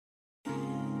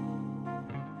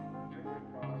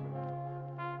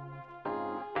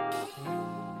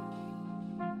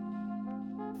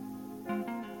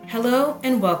Hello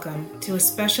and welcome to a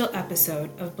special episode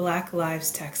of Black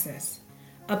Lives Texas,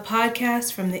 a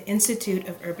podcast from the Institute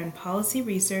of Urban Policy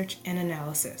Research and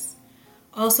Analysis,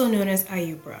 also known as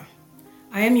IUPRA.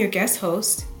 I am your guest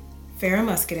host, Farah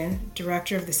Muscadin,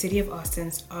 Director of the City of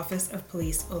Austin's Office of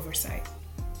Police Oversight.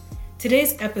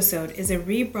 Today's episode is a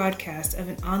rebroadcast of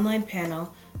an online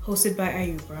panel hosted by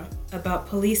IUPRA about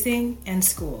policing and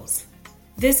schools.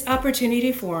 This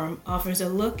opportunity forum offers a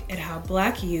look at how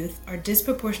Black youth are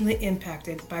disproportionately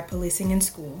impacted by policing in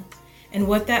school and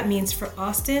what that means for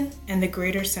Austin and the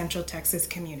greater Central Texas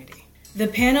community. The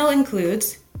panel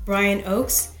includes Brian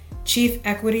Oakes, Chief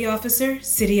Equity Officer,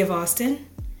 City of Austin,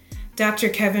 Dr.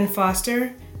 Kevin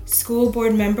Foster, School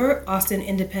Board Member, Austin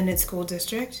Independent School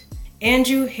District,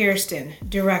 Andrew Hairston,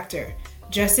 Director,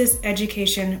 Justice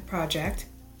Education Project,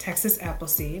 Texas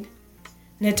Appleseed,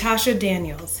 Natasha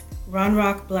Daniels, Round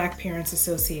Rock Black Parents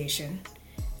Association,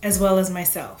 as well as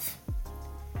myself.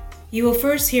 You will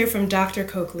first hear from Dr.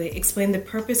 Coakley explain the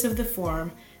purpose of the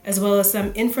forum, as well as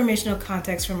some informational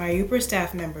context from IUPRA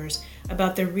staff members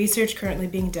about the research currently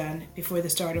being done before the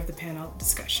start of the panel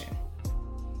discussion.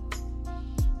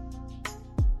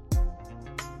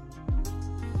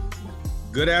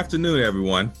 Good afternoon,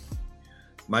 everyone.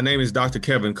 My name is Dr.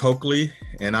 Kevin Coakley,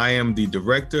 and I am the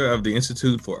Director of the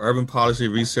Institute for Urban Policy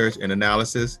Research and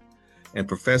Analysis and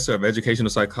Professor of Educational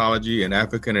Psychology and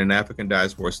African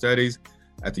Diaspora Studies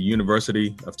at the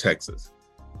University of Texas.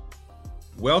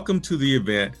 Welcome to the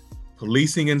event,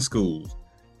 Policing in Schools,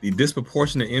 the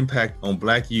Disproportionate Impact on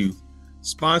Black Youth,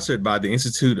 sponsored by the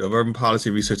Institute of Urban Policy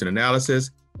Research and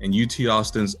Analysis and UT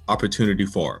Austin's Opportunity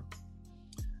Forum.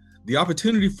 The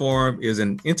Opportunity Forum is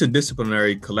an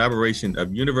interdisciplinary collaboration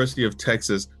of University of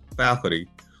Texas faculty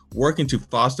working to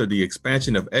foster the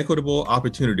expansion of equitable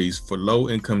opportunities for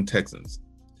low-income Texans.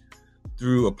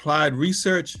 Through applied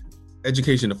research,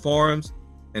 educational forums,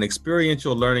 and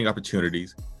experiential learning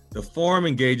opportunities, the forum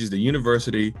engages the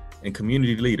university and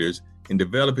community leaders in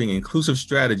developing inclusive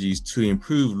strategies to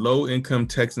improve low-income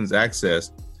Texans'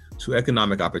 access to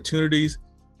economic opportunities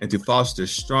and to foster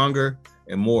stronger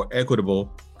and more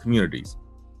equitable communities.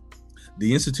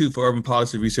 The Institute for Urban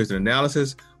Policy Research and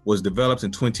Analysis was developed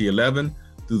in 2011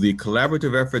 through the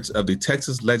collaborative efforts of the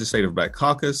Texas Legislative Black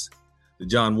Caucus, the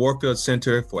John Warfield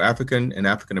Center for African and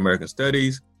African American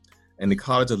Studies, and the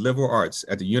College of Liberal Arts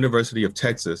at the University of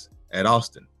Texas at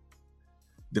Austin.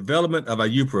 Development of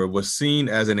IUPRA was seen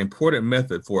as an important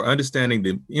method for understanding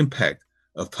the impact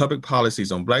of public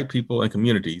policies on Black people and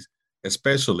communities,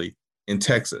 especially in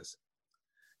Texas.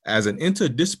 As an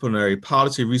interdisciplinary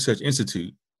policy research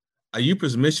institute,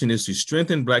 IUPRA's mission is to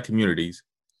strengthen Black communities,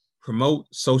 promote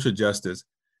social justice,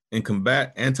 and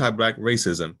combat anti-Black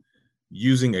racism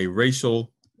using a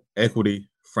racial equity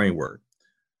framework.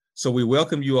 So we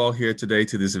welcome you all here today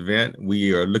to this event.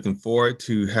 We are looking forward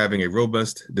to having a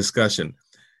robust discussion.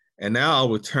 And now I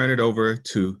will turn it over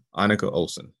to Annika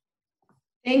Olson.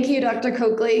 Thank you, Dr.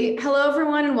 Coakley. Hello,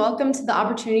 everyone, and welcome to the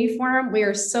Opportunity Forum. We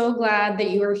are so glad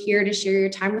that you are here to share your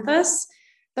time with us.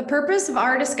 The purpose of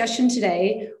our discussion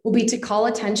today will be to call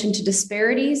attention to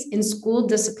disparities in school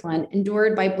discipline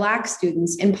endured by Black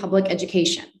students in public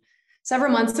education.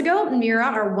 Several months ago, Mira,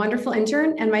 our wonderful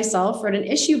intern, and myself wrote an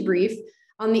issue brief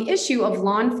on the issue of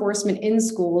law enforcement in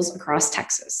schools across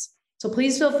Texas. So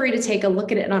please feel free to take a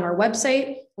look at it on our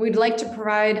website. We'd like to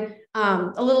provide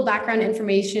a little background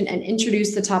information and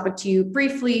introduce the topic to you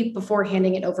briefly before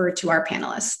handing it over to our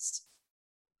panelists.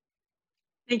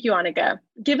 Thank you, Annika.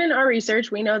 Given our research,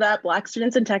 we know that Black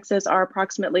students in Texas are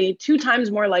approximately 2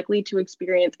 times more likely to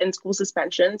experience in-school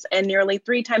suspensions and nearly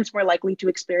 3 times more likely to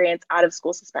experience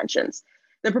out-of-school suspensions.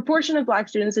 The proportion of Black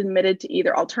students admitted to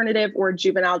either alternative or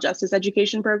juvenile justice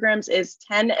education programs is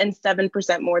 10% and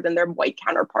 7% more than their white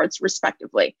counterparts,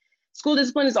 respectively. School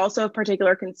discipline is also of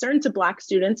particular concern to Black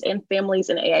students and families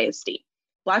in AISD.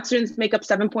 Black students make up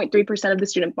 7.3% of the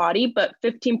student body, but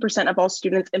 15% of all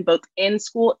students in both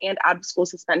in-school and out-of-school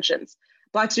suspensions.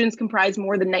 Black students comprise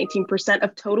more than 19%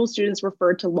 of total students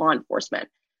referred to law enforcement.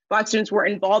 Black students were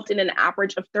involved in an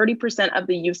average of 30% of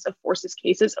the use of forces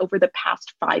cases over the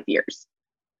past 5 years.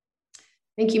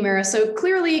 Thank you, Mira. So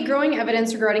clearly, growing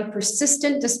evidence regarding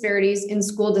persistent disparities in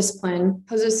school discipline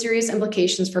poses serious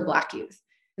implications for Black youth.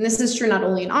 And this is true not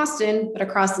only in Austin, but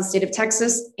across the state of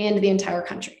Texas and the entire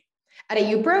country. At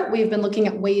IUPRA, we've been looking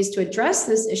at ways to address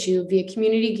this issue via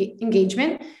community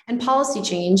engagement and policy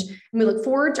change, and we look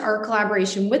forward to our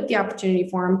collaboration with the Opportunity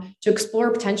Forum to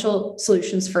explore potential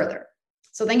solutions further.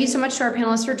 So thank you so much to our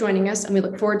panelists for joining us, and we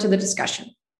look forward to the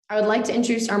discussion. I would like to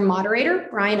introduce our moderator,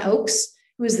 Brian Oakes,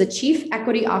 who is the Chief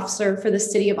Equity Officer for the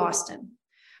City of Austin.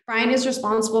 Brian is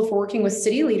responsible for working with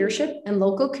city leadership and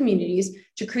local communities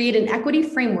to create an equity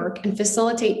framework and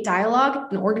facilitate dialogue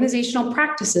and organizational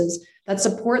practices that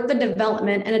support the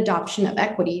development and adoption of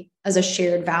equity as a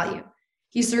shared value.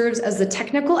 He serves as the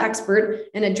technical expert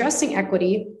in addressing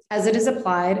equity as it is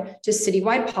applied to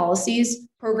citywide policies,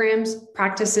 programs,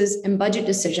 practices, and budget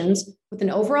decisions with an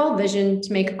overall vision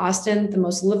to make Austin the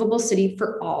most livable city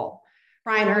for all.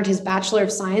 Brian earned his Bachelor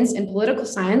of Science in Political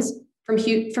Science from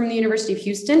the University of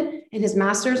Houston and his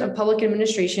Master's of Public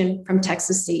Administration from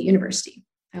Texas State University.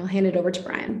 I'll hand it over to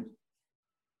Brian.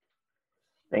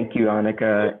 Thank you,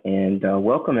 Annika, and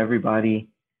welcome everybody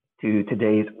to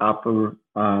today's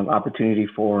Opportunity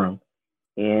Forum.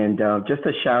 And just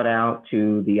a shout out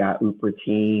to the IUPRA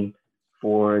team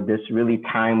for this really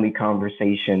timely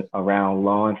conversation around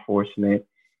law enforcement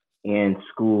and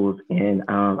schools. And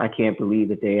I can't believe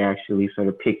that they actually sort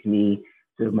of picked me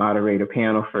to moderate a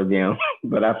panel for them,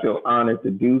 but I feel honored to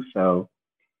do so.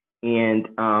 And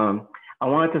I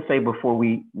wanted to say before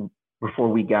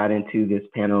we got into this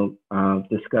panel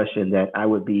discussion that I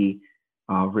would be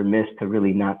remiss to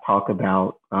really not talk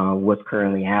about what's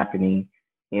currently happening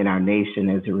in our nation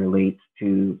as it relates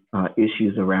to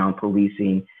issues around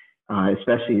policing,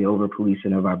 especially the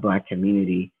over-policing of our Black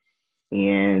community.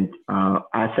 And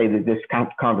I say that this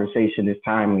conversation is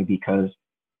timely because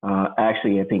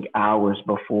actually, I think hours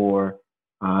before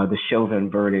the Chauvin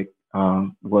verdict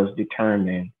was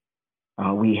determined,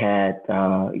 we had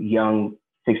a young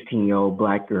 16-year-old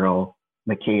Black girl,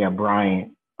 Ma'Khia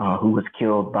Bryant, who was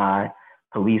killed by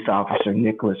police officer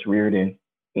Nicholas Reardon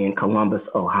in Columbus,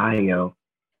 Ohio.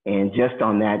 And just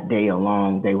on that day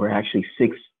alone, there were actually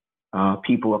 6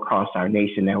 people across our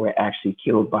nation that were actually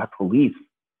killed by police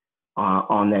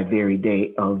on that very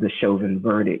day of the Chauvin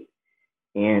verdict.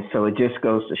 And so it just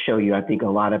goes to show you, I think a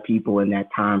lot of people in that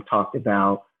time talked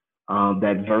about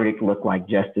that verdict looked like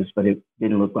justice, but it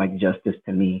didn't look like justice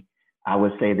to me. I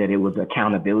would say that it was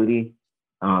accountability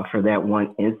for that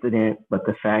one incident, but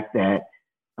the fact that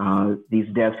these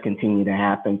deaths continue to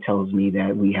happen tells me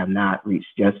that we have not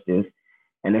reached justice.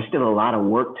 And there's still a lot of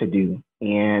work to do.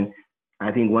 And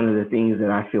I think one of the things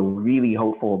that I feel really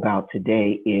hopeful about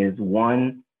today is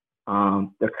one,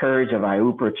 the courage of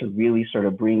IUPRA to really sort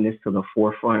of bring this to the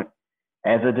forefront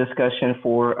as a discussion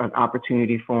for an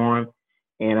opportunity forum.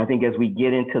 And I think as we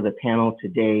get into the panel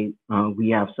today, we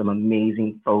have some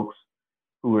amazing folks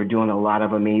who are doing a lot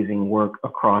of amazing work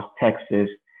across Texas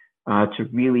to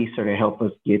really sort of help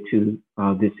us get to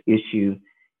this issue.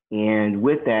 And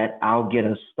with that, I'll get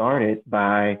us started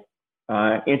by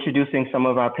introducing some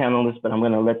of our panelists, but I'm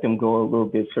going to let them go a little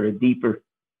bit sort of deeper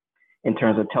in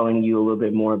terms of telling you a little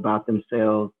bit more about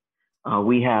themselves.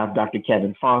 We have Dr.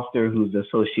 Kevin Foster, who's the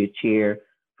Associate Chair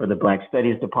for the Black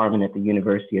Studies Department at the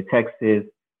University of Texas.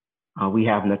 We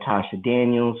have Natasha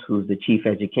Daniels, who's the Chief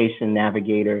Education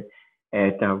Navigator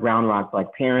at Round Rock Black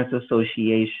Parents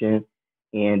Association.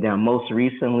 And most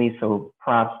recently, so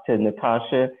props to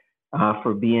Natasha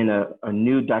for being a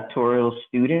new doctoral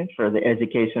student for the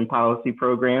Education Policy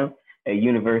Program at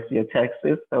University of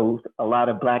Texas. So a lot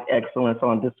of Black excellence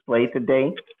on display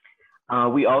today.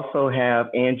 We also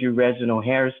have Andrew Reginald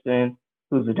Harrison,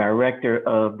 who's the director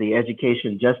of the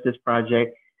Education Justice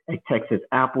Project at Texas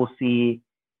Appleseed.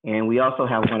 And we also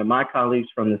have one of my colleagues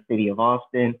from the city of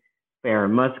Austin, Farrah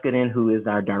Muscadin, who is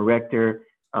our director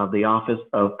of the Office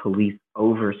of Police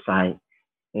Oversight.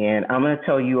 And I'm going to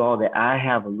tell you all that I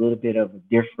have a little bit of a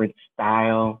different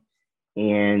style.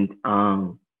 And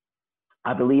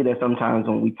I believe that sometimes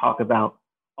when we talk about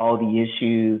all the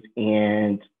issues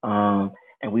and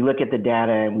we look at the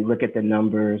data and we look at the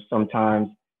numbers, sometimes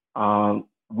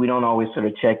we don't always sort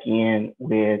of check in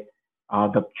with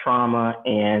the trauma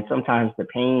and sometimes the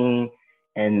pain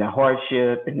and the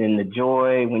hardship and then the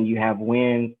joy when you have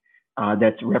wins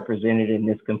that's represented in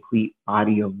this complete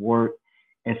body of work.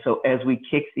 And so as we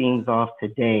kick things off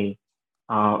today,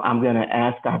 I'm going to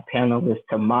ask our panelists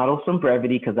to model some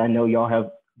brevity because I know y'all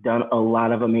have done a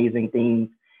lot of amazing things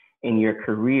in your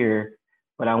career,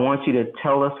 but I want you to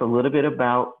tell us a little bit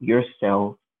about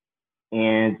yourself.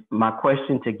 And my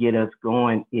question to get us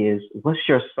going is, what's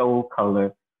your soul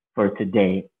color for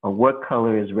today? Or what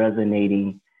color is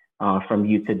resonating from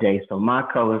you today? So my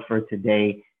color for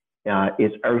today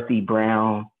is earthy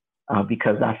brown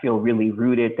because I feel really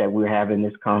rooted that we're having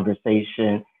this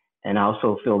conversation. And I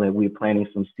also feel that we're planting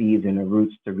some seeds in the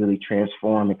roots to really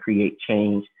transform and create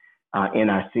change in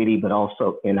our city, but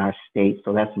also in our state.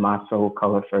 So that's my soul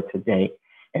color for today.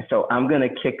 And so I'm going to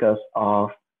kick us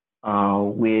off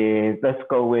let's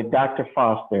go with Dr.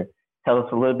 Foster. Tell us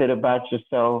a little bit about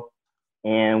yourself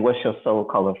and what's your soul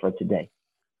color for today?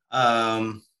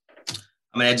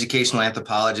 I'm an educational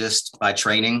anthropologist by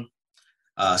training.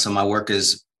 So my work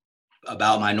is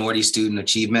about minority student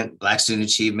achievement, Black student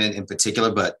achievement in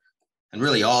particular, and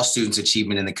really all students'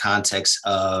 achievement in the context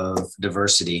of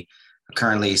diversity. I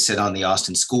currently sit on the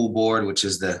Austin School Board, which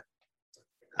is the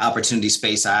opportunity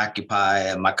space I occupy,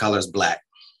 and my color is Black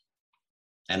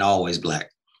and always Black.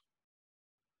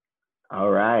 All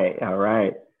right.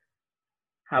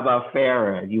 How about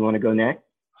Farah? Do you want to go next?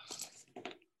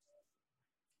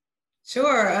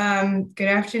 Sure. Good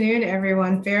afternoon,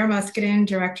 everyone. Farah Muscadin,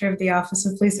 Director of the Office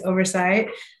of Police Oversight.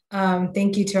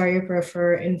 Thank you to IUPRA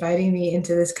for inviting me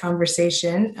into this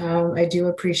conversation. I do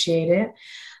appreciate it.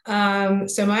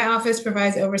 So my office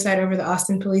provides oversight over the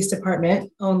Austin Police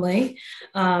Department only.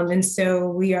 And so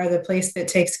we are the place that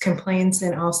takes complaints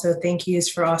and also thank yous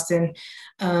for Austin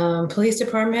Police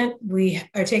Department.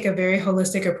 I take a very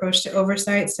holistic approach to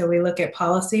oversight. So we look at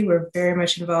policy. We're very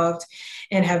much involved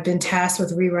and have been tasked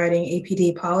with rewriting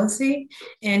APD policy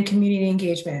and community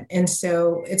engagement. And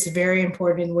so it's very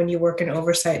important when you work in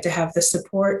oversight to have the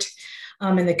support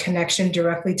and the connection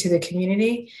directly to the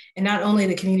community, and not only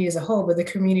the community as a whole, but the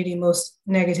community most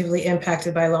negatively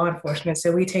impacted by law enforcement.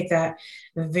 So we take that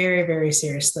very, very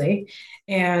seriously.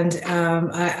 And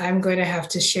I'm going to have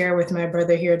to share with my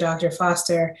brother here, Dr.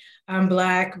 Foster, I'm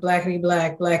Black, Blackity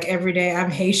Black, Black every day.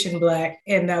 I'm Haitian Black,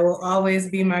 and that will always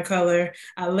be my color.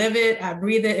 I live it, I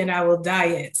breathe it, and I will die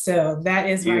it. So that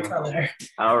is my color.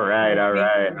 All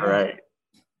right.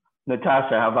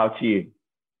 Natasha, how about you?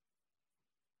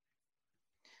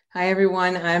 Hi,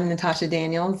 everyone. I'm Natasha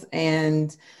Daniels,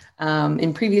 and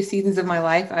in previous seasons of my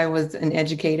life, I was an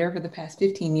educator for the past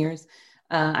 15 years.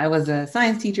 I was a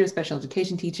science teacher, special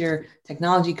education teacher,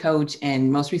 technology coach,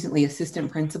 and most recently, assistant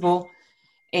principal.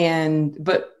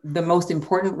 But the most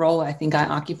important role I think I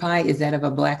occupy is that of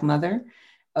a Black mother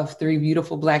of 3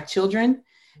 beautiful Black children.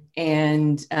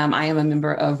 And I am a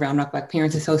member of Round Rock Black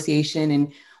Parents Association,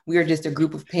 and we are just a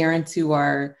group of parents who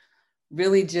are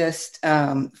really just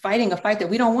fighting a fight that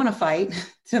we don't want to fight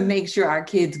to make sure our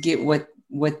kids get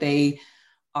what they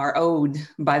are owed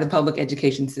by the public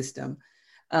education system.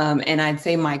 And I'd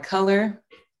say my color,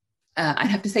 I'd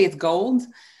have to say it's gold.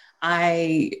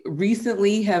 I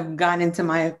recently have gotten into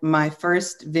my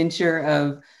first venture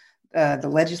of the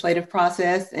legislative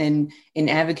process and in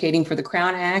advocating for the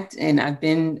Crown Act. And I've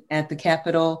been at the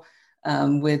Capitol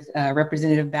with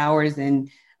Representative Bowers, and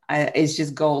it's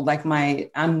just gold. Like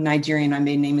I'm Nigerian, my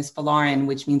maiden name is Falarin,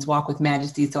 which means walk with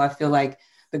majesty. So I feel like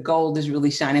the gold is really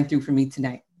shining through for me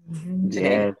tonight.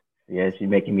 Yes, you're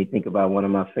making me think about one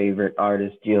of my favorite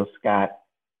artists, Jill Scott,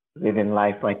 living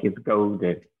life like it's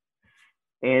golden.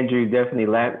 Andrew, definitely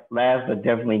last but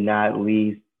definitely not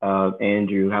least,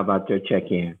 Andrew, how about your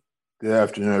check-in? Good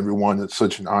afternoon, everyone. It's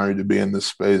such an honor to be in this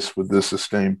space with this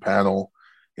esteemed panel.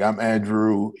 I'm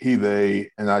Andrew Heathe,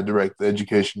 and I direct the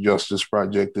Education Justice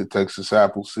Project at Texas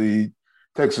Appleseed.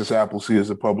 Texas Appleseed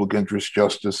is a public interest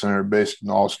justice center based in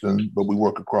Austin, but we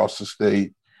work across the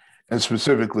state. And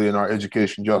specifically in our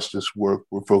education justice work,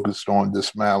 we're focused on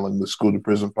dismantling the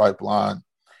school-to-prison pipeline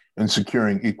and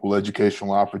securing equal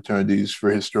educational opportunities for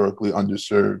historically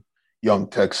underserved young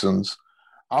Texans.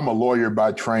 I'm a lawyer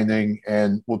by training,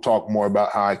 and we'll talk more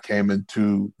about how I came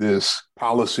into this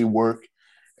policy work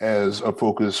as a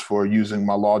focus for using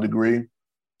my law degree.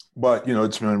 But,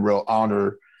 it's been a real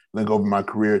honor, I think, over my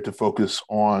career to focus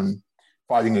on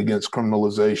fighting against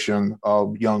criminalization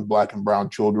of young Black and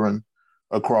brown children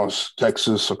across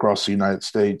Texas, across the United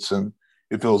States. And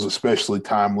it feels especially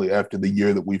timely after the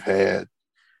year that we've had.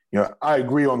 I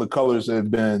agree on the colors that have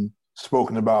been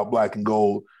spoken about, Black and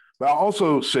gold, but I'll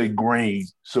also say green.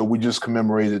 So we just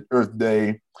commemorated Earth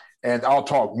Day. And I'll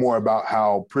talk more about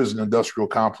how prison industrial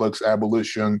complex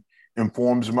abolition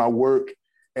informs my work.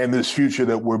 And this future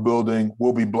that we're building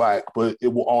will be Black, but it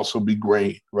will also be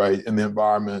green, right? And the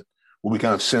environment will be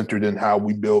kind of centered in how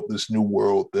we build this new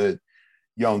world that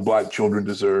young Black children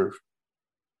deserve.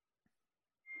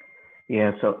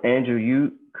 Yeah, so Andrew,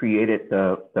 you created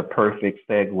the perfect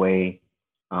segue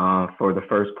for the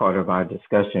first part of our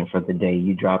discussion for the day.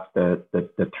 You dropped the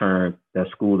term, the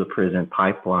school to prison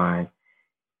pipeline.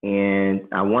 And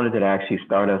I wanted to actually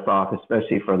start us off,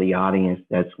 especially for the audience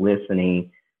that's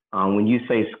listening. When you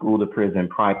say school to prison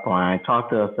pipeline, talk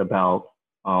to us about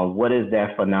what is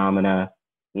that phenomena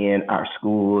in our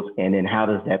schools, and then how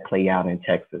does that play out in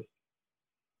Texas?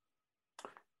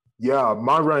 Yeah,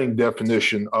 my running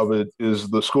definition of it is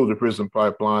the school to prison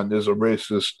pipeline is a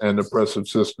racist and oppressive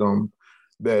system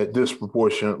that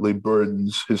disproportionately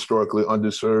burdens historically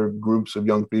underserved groups of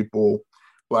young people,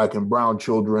 Black and brown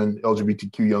children,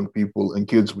 LGBTQ young people, and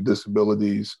kids with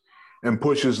disabilities, and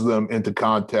pushes them into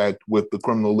contact with the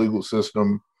criminal legal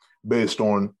system based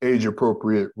on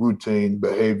age-appropriate routine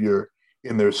behavior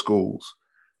in their schools.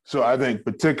 So I think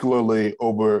particularly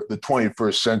over the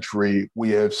 21st century, we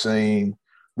have seen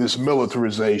this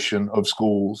militarization of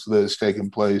schools that has taken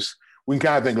place. We can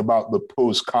kind of think about the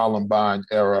post-Columbine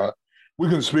era. We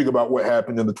can speak about what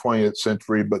happened in the 20th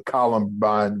century, but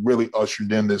Columbine really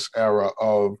ushered in this era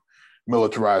of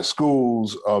militarized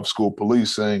schools, of school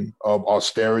policing, of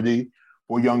austerity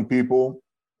for young people.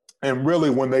 And really,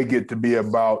 when they get to be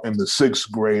about in the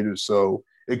sixth grade or so,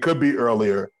 it could be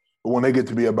earlier, but when they get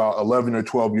to be about 11 or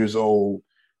 12 years old,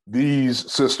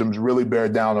 these systems really bear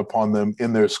down upon them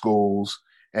in their schools,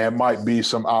 and might be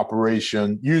some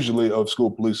operation, usually of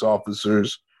school police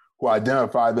officers, who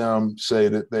identify them, say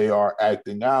that they are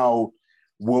acting out,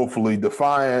 willfully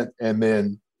defiant, and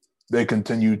then they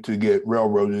continue to get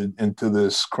railroaded into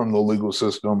this criminal legal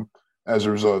system as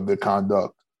a result of their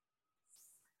conduct.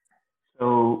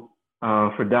 So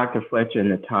for Dr. Fletcher and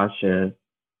Natasha,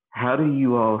 how do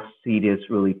you all see this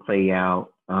really play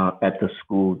out at the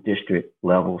school district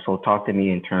level? So talk to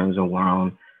me in terms of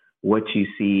what you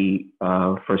see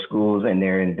for schools and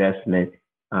their investment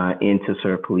into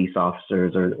sort of police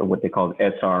officers or what they call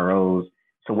SROs.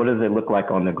 So what does it look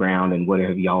like on the ground, and what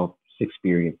have y'all's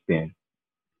experience been?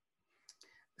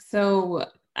 So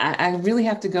I really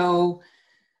have to go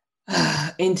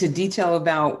into detail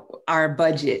about our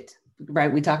budget,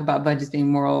 right? We talk about budgets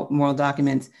being moral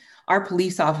documents. Our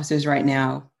police officers right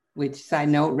now, which, side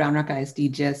note, Round Rock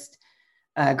ISD just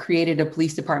created a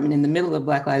police department in the middle of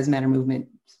Black Lives Matter movement,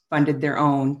 funded their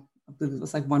own. I believe it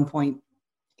was like 1.3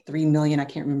 million. I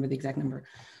can't remember the exact number,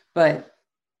 but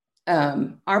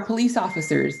our police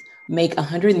officers make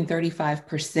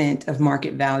 135% of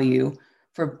market value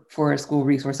for school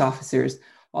resource officers,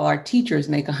 while our teachers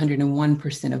make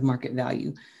 101% of market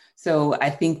value. So I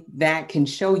think that can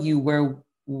show you what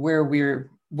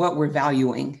we're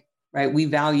valuing, right? We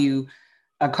value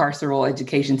a carceral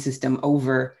education system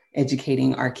over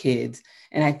educating our kids.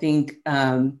 And I think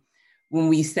when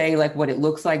we say like what it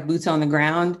looks like, boots on the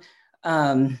ground,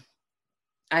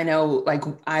 I know like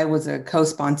I was a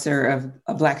co-sponsor of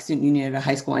a Black student union at a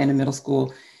high school and a middle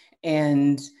school.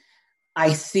 And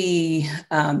I see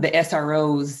the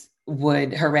SROs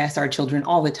would harass our children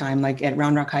all the time. Like at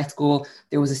Round Rock High School,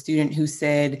 there was a student who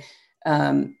said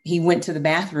he went to the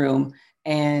bathroom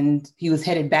and he was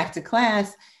headed back to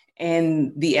class,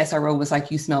 and the SRO was like,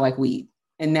 "You smell like weed."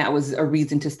 And that was a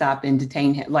reason to stop and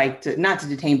detain him, not to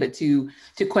detain, but to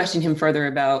question him further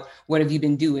about what have you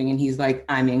been doing? And he's like,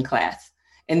 "I'm in class."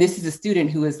 And this is a student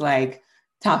who is like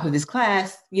top of his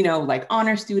class, like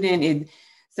honor student. And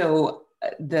so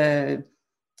the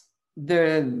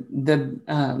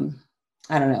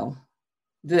I don't know,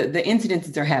 the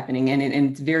incidences are happening, and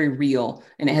it's very real,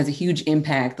 and it has a huge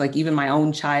impact. Like even my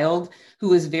own child,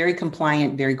 who is very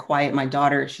compliant, very quiet, my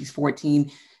daughter, she's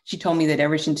 14. She told me that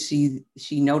ever since she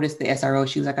noticed the SRO,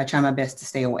 she was like, "I try my best to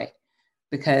stay away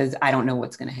because I don't know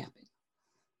what's going to happen."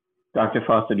 Dr.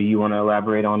 Foster, do you want to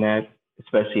elaborate on that,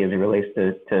 especially as it relates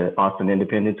to Austin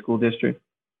Independent School District?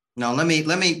 No, let me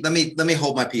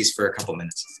hold my peace for a couple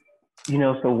minutes.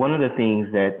 So one of the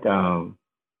things that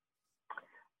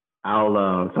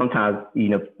I'll sometimes,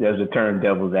 there's a term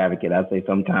devil's advocate. I say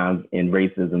sometimes in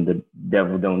racism, the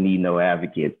devil don't need no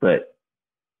advocate, but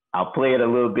I'll play it a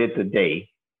little bit today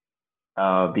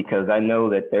because I know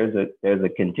that there's a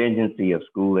contingency of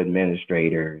school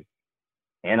administrators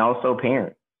and also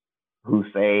parents who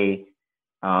say,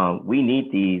 we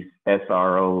need these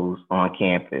SROs on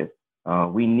campus.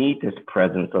 We need this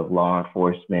presence of law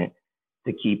enforcement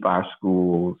to keep our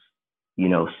schools,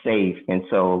 safe. And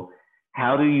so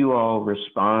how do you all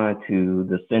respond to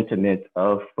the sentiment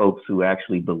of folks who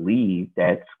actually believe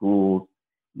that schools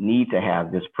need to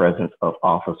have this presence of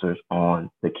officers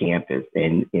on the campus?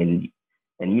 And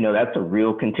that's a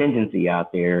real contingency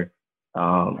out there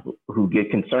who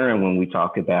get concerned when we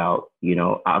talk about,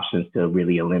 options to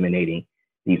really eliminating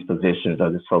these positions or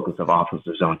this focus of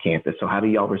officers on campus. So how do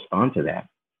y'all respond to that?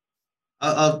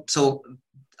 So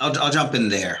I'll jump in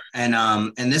there,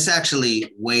 and this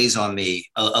actually weighs on me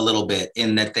a little bit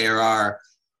in that there are,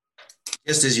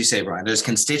 just as you say, Brian, there's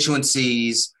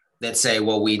constituencies that say,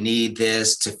 well, we need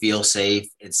this to feel safe,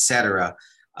 etc.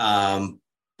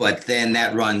 But then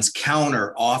that runs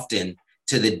counter often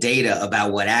to the data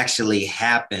about what actually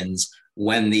happens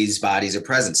when these bodies are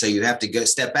present. So you have to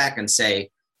step back and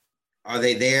say, are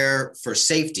they there for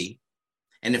safety?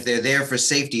 And if they're there for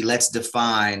safety, let's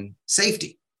define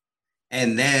safety.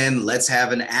 And then let's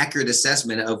have an accurate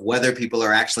assessment of whether people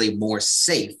are actually more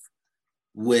safe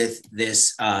with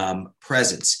this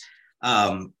presence.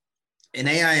 In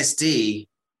AISD,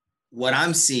 what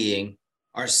I'm seeing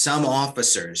are some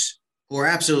officers who are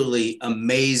absolutely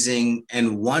amazing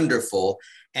and wonderful,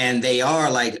 and they are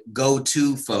like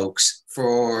go-to folks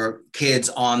for kids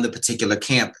on the particular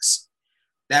campus.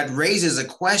 That raises a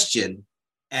question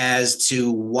as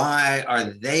to why are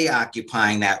they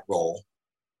occupying that role.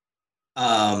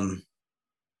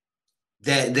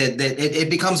 It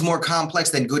becomes more complex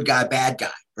than good guy, bad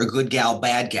guy, or good gal,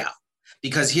 bad gal,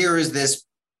 because here is this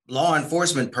law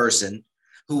enforcement person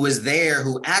who is there,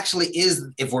 who actually is,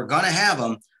 if we're going to have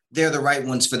them, they're the right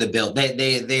ones for the bill.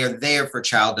 They are there for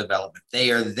child development.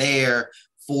 They are there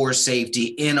for safety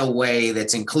in a way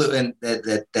that's including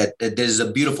that there's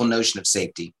a beautiful notion of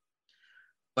safety,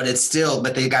 but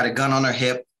they got a gun on their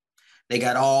hip. They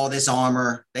got all this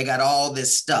armor. They got all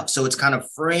this stuff. So it's kind of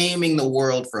framing the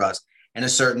world for us in a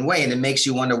certain way. And it makes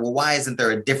you wonder, well, why isn't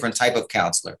there a different type of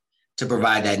counselor to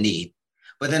provide that need?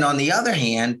 But then on the other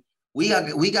hand, we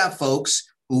got folks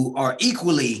who are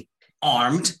equally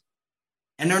armed,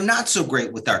 and they're not so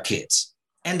great with our kids.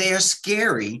 And they are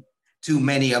scary to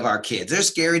many of our kids. They're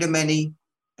scary to many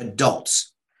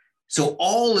adults. So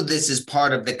all of this is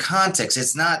part of the context.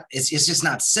 It's just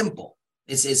not simple.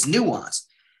 It's nuanced.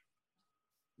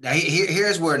 Now,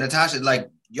 here's where Natasha, like,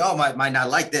 y'all might not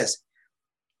like this.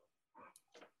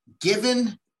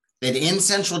 Given that in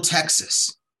Central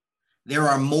Texas, there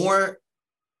are more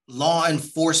law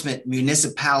enforcement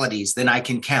municipalities than I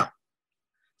can count.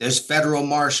 There's federal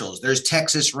marshals, there's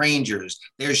Texas Rangers,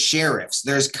 there's sheriffs,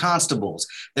 there's constables,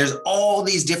 there's all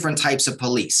these different types of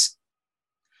police.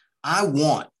 I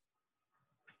want,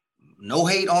 no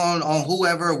hate on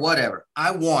whoever, whatever,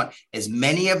 I want as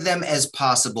many of them as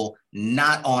possible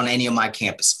not on any of my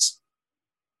campuses.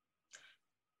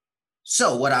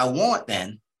 So what I want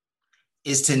then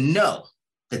is to know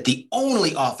that the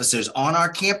only officers on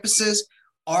our campuses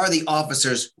are the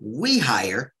officers we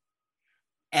hire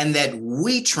and that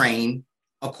we train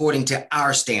according to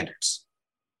our standards.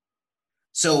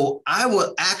 So I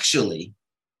will actually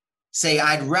say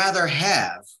I'd rather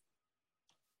have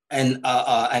an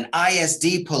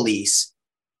ISD police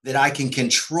that I can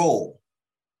control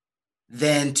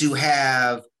than to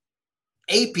have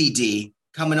APD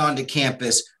coming onto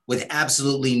campus with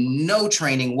absolutely no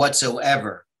training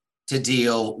whatsoever to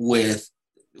deal with,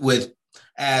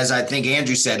 as I think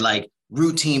Andrew said, like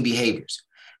routine behaviors.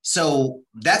 So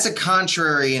that's a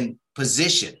contrarian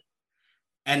position.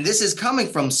 And this is coming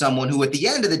from someone who at the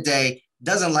end of the day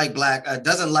doesn't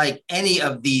like any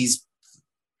of these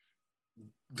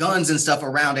guns and stuff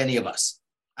around any of us.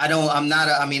 I got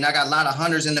a lot of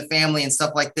hunters in the family and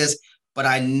stuff like this, but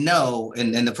I know,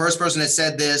 and the first person that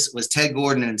said this was Ted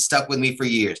Gordon, and it stuck with me for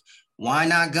years. Why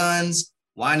not guns?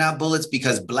 Why not bullets?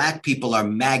 Because Black people are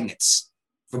magnets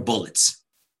for bullets.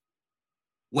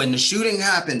 When the shooting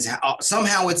happens,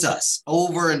 somehow it's us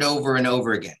over and over and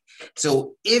over again.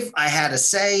 So if I had a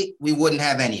say, we wouldn't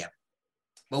have any of it.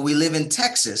 But we live in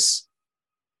Texas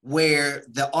where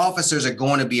the officers are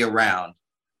going to be around.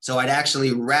 So I'd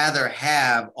actually rather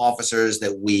have officers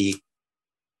that we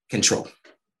control.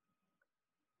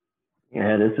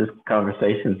 Yeah,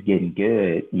 conversation's getting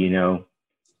good,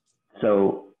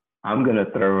 So I'm going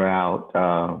to throw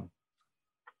out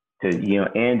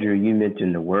Andrew, you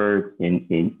mentioned the word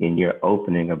in your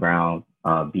opening around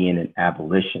being an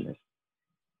abolitionist.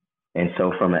 And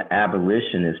so from an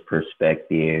abolitionist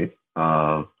perspective,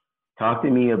 talk to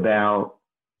me about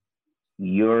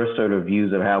your sort of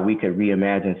views of how we could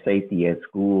reimagine safety at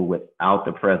school without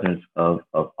the presence of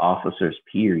officers,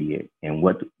 period. And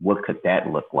what could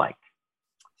that look like?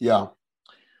 Yeah.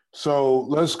 So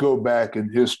let's go back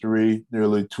in history,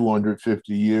 nearly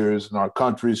 250 years in our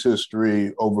country's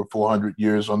history, over 400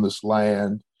 years on this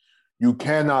land. You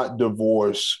cannot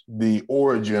divorce the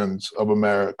origins of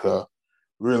America,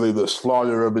 really the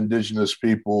slaughter of indigenous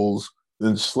peoples, the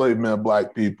enslavement of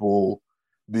Black people,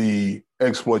 the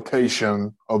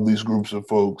exploitation of these groups of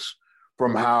folks,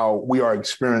 from how we are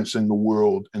experiencing the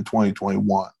world in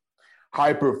 2021.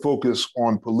 Hyper focus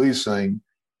on policing,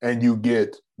 and you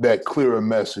get that clearer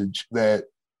message that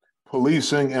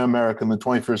policing in America in the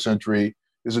 21st century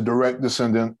is a direct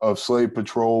descendant of slave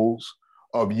patrols,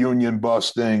 of union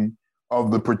busting, of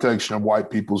the protection of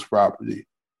white people's property.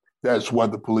 That's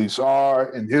what the police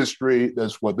are in history.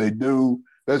 That's what they do.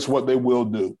 That's what they will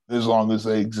do as long as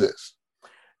they exist.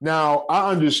 Now, I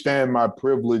understand my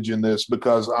privilege in this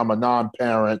because I'm a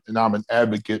non-parent and I'm an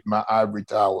advocate in my ivory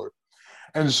tower.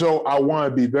 And so I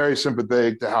want to be very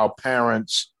sympathetic to how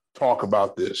parents talk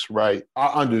about this, right? I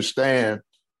understand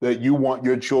that you want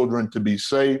your children to be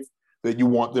safe, that you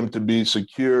want them to be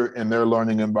secure in their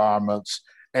learning environments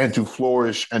and to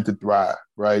flourish and to thrive,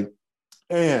 right?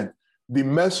 And the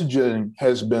messaging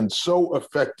has been so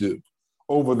effective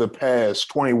over the past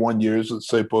 21 years, let's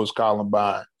say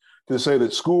post-Columbine, to say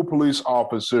that school police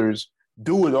officers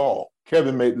do it all.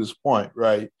 Kevin made this point,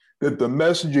 right? That the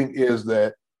messaging is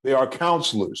that they are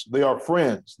counselors, they are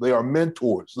friends, they are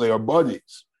mentors, they are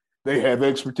buddies, they have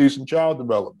expertise in child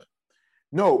development.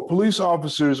 No, police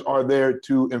officers are there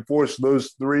to enforce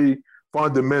those three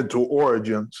fundamental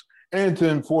origins and to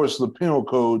enforce the penal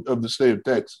code of the state of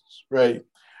Texas, right?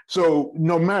 So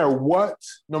no matter what,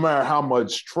 no matter how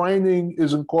much training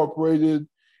is incorporated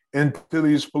into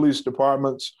these police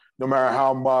departments, no matter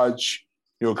how much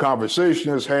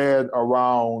conversation is had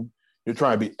around you're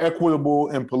trying to be equitable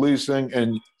in policing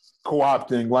and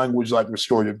co-opting language like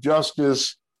restorative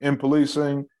justice in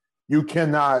policing, you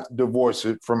cannot divorce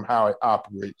it from how it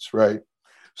operates, right?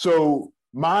 So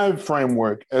my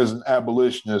framework as an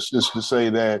abolitionist is to say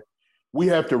that we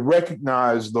have to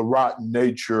recognize the rotten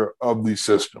nature of these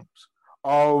systems,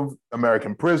 of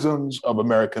American prisons, of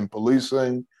American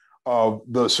policing, of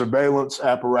the surveillance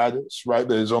apparatus, right,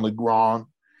 that has only grown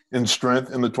in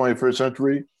strength in the 21st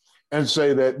century, and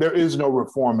say that there is no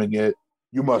reforming it,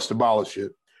 you must abolish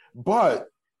it. But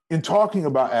in talking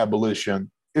about abolition,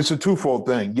 it's a twofold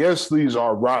thing. Yes, these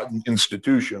are rotten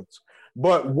institutions,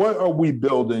 but what are we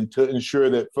building to ensure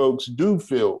that folks do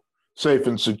feel safe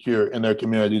and secure in their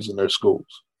communities and their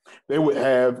schools? They would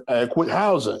have adequate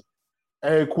housing,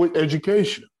 adequate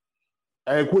education,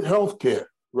 adequate health care,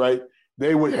 right?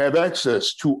 They would have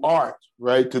access to art,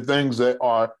 right? To things that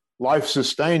are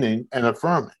life-sustaining and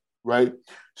affirming, right?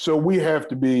 So we have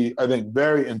to be, I think,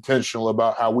 very intentional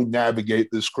about how we navigate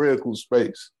this critical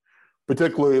space,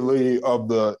 particularly of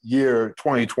the year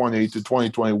 2020 to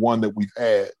 2021 that we've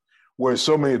had, where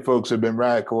so many folks have been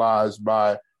radicalized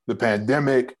by the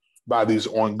pandemic, by these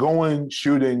ongoing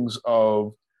shootings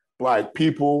of Black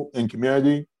people in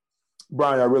community.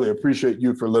 Brian, I really appreciate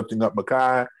you for lifting up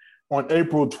Makai. On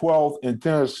April 12th in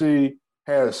Tennessee,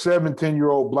 had a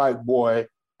 17-year-old Black boy,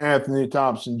 Anthony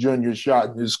Thompson Jr., shot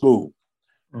in his school.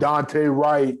 Dante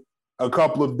Wright, a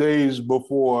couple of days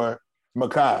before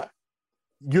Makai.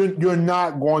 You're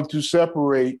not going to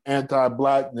separate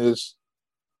anti-Blackness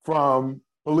from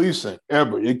policing,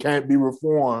 ever. It can't be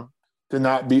reformed to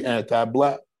not be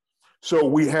anti-Black. So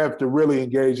we have to really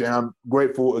engage, and I'm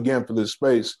grateful again for this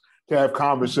space, to have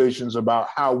conversations about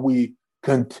how we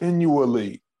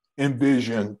continually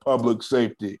envision public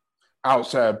safety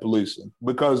outside policing,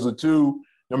 because the two,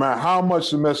 no matter how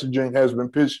much the messaging has been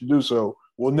pitched to do so,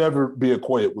 will never be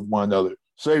equated with one another.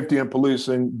 Safety and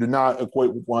policing do not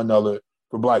equate with one another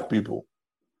for Black people.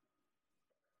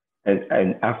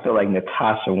 And I feel like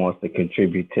Natasha wants to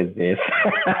contribute to this.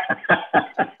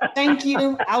 Thank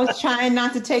you. I was trying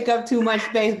not to take up too much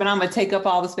space, but I'm going to take up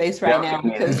all the space right now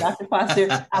because Dr.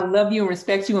 Foster, I love you and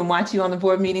respect you and watch you on the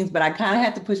board meetings, but I kind of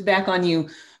have to push back on you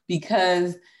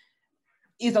because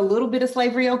is a little bit of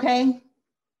slavery okay?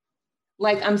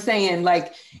 Like I'm saying,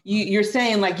 like you're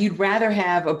saying like you'd rather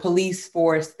have a police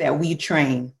force that we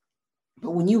train.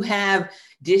 But when you have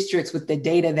districts with the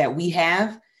data that we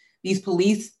have, these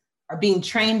police are being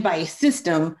trained by a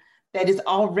system that is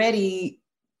already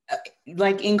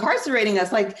like incarcerating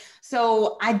us. Like,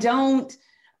 so I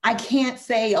can't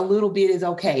say a little bit is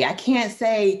okay. I can't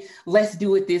say, let's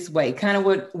do it this way. Kind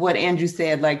of what Andrew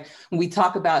said, like when we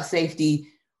talk about safety,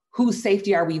 whose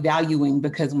safety are we valuing?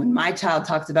 Because when my child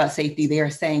talks about safety, they are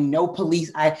saying no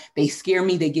police, they scare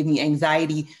me, they give me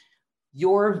anxiety.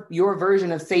 Your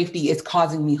version of safety is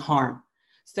causing me harm.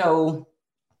 So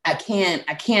I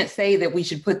can't say that we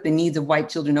should put the needs of white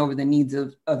children over the needs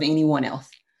of anyone else.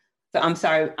 So I'm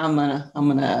sorry, I'm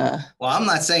gonna. Well, I'm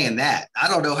not saying that. I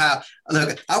don't know how.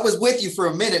 Look, I was with you for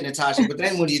a minute, Natasha, but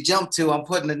then when you jump to, I'm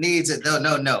putting the needs at no.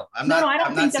 I'm not. No, I don't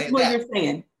I'm think that's what you're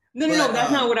saying. No,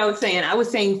 that's not what I was saying. I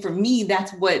was saying for me,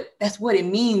 that's what it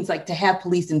means, like to have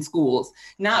police in schools,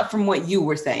 not from what you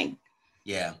were saying.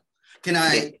 Yeah. Can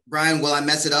I, Brian? Will I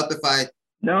mess it up if I?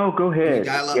 No, go ahead.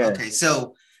 Yeah. Okay,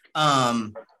 so.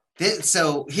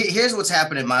 So here's what's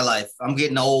happened in my life. I'm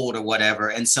getting old or whatever.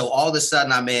 And so all of a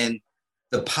sudden I'm in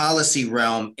the policy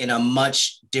realm in a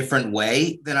much different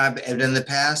way than I've been in the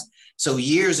past. So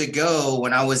years ago,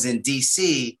 when I was in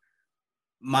DC,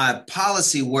 my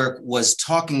policy work was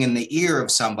talking in the ear of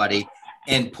somebody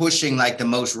and pushing like the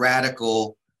most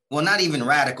radical, well, not even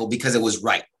radical because it was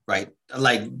right?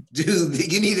 Like,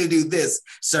 you need to do this,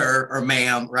 sir or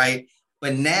ma'am, right?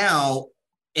 But now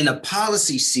in a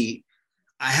policy seat,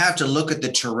 I have to look at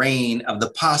the terrain of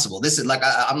the possible. This is like,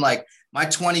 I'm like, my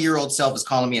 20-year-old self is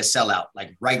calling me a sellout,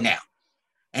 like right now.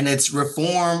 And it's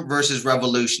reform versus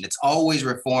revolution. It's always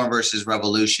reform versus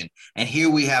revolution. And here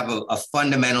we have a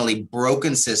fundamentally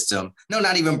broken system. No,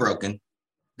 not even broken.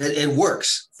 that it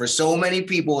works for so many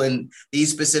people in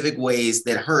these specific ways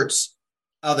that hurts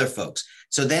other folks.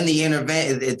 So then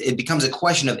it becomes a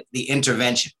question of the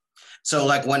intervention. So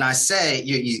like when I say,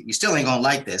 you still ain't gonna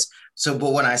like this. So,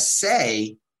 but when I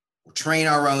say train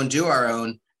our own, do our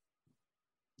own,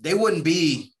 they wouldn't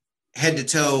be head to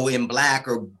toe in black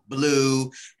or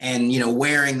blue and,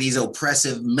 wearing these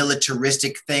oppressive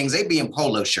militaristic things. They'd be in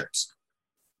polo shirts,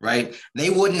 right? They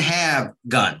wouldn't have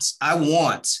guns.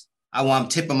 I'm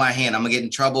tipping my hand. I'm gonna get in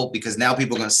trouble because now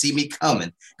people are gonna see me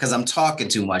coming because I'm talking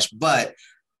too much, but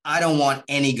I don't want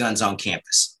any guns on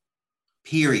campus,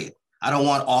 period. I don't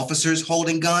want officers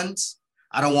holding guns.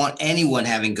 I don't want anyone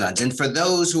having guns. And for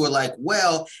those who are like,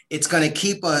 well, it's going to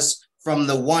keep us from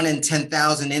the 1 in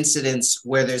 10,000 incidents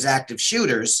where there's active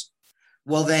shooters,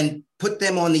 well, then put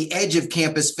them on the edge of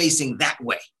campus facing that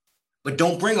way, but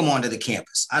don't bring them onto the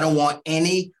campus. I don't want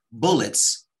any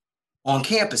bullets on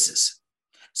campuses.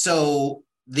 So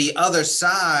the other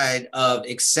side of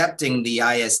accepting the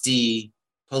ISD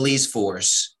police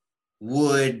force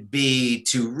would be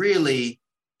to really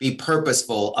be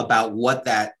purposeful about what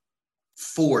that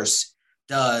force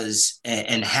does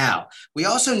and how. We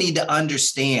also need to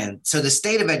understand, so the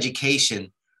state of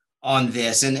education on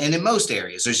this, and in most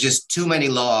areas, there's just too many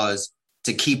laws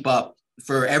to keep up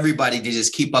for everybody to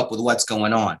just keep up with what's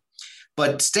going on.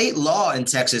 But state law in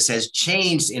Texas has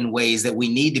changed in ways that we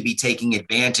need to be taking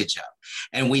advantage of.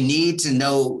 And we need to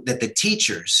know that the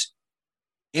teachers,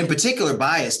 in particular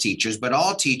biased teachers, but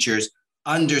all teachers,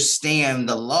 understand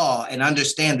the law and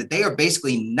understand that they are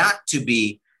basically not to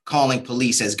be calling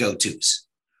police as go-tos,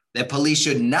 that police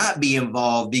should not be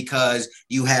involved because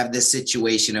you have this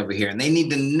situation over here. And they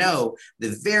need to know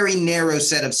the very narrow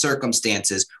set of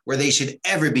circumstances where they should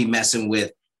ever be messing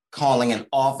with calling an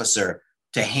officer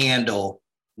to handle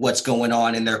what's going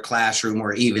on in their classroom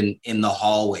or even in the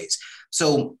hallways.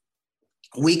 So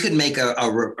we could make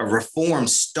a reform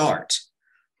start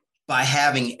by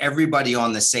having everybody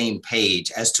on the same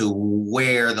page as to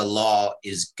where the law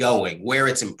is going, where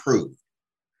it's improved.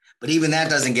 But even that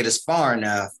doesn't get us far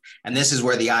enough. And this is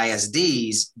where the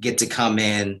ISDs get to come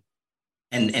in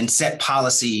and set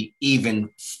policy even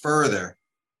further.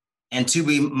 And to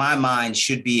be, my mind,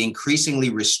 should be increasingly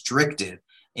restricted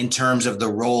in terms of the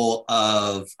role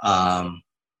of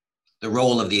the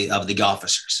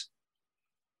officers.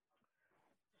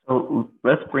 So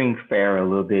let's bring FAIR a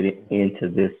little bit into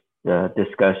this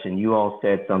discussion. You all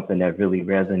said something that really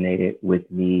resonated with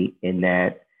me, in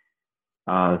that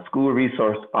school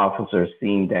resource officers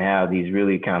seem to have these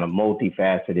really kind of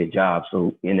multifaceted jobs.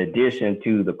 So in addition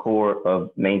to the core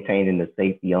of maintaining the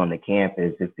safety on the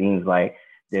campus, it seems like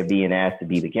they're being asked to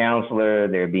be the counselor,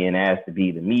 they're being asked to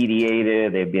be the mediator,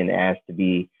 they're being asked to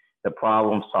be the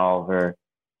problem solver.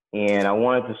 And I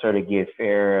wanted to sort of get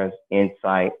FAIR's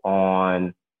insight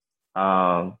on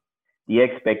the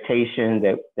expectation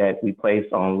that we place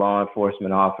on law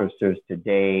enforcement officers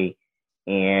today,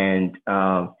 and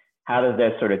how does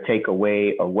that sort of take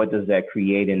away, or what does that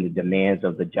create in the demands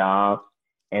of the job?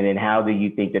 And then how do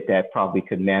you think that probably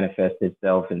could manifest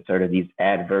itself in sort of these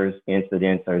adverse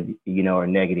incidents or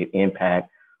negative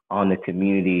impact on the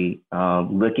community,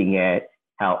 looking at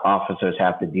how officers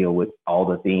have to deal with all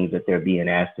the things that they're being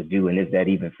asked to do? And is that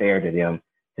even fair to them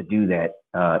to do that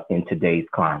in today's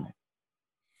climate?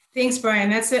 Thanks, Brian.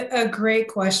 That's a great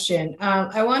question.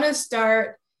 I want to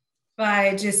start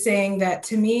by just saying that,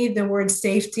 to me, the word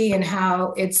safety and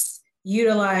how it's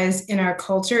utilized in our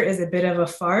culture is a bit of a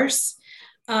farce,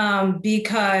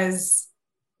 because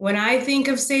when I think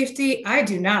of safety, I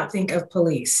do not think of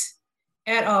police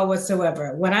at all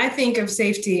whatsoever. When I think of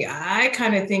safety, I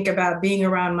kind of think about being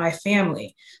around my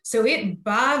family. So it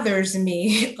bothers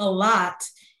me a lot,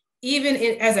 even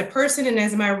as a person and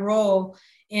as my role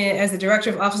as the Director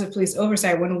of Office of Police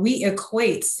Oversight, when we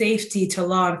equate safety to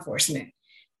law enforcement,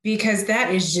 because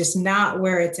that is just not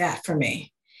where it's at for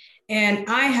me. And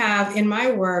I have, in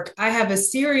my work, I have a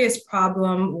serious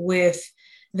problem with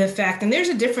the fact, and there's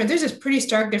a pretty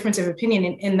stark difference of opinion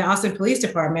in the Austin Police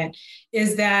Department,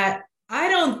 is that I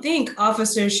don't think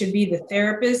officers should be the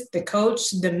therapist, the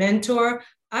coach, the mentor.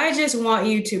 I just want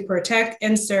you to protect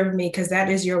and serve me, because that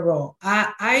is your role.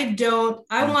 I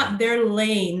want their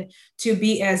lane to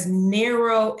be as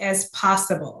narrow as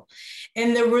possible.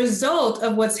 And the result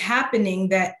of what's happening,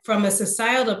 that from a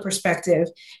societal perspective,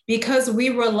 because we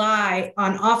rely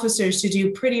on officers to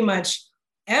do pretty much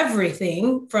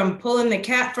everything, from pulling the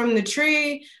cat from the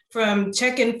tree, from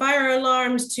checking fire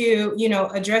alarms to,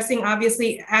 addressing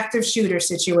obviously active shooter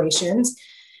situations,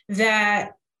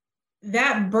 that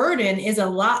burden is a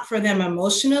lot for them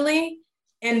emotionally.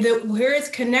 And where it's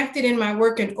connected in my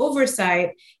work and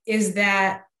oversight is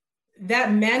that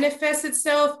that manifests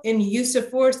itself in use of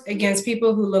force against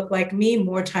people who look like me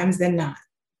more times than not.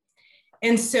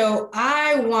 And so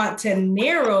I want to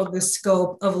narrow the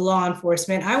scope of law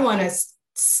enforcement. I want us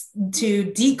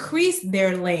to decrease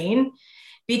their lane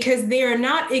because they are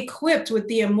not equipped with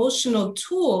the emotional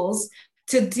tools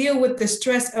to deal with the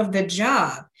stress of the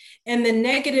job and the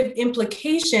negative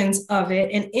implications of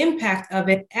it and impact of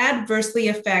it adversely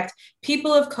affect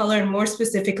people of color and more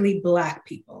specifically Black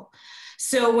people.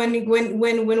 So when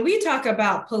we talk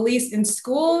about police in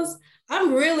schools,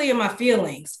 I'm really in my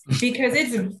feelings because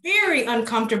it's very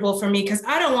uncomfortable for me because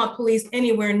I don't want police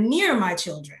anywhere near my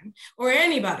children or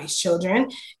anybody's children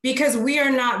because we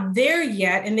are not there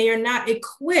yet and they are not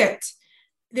equipped.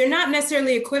 They're not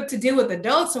necessarily equipped to deal with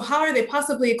adults. So how are they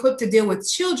possibly equipped to deal with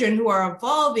children who are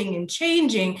evolving and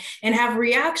changing and have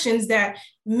reactions that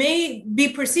may be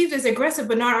perceived as aggressive,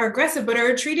 but not are aggressive, but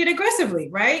are treated aggressively,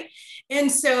 right?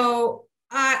 And so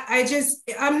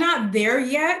I'm not there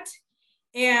yet.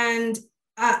 And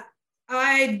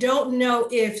I don't know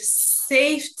if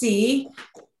safety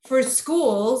for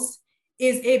schools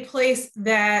is a place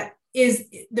that is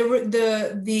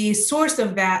the source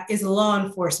of that is law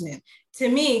enforcement. To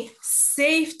me,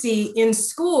 safety in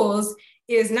schools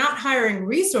is not hiring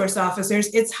resource officers,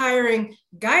 it's hiring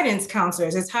guidance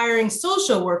counselors, it's hiring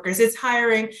social workers, it's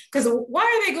hiring, because why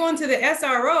are they going to the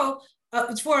SRO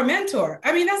for a mentor?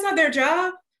 I mean, that's not their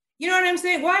job. You know what I'm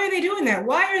saying? Why are they doing that?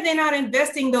 Why are they not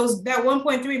investing that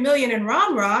 1.3 million in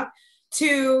Round Rock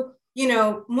to,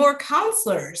 more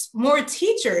counselors, more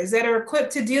teachers that are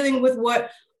equipped to dealing with what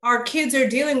our kids are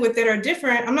dealing with that are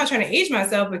different? I'm not trying to age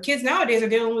myself, but kids nowadays are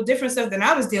dealing with different stuff than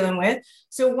I was dealing with.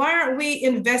 So why aren't we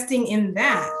investing in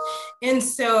that? And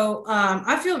so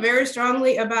I feel very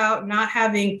strongly about not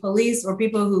having police or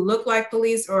people who look like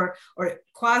police or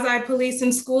quasi-police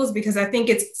in schools, because I think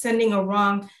it's sending a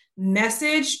wrong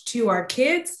message to our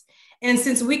kids. And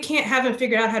since we haven't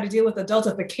figured out how to deal with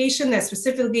adultification that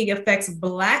specifically affects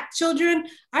Black children,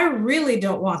 I really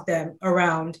don't want them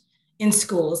around in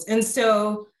schools. And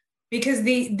so, because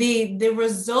the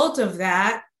result of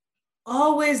that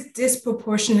always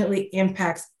disproportionately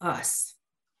impacts us,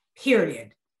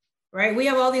 period, right? We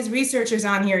have all these researchers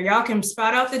on here. Y'all can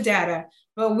spot out the data,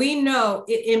 but we know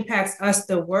it impacts us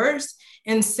the worst.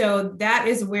 And so that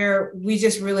is where we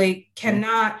just really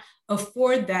cannot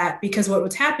afford that, because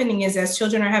what's happening is as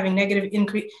children are having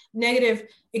negative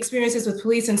experiences with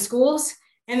police in schools,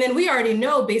 and then we already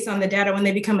know based on the data when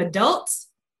they become adults,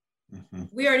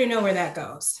 we already know where that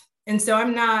goes. And so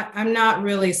I'm not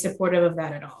really supportive of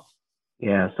that at all.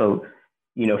 Yeah. So,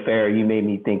 Farah, you made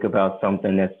me think about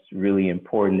something that's really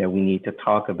important that we need to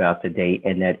talk about today,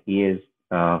 and that is,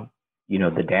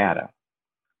 the data.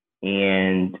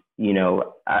 And,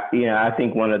 I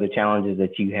think one of the challenges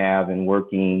that you have in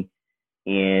working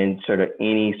in sort of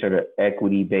any sort of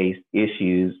equity-based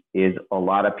issues is a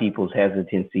lot of people's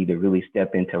hesitancy to really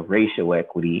step into racial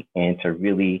equity and to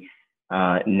really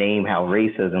name how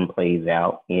racism plays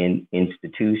out in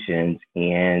institutions.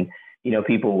 And,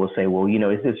 people will say, well,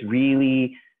 is this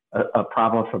really a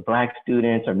problem for Black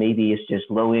students, or maybe it's just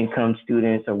low-income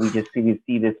students, or we just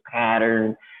see this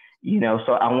pattern,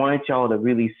 So I wanted y'all to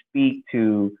really speak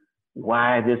to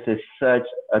why this is such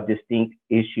a distinct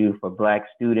issue for Black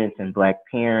students and Black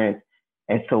parents.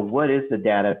 And so what is the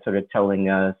data sort of telling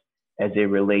us as it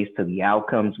relates to the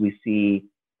outcomes we see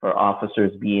for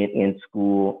officers being in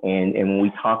school? And when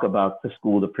we talk about the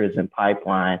school to prison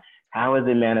pipeline, how is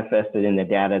it manifested in the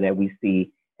data that we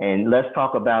see? And let's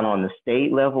talk about on the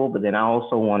state level, but then I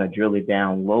also want to drill it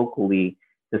down locally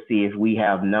to see if we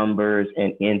have numbers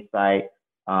and insight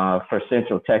for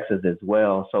Central Texas as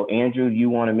well. So Andrew, you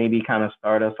want to maybe kind of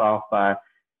start us off by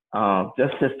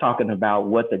just talking about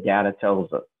what the data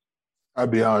tells us?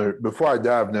 I'd be honored. Before I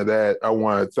dive into that, I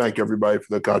want to thank everybody for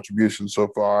their contributions so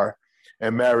far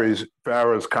and marry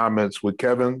Farah's comments with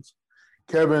Kevin's.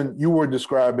 Kevin, you were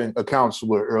describing a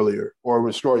counselor earlier, or a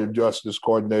restorative justice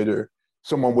coordinator,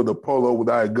 someone with a polo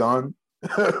without a gun,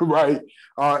 right?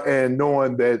 And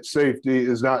knowing that safety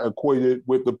is not equated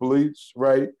with the police,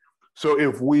 right? So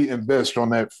if we invest on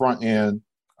that front end,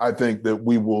 I think that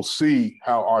we will see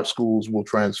how our schools will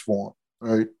transform,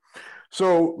 right?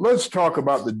 So let's talk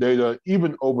about the data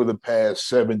even over the past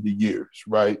 70 years,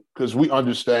 right? Because we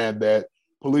understand that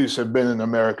police have been in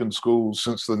American schools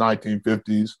since the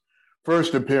 1950s,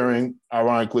 first appearing,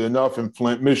 ironically enough, in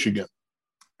Flint, Michigan,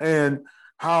 and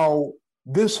how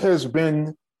this has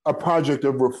been a project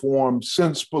of reform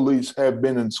since police have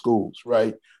been in schools,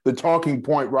 right? The talking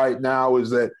point right now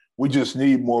is that we just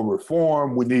need more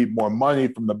reform. We need more money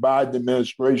from the Biden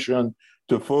administration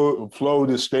to flow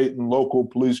to state and local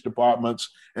police departments,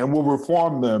 and we'll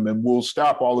reform them and we'll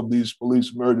stop all of these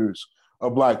police murders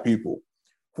of Black people.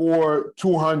 For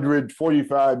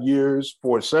 245 years,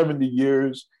 for 70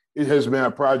 years, it has been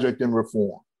a project in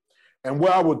reform. And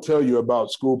what I will tell you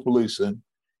about school policing,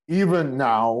 even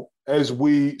now, as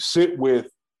we sit with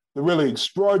the really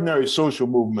extraordinary social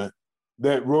movement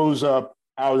that rose up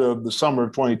out of the summer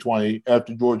of 2020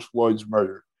 after George Floyd's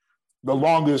murder, the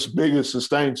longest, biggest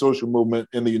sustained social movement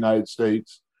in the United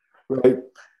States, right?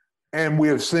 And we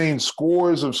have seen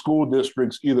scores of school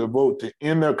districts either vote to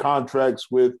end their contracts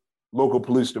with local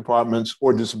police departments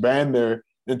or disband their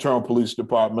internal police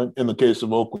department in the case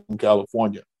of Oakland,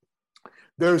 California.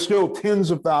 There are still tens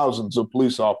of thousands of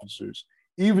police officers,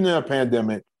 even in a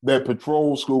pandemic, that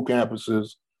patrol school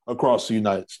campuses across the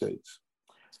United States.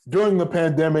 During the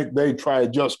pandemic, they try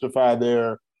to justify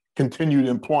their continued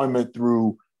employment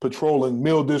through patrolling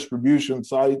meal distribution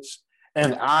sites,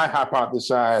 and I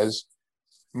hypothesize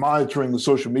monitoring the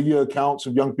social media accounts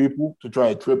of young people to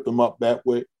try to trip them up that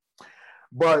way.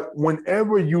 But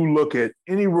whenever you look at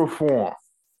any reform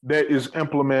that is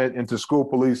implemented into school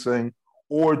policing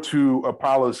or to a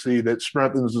policy that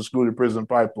strengthens the school to prison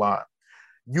pipeline,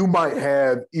 you might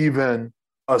have even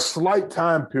a slight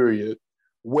time period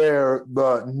where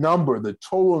the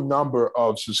total number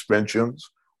of suspensions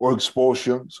or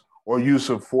expulsions or use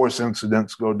of force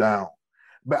incidents go down.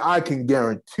 But I can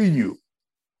guarantee you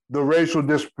the racial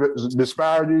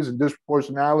disparities and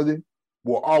disproportionality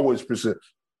will always persist.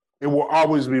 It will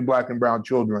always be Black and brown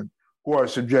children who are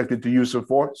subjected to use of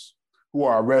force, who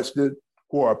are arrested,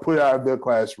 who are put out of their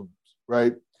classrooms,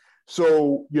 right?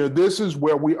 So, this is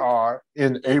where we are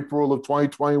in April of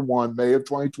 2021, May of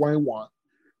 2021,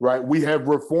 right? We have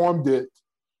reformed it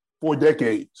for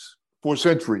decades, for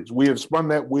centuries. We have spun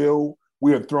that wheel.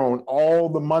 We have thrown all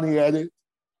the money at it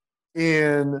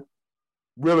in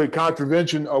really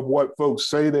contravention of what folks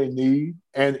say they need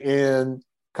and in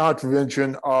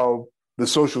contravention of the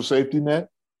social safety net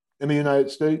in the United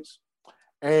States.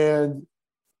 And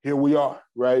here we are,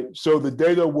 right? So the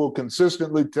data will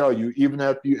consistently tell you, even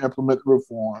after you implement the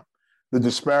reform, the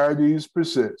disparities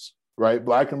persist, right?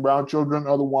 Black and brown children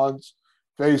are the ones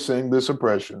facing this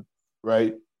oppression,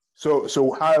 right?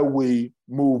 So how do we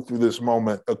move through this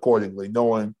moment accordingly,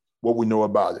 knowing what we know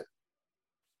about it?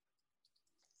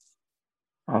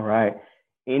 All right.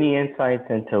 Any insights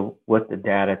into what the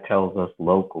data tells us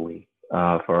locally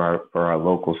for our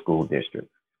local school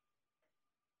districts?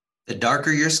 The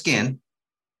darker your skin,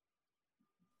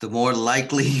 the more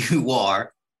likely you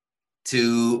are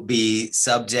to be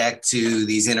subject to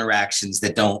these interactions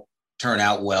that don't turn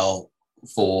out well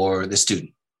for the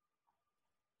student.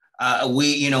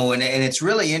 And it's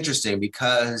really interesting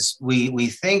because we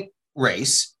think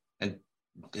race, and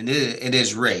it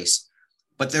is race,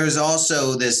 but there's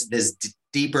also this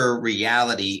deeper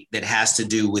reality that has to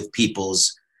do with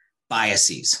people's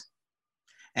biases.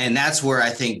 And that's where I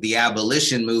think the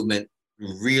abolition movement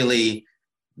really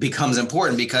becomes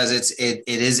important, because it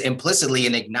is implicitly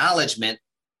an acknowledgement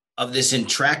of this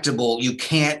intractable, you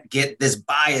can't get this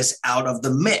bias out of the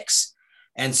mix.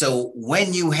 And so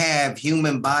when you have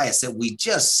human bias that we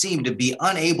just seem to be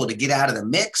unable to get out of the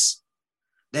mix,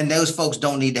 then those folks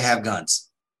don't need to have guns.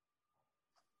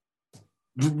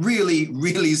 Really,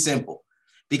 really simple.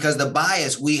 Because the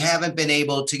bias we haven't been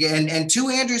able to get, and to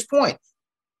Andrew's point,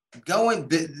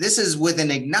 this is with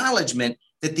an acknowledgement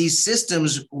that these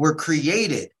systems were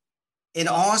created. In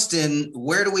Austin,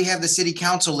 where do we have the city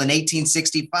council in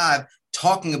 1865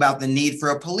 talking about the need for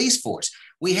a police force?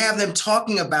 We have them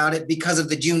talking about it because of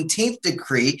the Juneteenth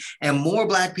decree and more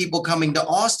Black people coming to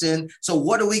Austin. So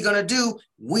what are we going to do?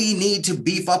 We need to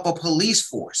beef up a police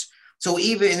force. So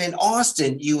even in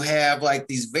Austin, you have like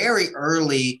these very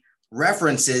early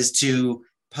references to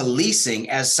policing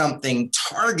as something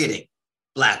targeting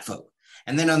Black folk.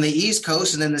 And then on the East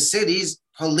Coast and in the cities,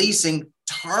 policing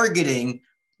targeting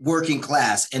working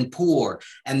class and poor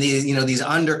and these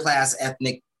underclass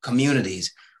ethnic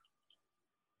communities.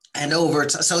 And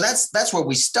so that's where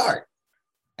we start.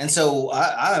 And so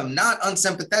I am not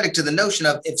unsympathetic to the notion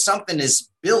of, if something is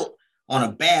built on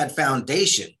a bad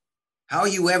foundation, how are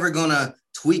you ever going to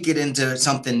tweak it into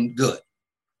something good?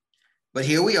 But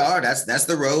here we are. That's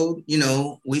the road,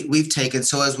 we've taken.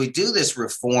 So as we do this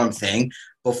reform thing,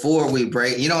 before we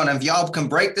break, and if y'all can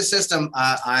break the system,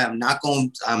 I'm not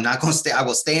going to stay. I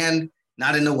will stand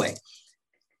not in the way.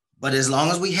 But as long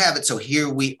as we have it, so here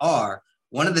we are.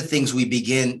 One of the things we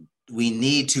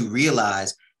need to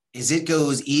realize is it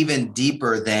goes even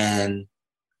deeper than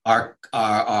our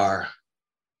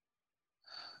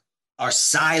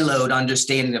siloed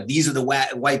understanding of these are the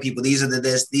white people, these are the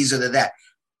this, these are the that.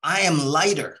 I am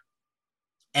lighter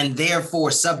and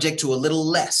therefore subject to a little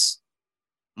less.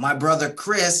 My brother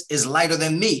Chris is lighter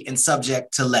than me and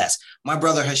subject to less. My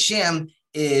brother Hashem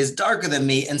is darker than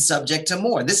me and subject to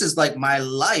more. This is like my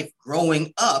life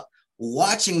growing up,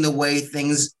 watching the way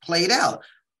things played out.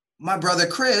 My brother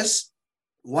Chris,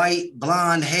 white,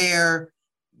 blonde hair,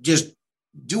 just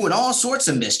doing all sorts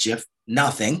of mischief,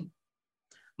 nothing.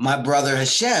 My brother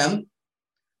Hashem,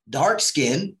 dark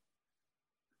skin,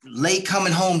 late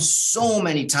coming home so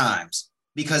many times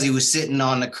because he was sitting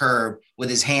on the curb with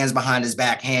his hands behind his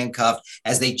back, handcuffed,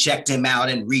 as they checked him out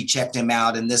and rechecked him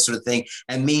out and this sort of thing,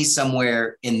 and me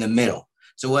somewhere in the middle.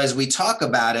 So as we talk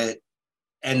about it,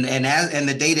 and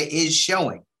the data is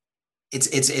showing,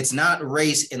 it's not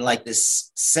race in like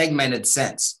this segmented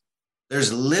sense.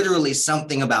 There's literally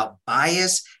something about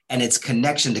bias and its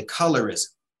connection to colorism.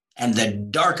 And the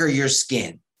darker your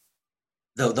skin,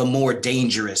 the more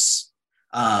dangerous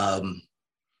it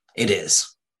is.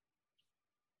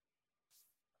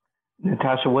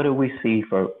 Natasha, what do we see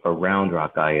for Round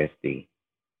Rock ISD?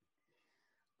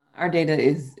 Our data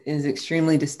is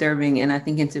extremely disturbing, and I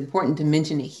think it's important to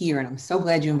mention it here. And I'm so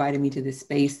glad you invited me to this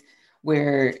space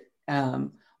where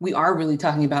we are really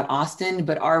talking about Austin,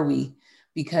 but are we?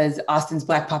 Because Austin's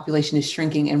Black population is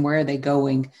shrinking, and where are they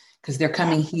going? Because they're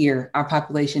coming here. Our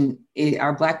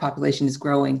Black population is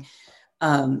growing,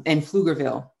 and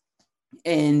Pflugerville.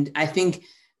 And I think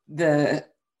the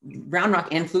Round Rock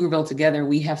and Pflugerville together,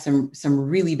 we have some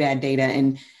really bad data.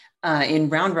 And in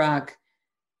Round Rock,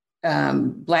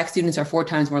 Black students are 4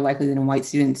 times more likely than white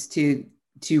students to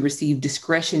receive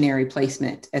discretionary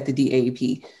placement at the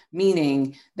DAEP,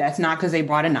 meaning that's not because they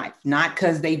brought a knife, not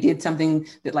because they did something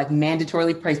that like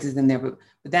mandatorily places them there, but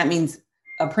that means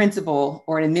a principal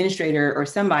or an administrator or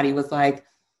somebody was like,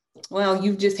 well,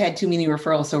 you've just had too many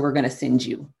referrals, so we're going to send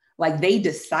you. Like they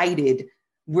decided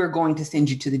we're going to send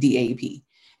you to the DAEP.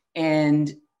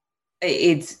 And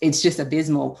it's just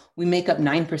abysmal. We make up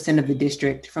 9% of the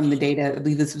district from the data. I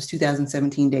believe this was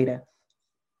 2017 data.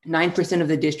 9% of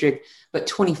the district, but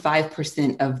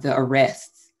 25% of the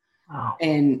arrests. Wow.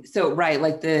 And so, right,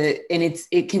 like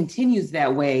it continues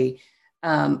that way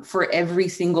for every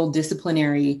single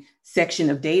disciplinary section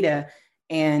of data.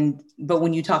 But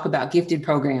when you talk about gifted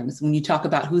programs, when you talk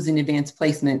about who's in advanced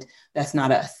placement, that's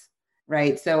not us,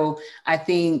 right? So I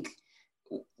think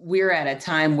we're at a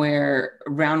time where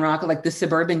Round Rock, like the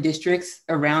suburban districts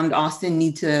around Austin,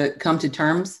 need to come to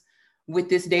terms with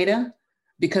this data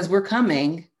because we're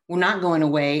not going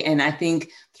away. And I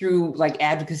think through like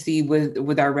advocacy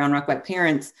with our Round Rock Black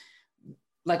parents,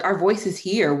 like our voice is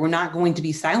here. We're not going to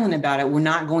be silent about it. We're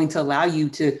not going to allow you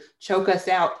to choke us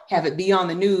out, have it be on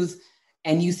the news,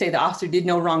 and you say the officer did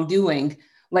no wrongdoing.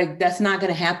 Like that's not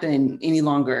going to happen any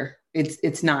longer.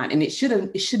 It's not, and it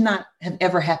should not have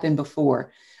ever happened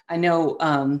before. I know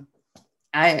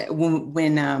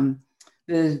when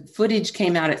the footage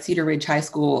came out at Cedar Ridge High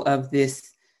School of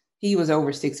this, he was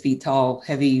over 6 feet tall,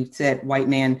 heavy set white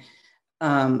man,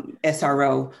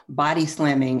 SRO, body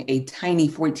slamming a tiny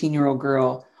 14-year-old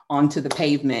girl onto the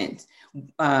pavement.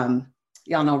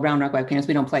 Y'all know Round Rock Black parents,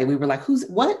 we don't play. We were like,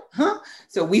 what? Huh?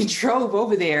 So we drove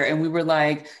over there and we were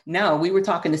like, no, we were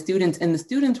talking to students and the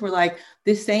students were like,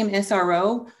 this same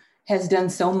SRO has done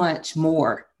so much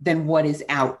more than what is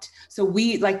out. So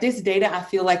we like this data, I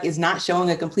feel like is not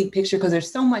showing a complete picture because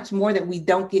there's so much more that we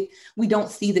don't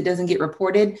see that doesn't get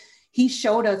reported. He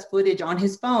showed us footage on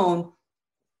his phone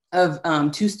of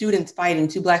 2 students fighting,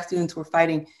 2 Black students were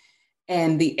fighting.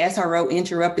 And the SRO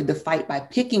interrupted the fight by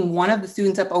picking one of the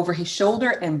students up over his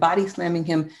shoulder and body slamming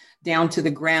him down to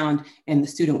the ground. And the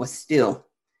student was still.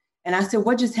 And I said,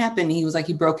 what just happened? He was like,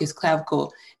 he broke his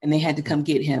clavicle and they had to come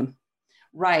get him.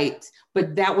 Right.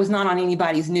 But that was not on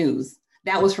anybody's news.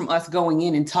 That was from us going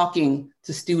in and talking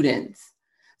to students.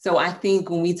 So I think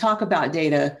when we talk about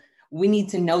data, we need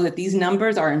to know that these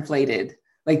numbers are inflated.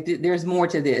 Like there's more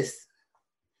to this.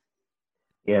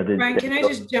 Yeah. Brian, can I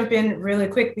just jump in really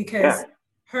quick because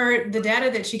the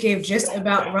data that she gave just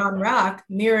about Round Rock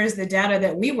mirrors the data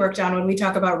that we worked on when we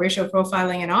talk about racial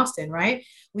profiling in Austin, right?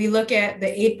 We look at the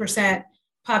 8%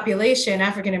 population,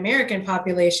 African-American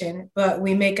population, but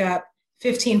we make up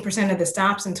 15% of the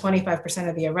stops and 25%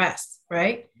 of the arrests,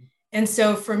 right? And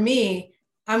so for me,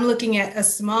 I'm looking at a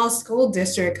small school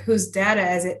district whose data,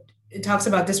 as it talks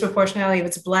about disproportionality of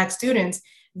its Black students,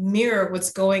 mirror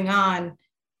what's going on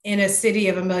in a city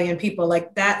of 1 million people.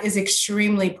 Like that is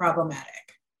extremely problematic.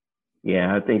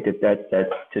 Yeah, I think that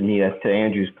to me, that's to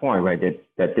Andrew's point, right?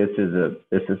 That this is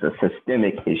a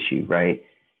systemic issue, right?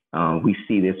 We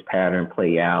see this pattern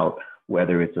play out,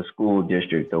 whether it's a school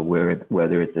district or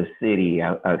whether it's a city.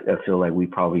 I feel like we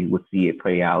probably would see it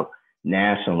play out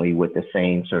nationally with the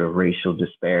same sort of racial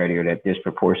disparity or that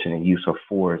disproportionate use of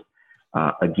force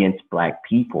against Black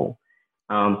people.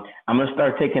 I'm going to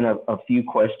start taking a few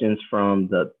questions from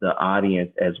the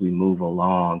audience as we move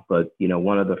along. But,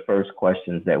 one of the first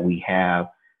questions that we have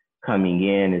coming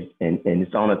in is, and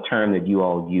it's on a term that you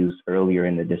all used earlier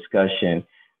in the discussion.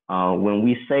 When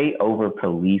we say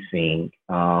over-policing,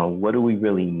 what do we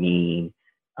really mean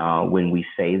when we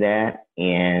say that?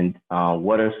 And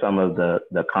what are some of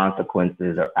the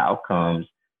consequences or outcomes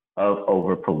of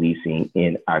over-policing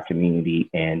in our community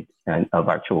and of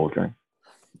our children?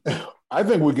 I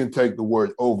think we can take the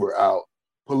word over out.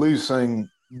 Policing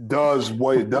does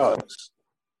what it does.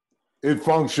 It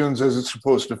functions as it's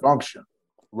supposed to function,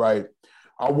 right?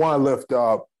 I want to lift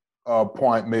up a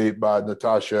point made by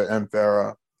Natasha and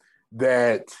Farah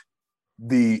that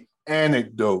the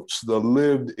anecdotes, the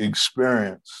lived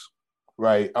experience,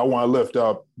 right? I want to lift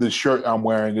up this shirt I'm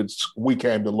wearing. It's We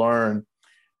Came to Learn,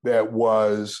 that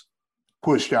was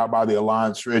pushed out by the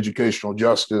Alliance for Educational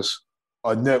Justice,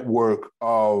 a network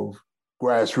of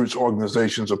grassroots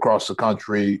organizations across the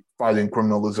country fighting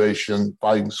criminalization,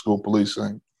 fighting school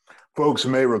policing. Folks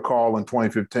may recall in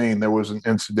 2015, there was an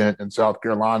incident in South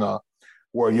Carolina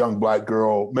where a young Black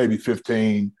girl, maybe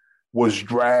 15, was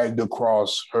dragged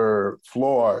across her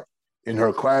floor in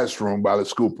her classroom by the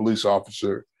school police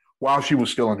officer while she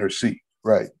was still in her seat,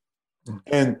 right?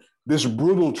 And this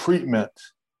brutal treatment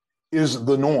is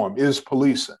the norm, is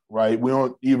policing, right? We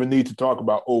don't even need to talk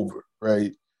about over,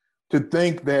 right? To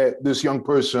think that this young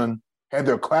person had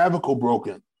their clavicle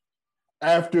broken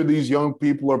after these young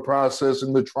people are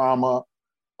processing the trauma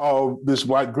of this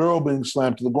Black girl being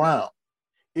slammed to the ground.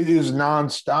 It is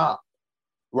nonstop,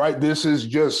 right? This is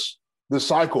just the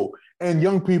cycle. And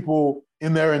young people,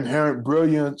 in their inherent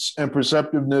brilliance and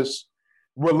perceptiveness,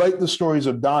 relate the stories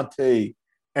of Dante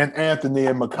and Anthony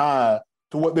and Micaiah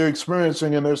to what they're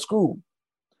experiencing in their school.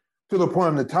 To the point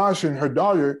of Natasha and her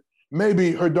daughter,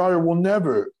 maybe her daughter will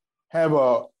never have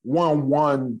a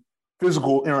one-on-one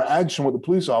physical interaction with the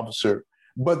police officer,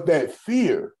 but that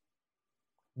fear,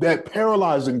 that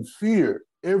paralyzing fear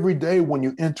every day when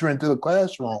you enter into the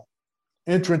classroom,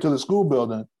 enter into the school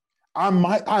building, I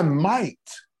might,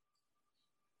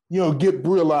 get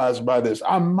brutalized by this.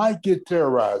 I might get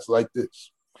terrorized like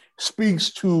this.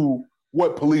 Speaks to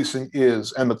what policing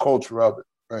is and the culture of it,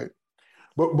 right?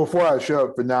 But before I shut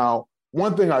up for now,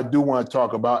 one thing I do want to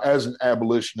talk about as an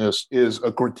abolitionist is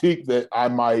a critique that I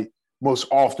might most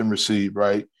often receive,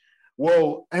 right?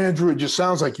 Well, Andrew, it just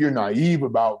sounds like you're naive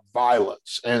about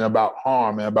violence and about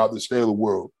harm and about the state of the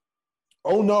world.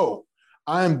 Oh, no.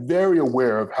 I am very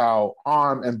aware of how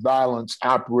harm and violence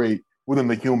operate within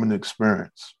the human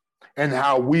experience and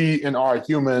how we in our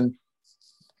human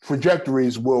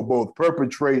trajectories will both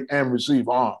perpetrate and receive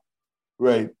harm,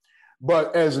 right?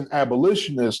 But as an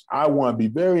abolitionist, I want to be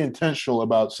very intentional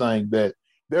about saying that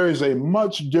there is a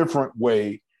much different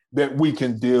way that we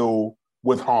can deal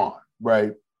with harm,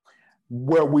 right?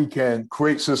 Where we can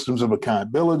create systems of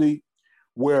accountability,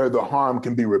 where the harm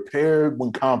can be repaired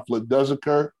when conflict does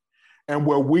occur, and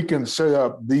where we can set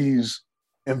up these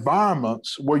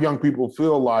environments where young people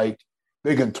feel like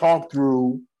they can talk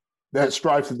through that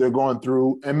strife that they're going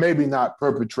through and maybe not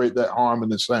perpetrate that harm in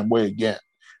the same way again,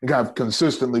 and kind of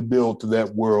consistently build to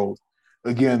that world,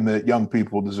 again, that young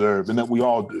people deserve and that we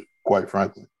all do, quite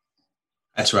frankly.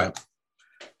 That's right.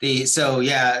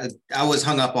 I was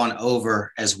hung up on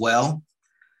over as well,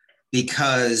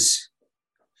 because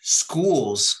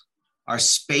schools are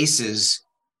spaces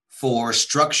for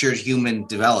structured human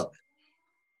development.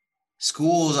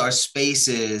 Schools are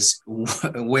spaces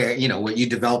where you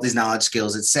develop these knowledge,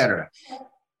 skills, et cetera.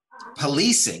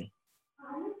 Policing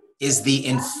is the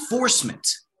enforcement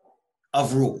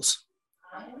of rules.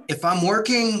 If I'm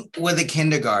working with a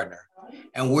kindergartner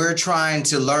and we're trying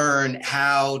to learn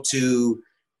how to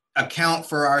account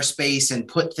for our space and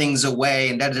put things away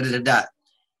and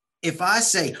if I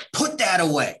say, put that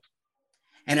away,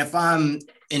 and if I'm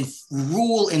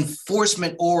rule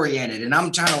enforcement oriented and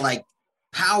I'm trying to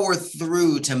power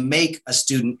through to make a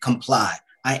student comply,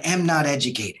 I am not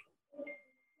educating.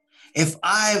 If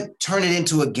I turn it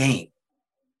into a game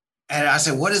and I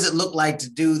say, what does it look like to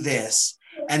do this?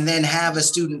 And then have a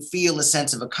student feel a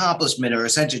sense of accomplishment or a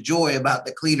sense of joy about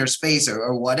the cleaner space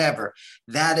or whatever,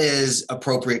 that is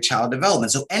appropriate child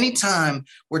development. So anytime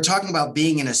we're talking about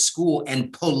being in a school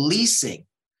and policing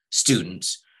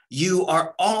students, you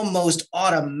are almost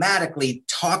automatically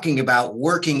talking about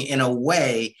working in a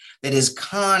way that is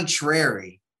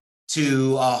contrary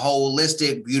to a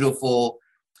holistic, beautiful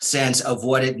sense of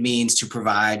what it means to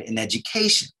provide an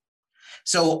education.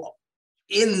 So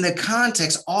in the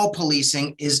context, all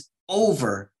policing is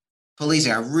over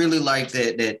policing. I really like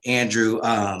that Andrew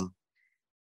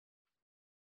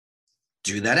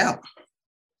drew that out.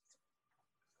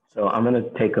 So I'm going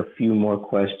to take a few more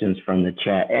questions from the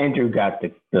chat. Andrew got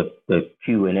the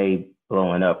Q&A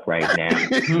blowing up right now.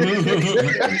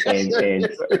 and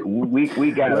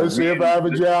we got Let's see if I have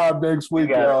a job next week.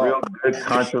 We got a real good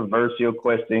controversial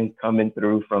question coming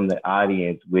through from the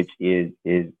audience, which is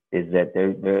that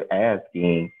they're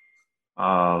asking,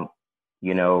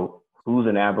 who's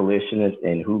an abolitionist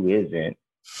and who isn't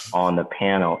on the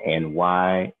panel, and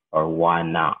why or why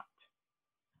not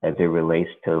as it relates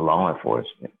to law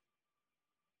enforcement.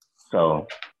 So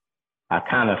I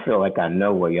kind of feel like I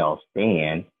know where y'all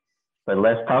stand, but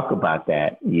let's talk about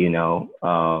that.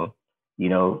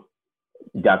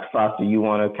 Dr. Foster, you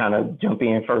want to kind of jump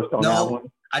in first on that one?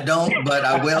 I don't, but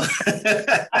I will.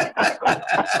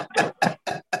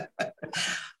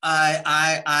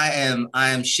 I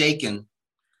am shaken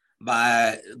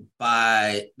by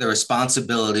the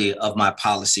responsibility of my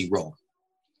policy role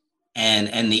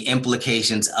and the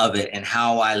implications of it, and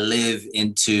how I live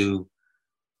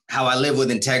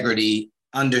with integrity,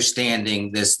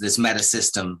 understanding this meta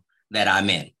system that I'm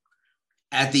in.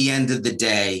 At the end of the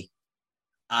day,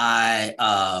 I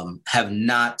have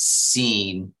not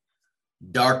seen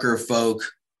darker folk,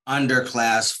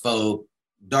 underclass folk,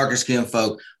 darker skinned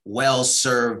folk well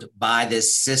served by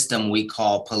this system we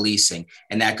call policing.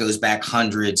 And that goes back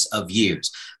hundreds of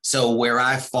years. So where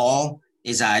I fall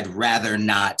is I'd rather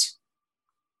not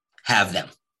have them.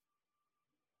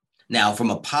 Now,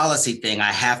 from a policy thing,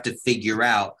 I have to figure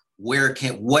out what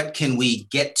can we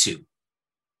get to?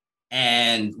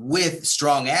 And with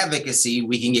strong advocacy,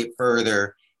 we can get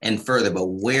further and further. But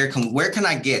where can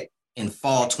I get in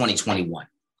fall 2021?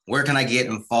 Where can I get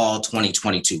in fall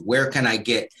 2022? Where can I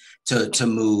get to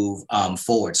move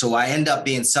forward? So I end up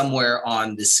being somewhere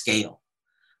on the scale.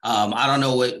 I don't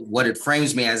know what it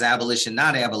frames me as, abolition,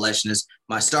 not abolitionist.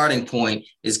 My starting point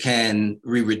is, can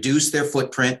we reduce their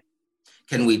footprint?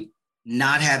 Can we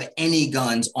not have any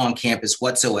guns on campus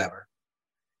whatsoever?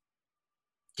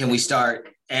 Can we start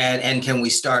and can we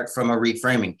start from a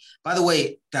reframing? By the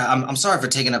way, I'm sorry for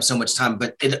taking up so much time,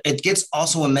 but it gets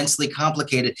also immensely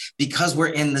complicated because we're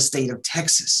in the state of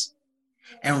Texas.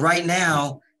 And right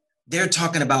now, they're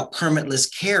talking about permitless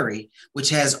carry, which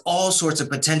has all sorts of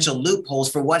potential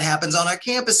loopholes for what happens on our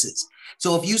campuses.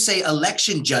 So if you say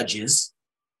election judges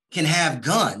can have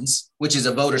guns, which is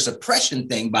a voter suppression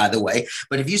thing, by the way,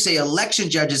 but if you say election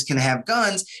judges can have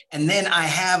guns, and then I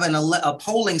have a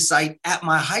polling site at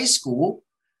my high school,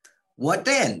 what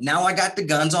then? Now I got the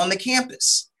guns on the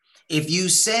campus. If you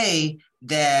say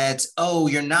that,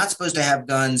 you're not supposed to have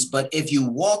guns, but if you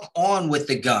walk on with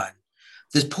the gun,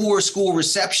 the poor school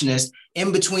receptionist,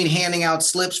 in between handing out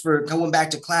slips for going back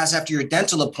to class after your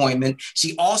dental appointment,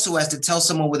 she also has to tell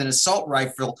someone with an assault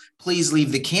rifle, please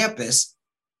leave the campus.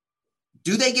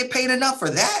 Do they get paid enough for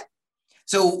that?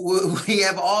 So we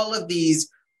have all of these.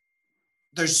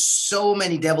 There's so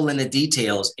many devil in the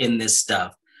details in this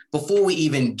stuff before we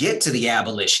even get to the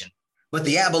abolition. But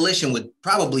the abolition would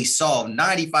probably solve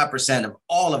 95% of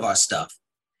all of our stuff.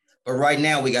 But right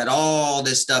now we got all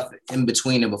this stuff in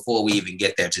between and before we even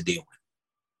get there to deal with.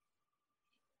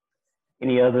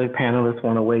 Any other panelists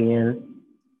want to weigh in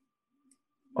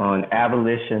on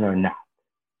abolition or not?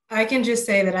 I can just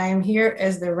say that I am here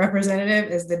as the representative,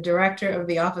 as the director of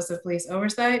the Office of Police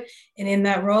Oversight. And in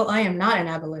that role, I am not an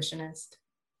abolitionist.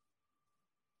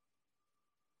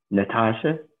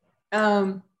 Natasha?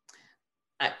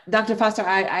 Dr. Foster,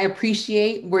 I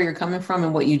appreciate where you're coming from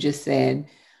and what you just said.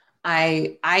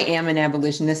 I am an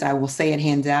abolitionist. I will say it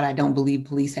hands out. I don't believe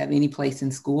police have any place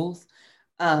in schools.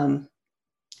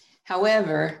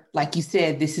 However, like you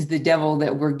said, this is the devil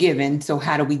that we're given. So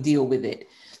how do we deal with it?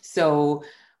 So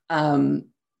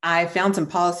I found some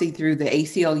policy through the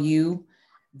ACLU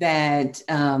that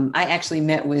I actually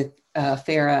met with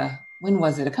Farah, when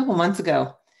was it? A couple months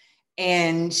ago.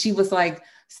 And she was like,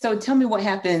 so tell me what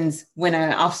happens when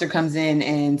an officer comes in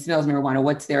and smells marijuana.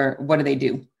 What do they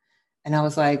do? And I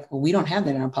was like, well, we don't have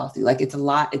that in our policy. Like a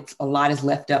lot is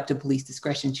left up to police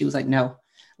discretion. She was like, no,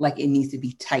 like it needs to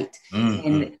be tight. Mm-hmm.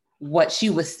 And what she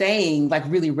was saying like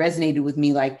really resonated with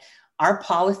me. Like our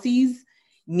policies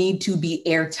need to be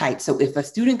airtight. So if a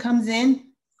student comes in,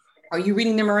 are you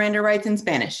reading their Miranda rights in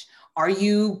Spanish? Are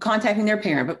you contacting their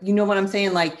parent? But you know what I'm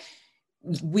saying? Like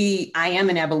I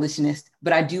am an abolitionist,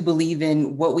 but I do believe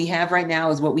in what we have right now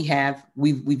is what we have.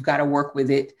 We've got to work with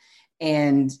it.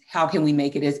 And how can we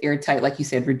make it as airtight, like you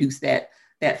said, reduce that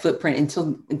footprint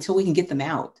until we can get them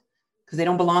out because they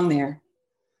don't belong there.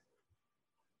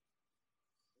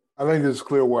 I think it's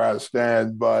clear where I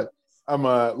stand, but I'm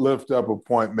going to lift up a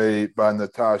point made by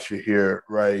Natasha here,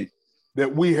 right?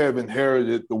 That we have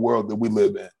inherited the world that we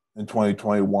live in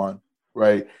 2021,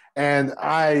 right? And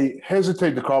I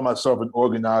hesitate to call myself an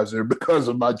organizer because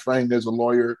of my training as a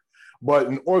lawyer, but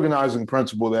an organizing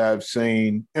principle that I've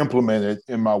seen implemented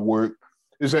in my work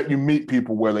is that you meet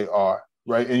people where they are,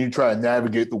 right? And you try to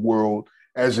navigate the world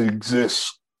as it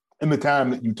exists in the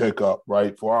time that you take up,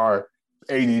 right? For our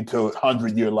 80 to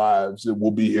 100-year lives that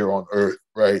will be here on Earth,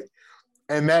 right?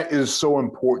 And that is so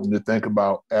important to think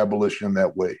about abolition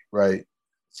that way, right?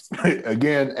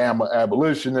 Again, I'm an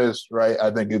abolitionist, right?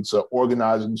 I think it's an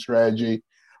organizing strategy,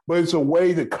 but it's a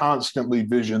way to constantly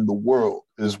vision the world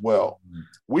as well. Mm-hmm.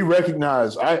 We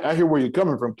recognize, I hear where you're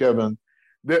coming from, Kevin,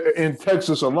 in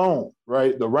Texas alone,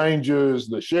 right? The Rangers,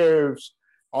 the sheriffs,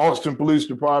 Austin Police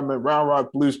Department, Round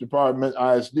Rock Police Department,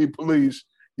 ISD Police,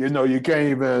 you can't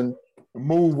even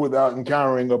move without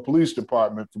encountering a police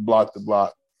department from block to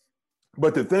block.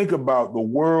 But to think about the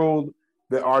world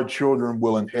that our children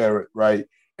will inherit, right?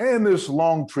 And this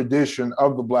long tradition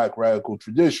of the Black radical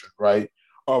tradition, right?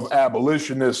 Of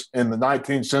abolitionists in the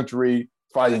 19th century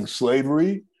fighting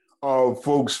slavery, of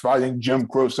folks fighting Jim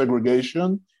Crow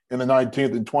segregation in the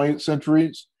 19th and 20th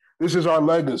centuries. This is our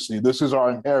legacy. This is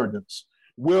our inheritance.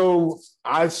 Will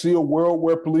I see a world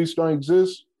where police don't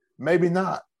exist? Maybe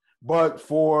not. But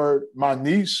for my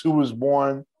niece who was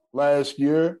born last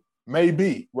year,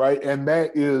 maybe, right? And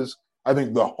that is, I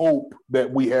think, the hope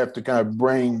that we have to kind of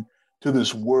bring to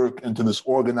this work and to this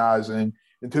organizing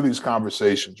and to these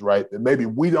conversations, right? That maybe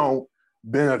we don't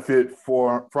benefit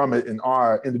from it in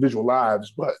our individual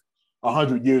lives, but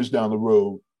 100 years down the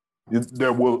road,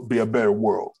 there will be a better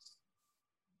world.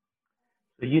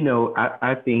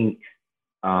 I think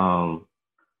one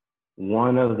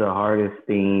of the hardest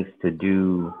things to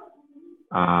do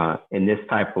in this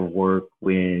type of work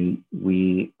when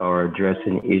we are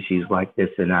addressing issues like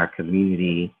this in our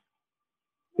community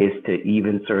is to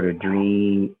even sort of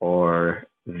dream or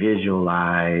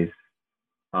visualize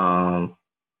how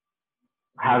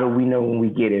do we know when we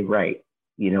get it right?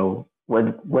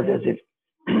 What does it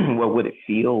what would it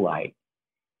feel like?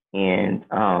 And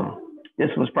this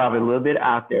was probably a little bit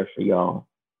out there for y'all.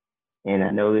 And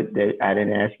I know that I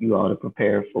didn't ask you all to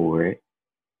prepare for it.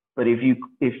 But if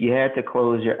you had to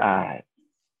close your eyes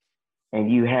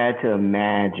and you had to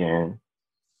imagine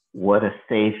what a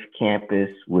safe campus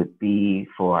would be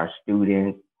for our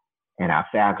students and our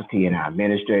faculty and our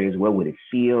administrators, what would it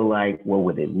feel like? What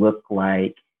would it look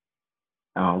like?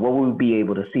 What would we be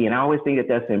able to see? And I always think that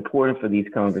that's important for these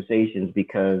conversations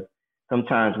because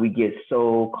sometimes we get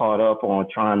so caught up on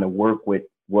trying to work with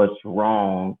what's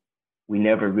wrong, we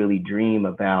never really dream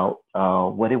about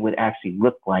what it would actually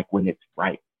look like when it's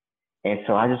right. And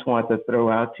so I just wanted to throw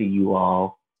out to you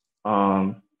all,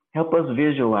 help us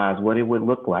visualize what it would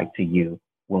look like to you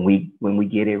when we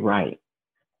get it right.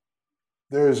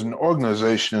 There's an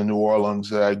organization in New Orleans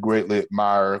that I greatly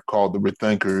admire called the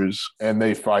Rethinkers, and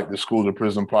they fight the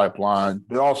school-to-prison pipeline,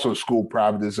 but also school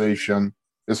privatization,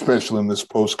 especially in this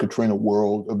post-Katrina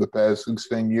world of the past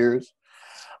 16 years.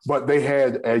 But they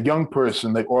had a young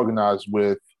person they organized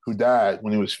with who died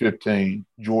when he was 15,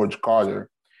 George Carter,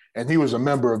 and he was a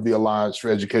member of the Alliance for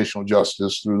Educational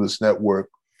Justice through this network.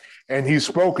 And he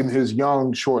spoke in his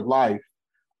young, short life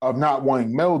of not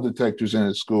wanting metal detectors in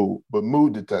his school, but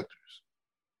mood detectors.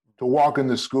 To walk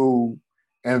into school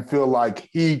and feel like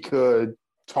he could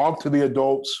talk to the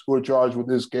adults who are charged with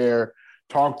his care,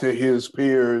 talk to his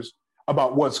peers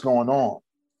about what's going on.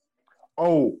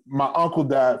 Oh, my uncle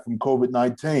died from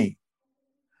COVID-19.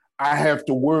 I have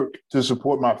to work to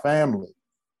support my family.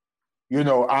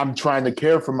 I'm trying to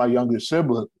care for my younger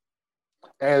sibling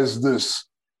as this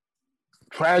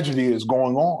tragedy is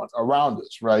going on around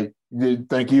us, right? You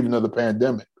think even of the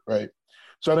pandemic, right?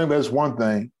 So I think that's one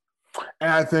thing.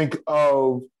 And I think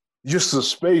of just the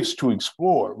space to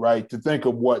explore, right? To think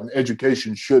of what an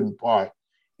education should impart,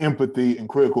 empathy and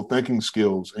critical thinking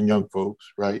skills in young folks,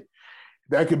 right?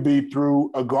 That could be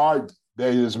through a garden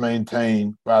that is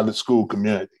maintained by the school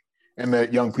community and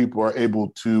that young people are able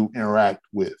to interact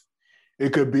with.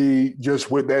 It could be just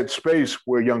with that space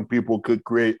where young people could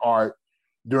create art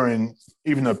during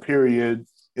even a period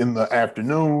in the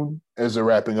afternoon as they're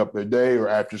wrapping up their day or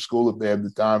after school if they have the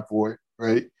time for it,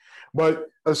 right? But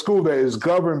a school that is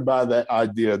governed by that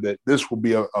idea that this will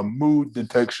be a mood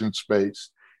detection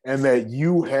space and that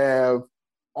you have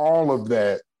all of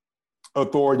that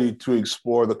authority to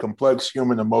explore the complex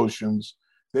human emotions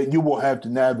that you will have to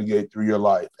navigate through your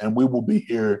life. And we will be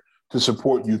here to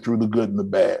support you through the good and the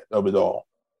bad of it all.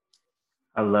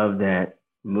 I love that.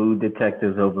 Mood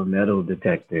detectors over metal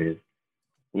detectors.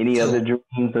 Any other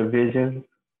dreams or visions?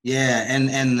 Yeah,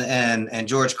 and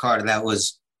George Carter, that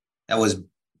was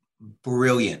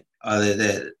brilliant.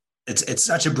 It's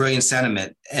such a brilliant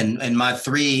sentiment. And my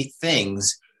three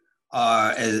things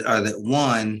are that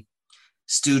one,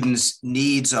 students'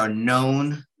 needs are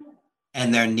known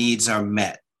and their needs are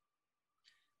met.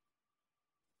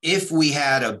 If we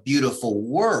had a beautiful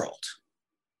world,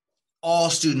 all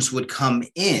students would come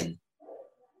in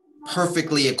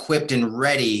perfectly equipped and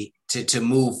ready to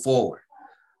move forward.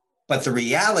 But the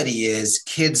reality is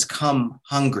kids come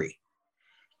hungry.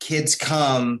 Kids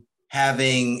come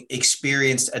having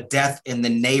experienced a death in the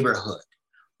neighborhood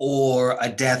or a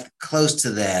death close to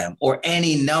them or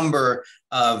any number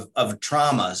of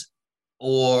traumas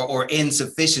or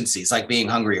insufficiencies like being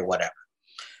hungry or whatever.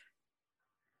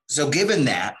 So given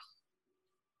that,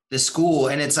 the school,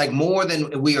 and it's like more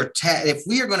than we are, if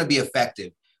we are going to be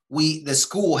effective, the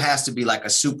school has to be like a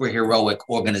superheroic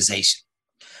organization,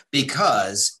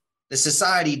 because the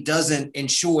society doesn't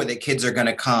ensure that kids are going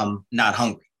to come not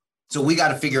hungry. So we got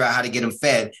to figure out how to get them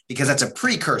fed, because that's a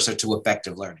precursor to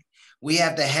effective learning. We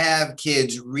have to have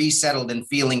kids resettled and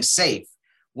feeling safe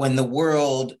when the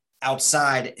world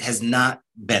outside has not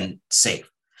been safe.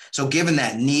 So given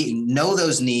that need, know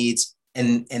those needs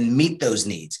and meet those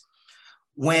needs.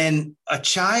 When a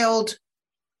child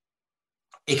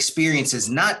experiences,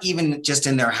 not even just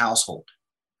in their household,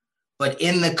 but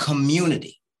in the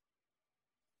community,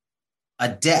 a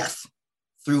death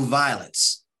through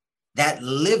violence, that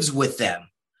lives with them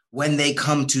when they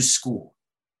come to school.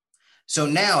 So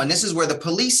now, and this is where the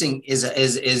policing is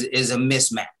a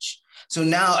mismatch. So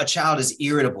now a child is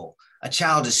irritable, a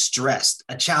child is stressed,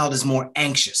 a child is more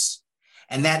anxious.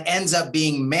 And that ends up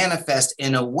being manifest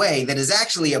in a way that is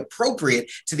actually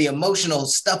appropriate to the emotional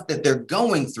stuff that they're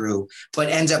going through, but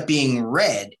ends up being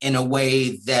read in a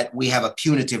way that we have a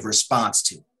punitive response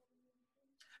to.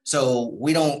 So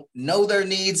we don't know their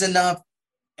needs enough,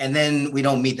 and then we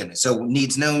don't meet them. So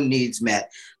needs known, needs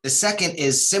met. The second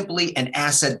is simply an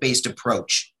asset-based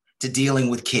approach to dealing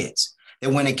with kids.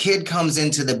 That when a kid comes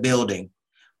into the building,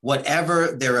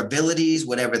 whatever their abilities,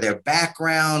 whatever their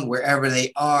background, wherever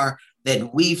they are,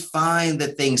 that we find the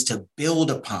things to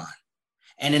build upon.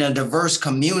 And in a diverse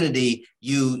community,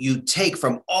 you take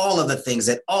from all of the things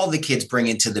that all the kids bring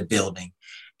into the building,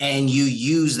 and you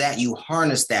use that, you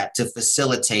harness that to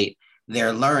facilitate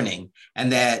their learning,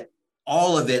 and that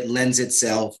all of it lends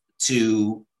itself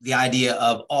to the idea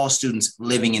of all students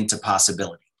living into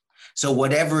possibility. So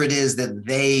whatever it is that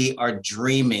they are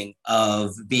dreaming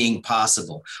of being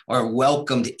possible, or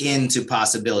welcomed into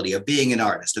possibility of being an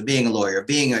artist, or being a lawyer, or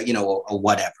being a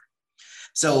whatever.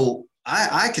 So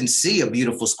I can see a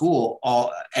beautiful school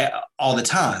all the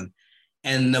time.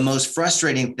 And the most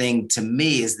frustrating thing to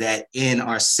me is that in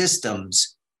our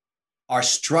systems, our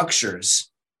structures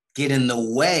get in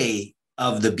the way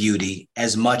of the beauty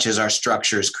as much as our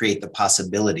structures create the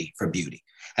possibility for beauty.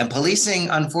 And policing,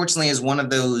 unfortunately, is one of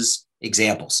those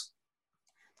examples.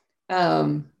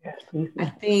 I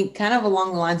think kind of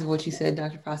along the lines of what you said,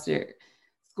 Dr. Foster,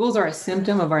 schools are a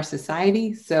symptom of our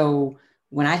society. So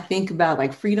when I think about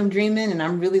like freedom dreaming, and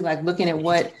I'm really like looking at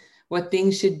what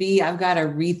things should be, I've got to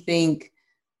rethink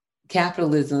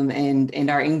capitalism and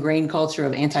our ingrained culture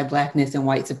of anti-Blackness and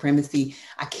white supremacy.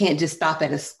 I can't just stop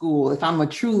at a school. If I'm a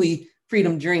truly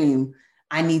freedom dream,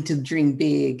 I need to dream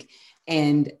big.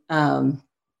 And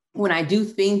when I do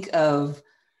think of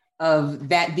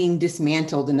that being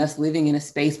dismantled and us living in a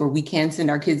space where we can send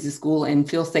our kids to school and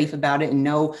feel safe about it and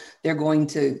know they're going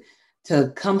to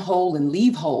come whole and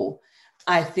leave whole,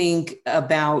 I think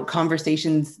about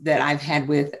conversations that I've had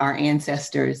with our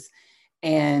ancestors,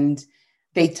 and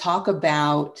they talk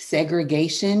about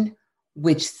segregation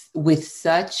with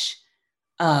such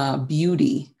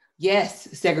beauty. Yes,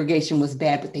 segregation was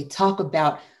bad, but they talk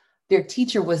about their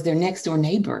teacher was their next door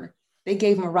neighbor. They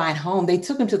gave him a ride home. They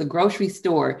took him to the grocery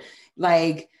store.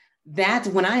 Like that's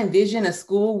when I envision a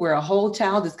school where a whole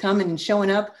child is coming and showing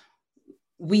up.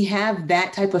 We have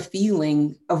that type of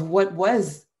feeling of what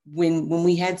was when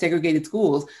we had segregated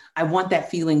schools. I want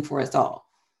that feeling for us all.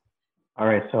 All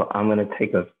right, so I'm going to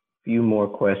take a few more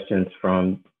questions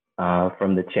from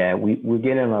the chat. We're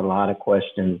getting a lot of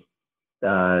questions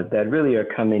that really are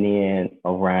coming in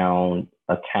around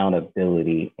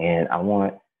accountability, and I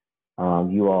want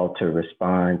you all to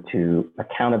respond to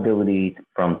accountability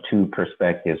from two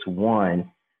perspectives.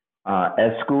 One,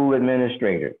 as school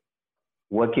administrators,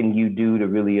 what can you do to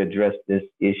really address this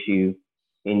issue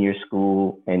in your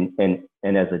school and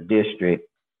as a district?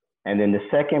 And then the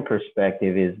second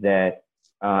perspective is that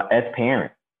as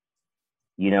parents,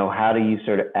 how do you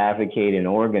sort of advocate and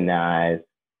organize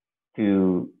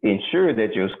to ensure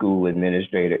that your school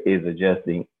administrator is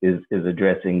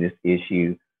addressing this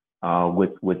issue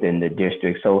within the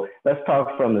district. So let's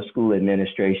talk from the school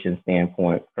administration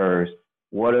standpoint first.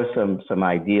 What are some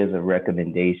ideas or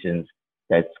recommendations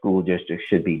that school districts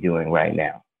should be doing right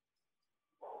now?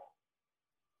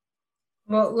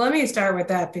 Well, let me start with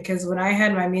that, because when I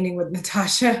had my meeting with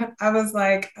Natasha, I was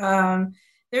like,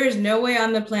 there is no way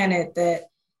on the planet that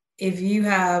if you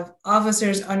have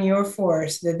officers on your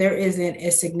force, that there isn't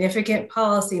a significant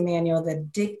policy manual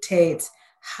that dictates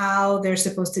how they're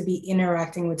supposed to be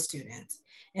interacting with students.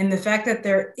 And the fact that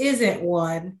there isn't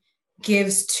one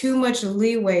gives too much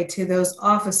leeway to those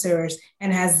officers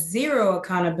and has zero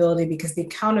accountability, because the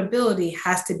accountability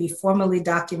has to be formally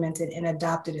documented and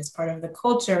adopted as part of the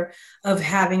culture of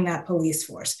having that police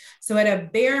force. So at a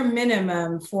bare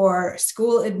minimum, for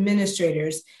school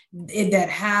administrators that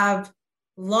have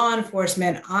law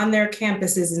enforcement on their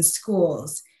campuses and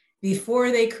schools, before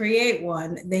they create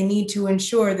one, they need to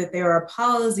ensure that there are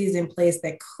policies in place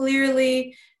that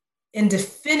clearly and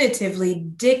definitively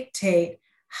dictate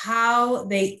how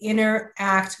they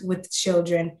interact with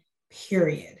children,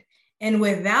 period. And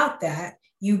without that,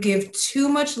 you give too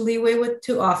much leeway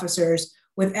to officers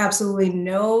with absolutely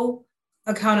no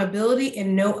accountability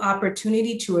and no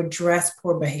opportunity to address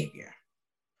poor behavior.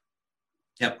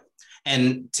 Yep.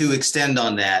 And to extend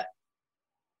on that,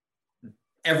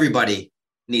 everybody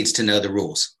needs to know the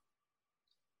rules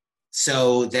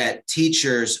so that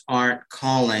teachers aren't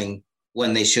calling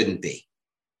when they shouldn't be.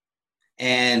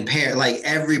 And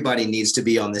everybody needs to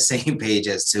be on the same page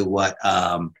as to what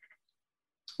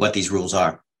these rules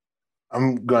are.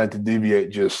 I'm going to deviate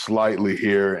just slightly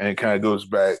here, and it kind of goes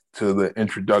back to the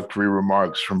introductory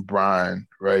remarks from Brian,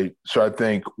 right? So I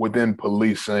think within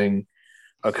policing,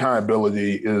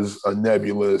 accountability is a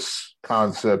nebulous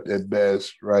concept at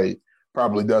best, right?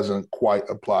 Probably doesn't quite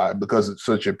apply because it's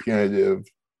such a punitive,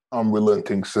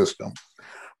 unrelenting system.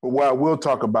 But what I will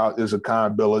talk about is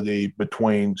accountability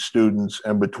between students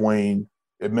and between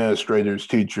administrators,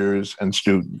 teachers, and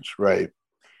students, right?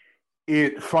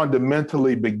 It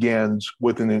fundamentally begins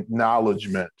with an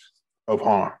acknowledgement of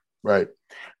harm, right?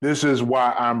 This is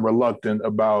why I'm reluctant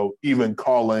about even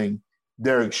calling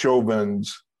Derek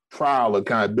Chauvin's trial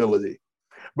accountability,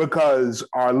 because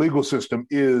our legal system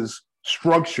is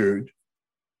structured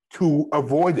to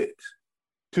avoid it,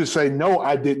 to say, no,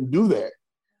 I didn't do that.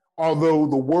 Although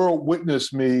the world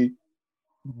witnessed me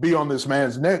be on this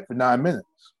man's neck for 9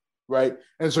 minutes, right?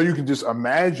 And so you can just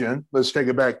imagine, let's take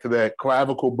it back to that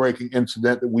clavicle breaking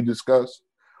incident that we discussed,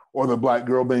 or the Black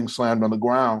girl being slammed on the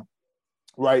ground,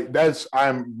 right?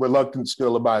 I'm reluctant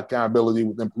still about accountability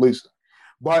within policing.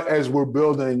 But as we're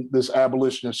building this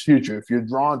abolitionist future, if you're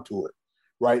drawn to it,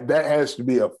 right, that has to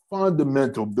be a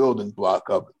fundamental building block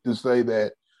of it, to say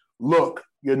that, look,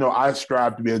 I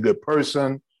strive to be a good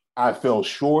person. I fell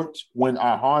short when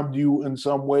I harmed you in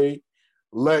some way.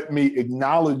 Let me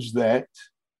acknowledge that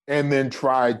and then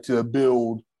try to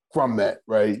build from that,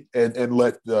 right? And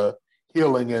let the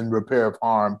healing and repair of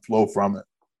harm flow from it.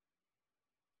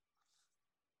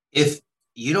 If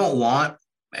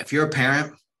you're a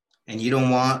parent and you don't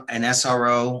want an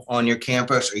SRO on your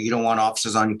campus, or you don't want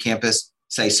officers on your campus,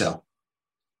 say so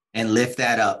and lift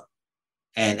that up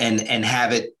and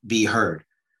have it be heard.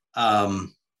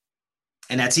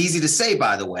 And that's easy to say,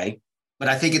 by the way, but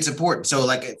I think it's important. So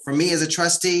for me as a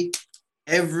trustee,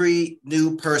 every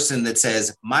new person that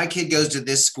says, my kid goes to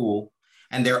this school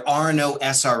and there are no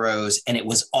SROs and it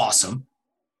was awesome.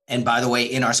 And by the way,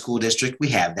 in our school district, we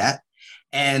have that.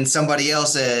 And somebody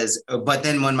else says, but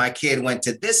then when my kid went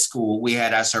to this school, we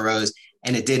had SROs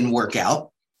and it didn't work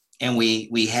out. And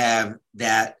we have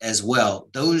that as well.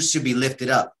 Those should be lifted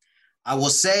up. I will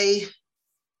say,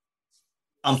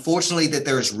 unfortunately, that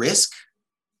there's risk.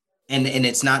 And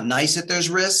it's not nice that there's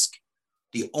risk.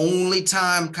 The only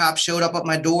time cops showed up at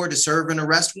my door to serve an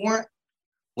arrest warrant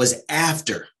was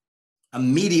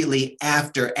immediately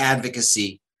after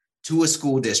advocacy to a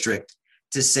school district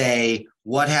to say,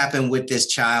 what happened with this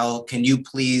child? Can you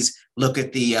please look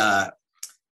at the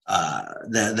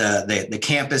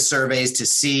campus surveys to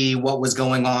see what was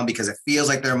going on? Because it feels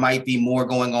like there might be more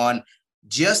going on.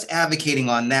 Just advocating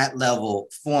on that level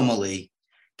formally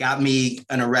got me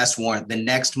an arrest warrant the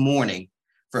next morning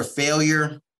for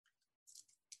failure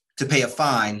to pay a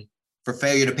fine, for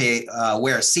failure to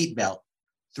wear a seatbelt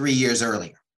 3 years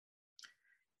earlier.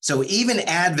 So even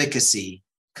advocacy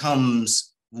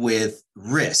comes with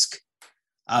risk.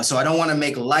 So I don't want to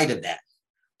make light of that.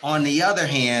 On the other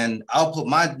hand, I'll put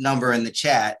my number in the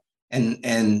chat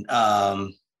and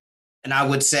I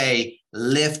would say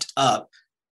lift up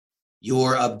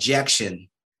your objection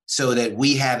so that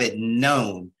we have it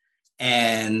known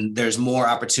and there's more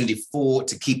opportunity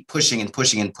to keep pushing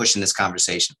this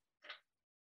conversation.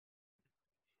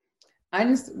 I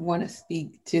just want to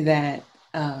speak to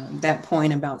that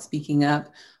point about speaking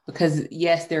up, because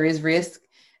yes, there is risk.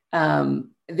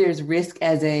 There's risk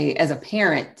as a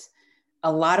parent.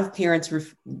 A lot of parents,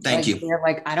 they're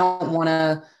like, I don't want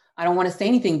to say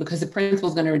anything because the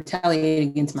principal's going to retaliate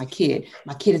against my kid.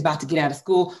 My kid is about to get out of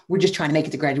school. We're just trying to make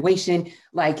it to graduation.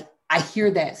 Like, I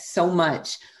hear that so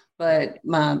much. But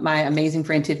my amazing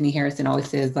friend Tiffany Harrison always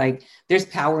says, like, there's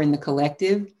power in the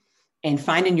collective, and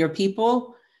finding your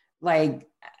people. Like,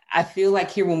 I feel like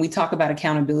here when we talk about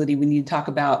accountability, we need to talk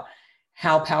about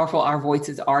how powerful our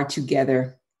voices are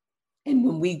together. And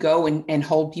when we go and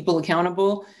hold people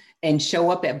accountable and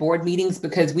show up at board meetings,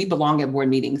 because we belong at board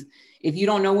meetings. If you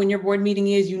don't know when your board meeting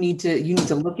is, you need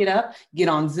to look it up, get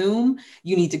on Zoom.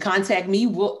 You need to contact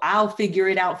me. I'll figure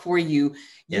it out for you.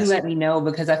 You let me know,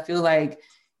 because I feel like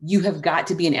you have got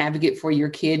to be an advocate for your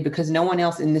kid, because no one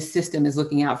else in this system is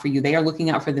looking out for you. They are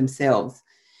looking out for themselves.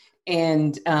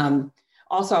 And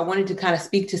also, I wanted to kind of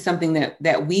speak to something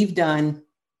that we've done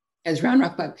as Round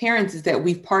Rock Black Parents, is that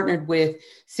we've partnered with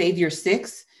Savior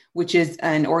 6, which is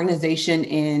an organization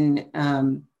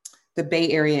in the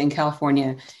Bay Area in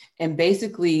California. And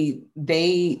basically,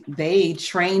 they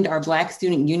trained our Black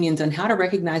student unions on how to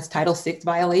recognize Title VI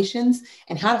violations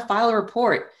and how to file a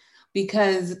report,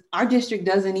 because our district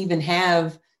doesn't even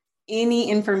have any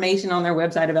information on their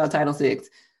website about Title VI,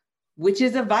 which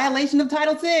is a violation of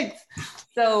Title VI.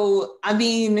 So, I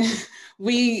mean,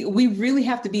 we really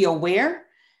have to be aware.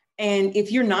 And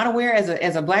if you're not aware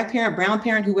as a Black parent, brown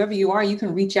parent, whoever you are, you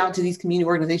can reach out to these community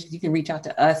organizations. You can reach out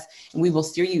to us, and we will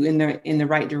steer you in the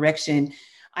right direction.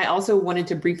 I also wanted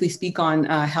to briefly speak on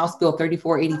House Bill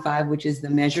 3485, which is the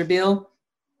measure bill,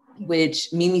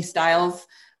 which Mimi Stiles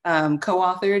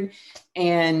co-authored.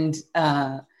 And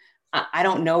I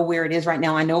don't know where it is right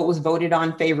now. I know it was voted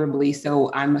on favorably, so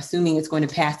I'm assuming it's going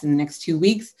to pass in the next 2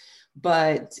 weeks.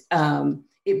 But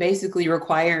it basically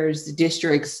requires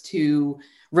districts to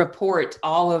report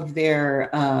all of their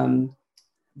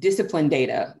discipline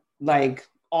data, like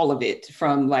all of it,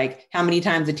 from like how many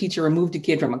times a teacher removed a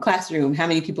kid from a classroom, how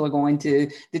many people are going to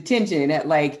detention, at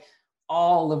like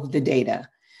all of the data.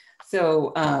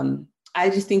 So I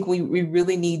just think we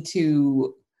really need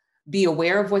to be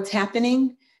aware of what's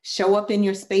happening, show up in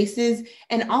your spaces,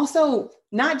 and also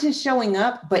not just showing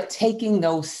up, but taking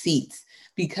those seats.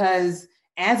 Because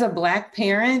as a Black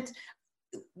parent,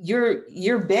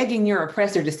 you're begging your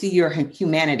oppressor to see your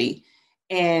humanity.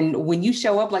 And when you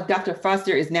show up, like Dr.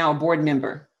 Foster is now a board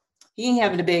member, he ain't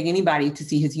having to beg anybody to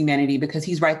see his humanity, because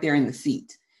he's right there in the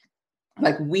seat.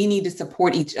 Like, we need to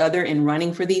support each other in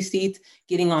running for these seats,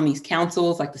 getting on these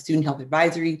councils, like the Student Health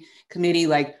Advisory Committee.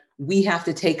 Like, we have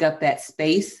to take up that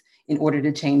space in order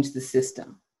to change the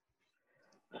system.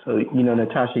 So,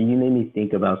 Natasha, you made me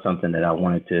think about something that I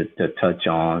wanted to touch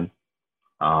on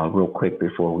real quick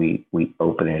before we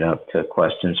open it up to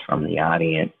questions from the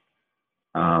audience.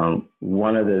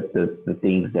 One of the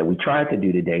things that we tried to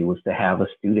do today was to have a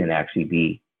student actually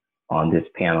be on this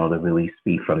panel to really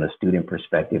speak from the student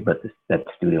perspective, but that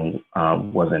student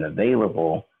wasn't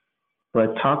available.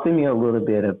 But talk to me a little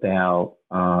bit about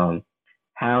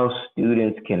how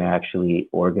students can actually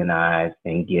organize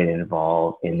and get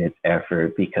involved in this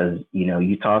effort, because,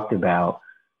 you talked about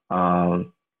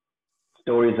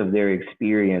stories of their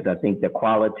experience. I think the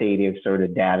qualitative sort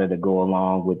of data to go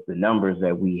along with the numbers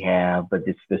that we have, but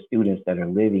it's the students that are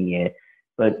living it.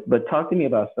 But talk to me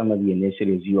about some of the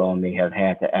initiatives you all may have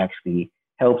had to actually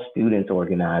help students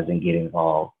organize and get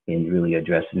involved in really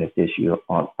addressing this issue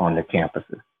on the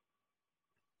campuses.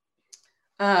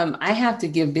 I have to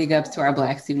give big ups to our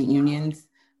Black student unions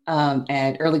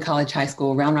at Early College High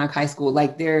School, Round Rock High School.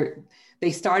 Like,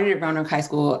 they started at Round Rock High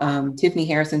School. Tiffany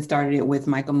Harrison started it with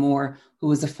Michael Moore, who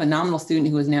was a phenomenal student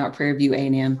who is now at Prairie View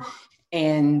A&M.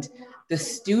 And the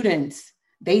students,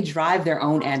 they drive their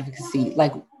own advocacy.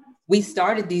 Like, we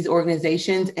started these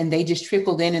organizations and they just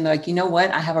trickled in and like, you know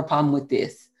what? I have a problem with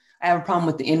this. I have a problem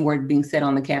with the N-word being said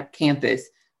on the campus.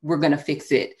 We're going to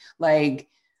fix it. Like,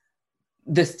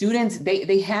 the students,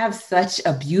 they have such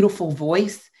a beautiful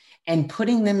voice, and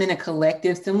putting them in a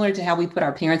collective, similar to how we put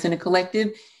our parents in a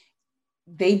collective,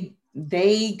 they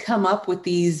come up with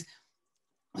these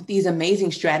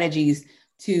amazing strategies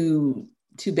to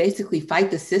basically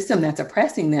fight the system that's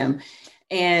oppressing them.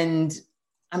 And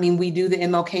I mean, we do the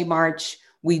MLK March.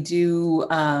 We do,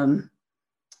 like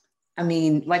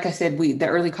I said, the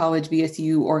Early College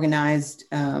BSU organized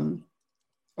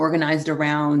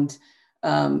around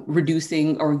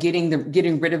reducing or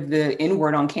getting rid of the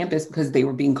N-word on campus, because they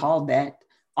were being called that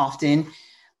often.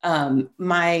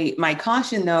 My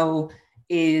caution, though,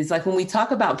 is like when we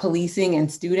talk about policing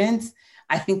and students,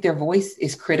 I think their voice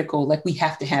is critical. Like we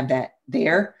have to have that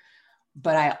there.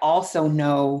 But I also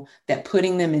know that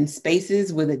putting them in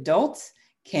spaces with adults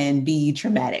can be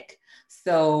traumatic.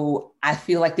 So I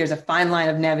feel like there's a fine line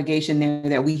of navigation there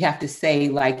that we have to say,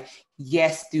 like,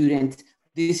 yes, students,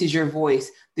 this is your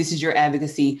voice, this is your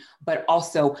advocacy, but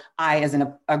also I, as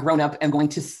a grown-up, am going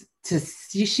to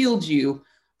shield you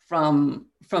from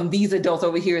these adults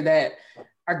over here that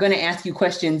are going to ask you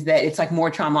questions that it's like more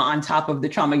trauma on top of the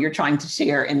trauma you're trying to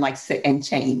share and like sit and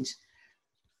change.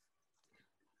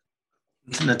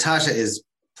 Natasha is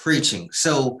preaching.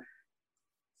 So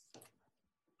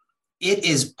it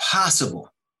is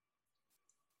possible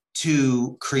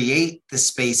to create the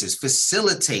spaces,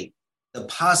 facilitate the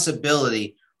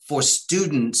possibility for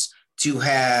students to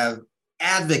have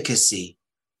advocacy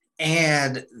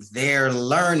and their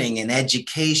learning and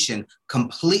education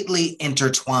completely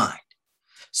intertwined.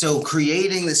 So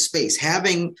creating the space,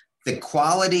 having the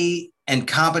quality and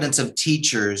competence of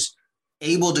teachers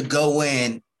able to go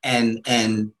in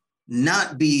and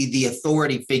not be the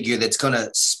authority figure that's going to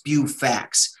spew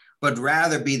facts, but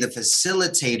rather be the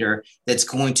facilitator that's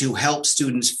going to help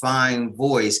students find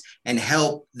voice and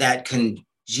help that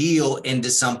congeal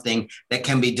into something that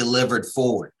can be delivered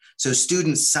forward. So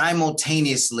students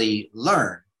simultaneously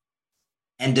learn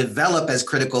and develop as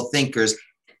critical thinkers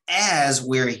as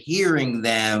we're hearing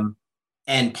them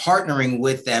and partnering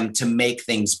with them to make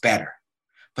things better.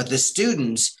 But the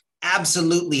students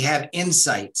absolutely have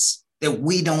insights that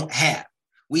we don't have.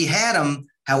 We had them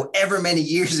however many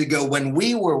years ago when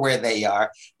we were where they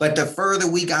are, but the further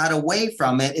we got away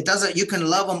from it, you can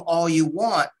love them all you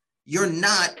want. You're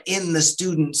not in the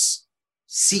student's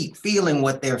seat, feeling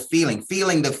what they're feeling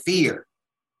the fear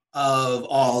of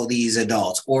all these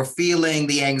adults or feeling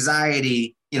the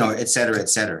anxiety, et cetera, et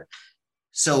cetera.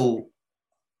 So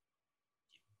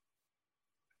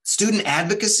student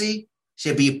advocacy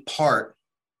should be part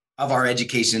of our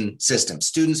education system.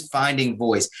 Students finding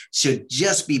voice should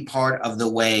just be part of the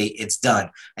way it's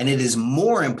done. And it is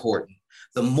more important,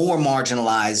 the more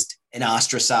marginalized and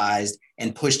ostracized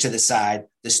and pushed to the side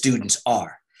the students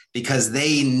are, because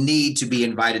they need to be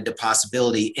invited to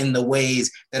possibility in the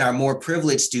ways that our more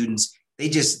privileged students, they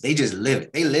just live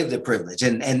it. They live the privilege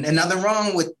and nothing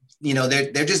wrong with,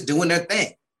 they're just doing their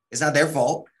thing. It's not their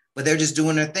fault, but they're just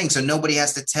doing their thing. So nobody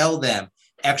has to tell them,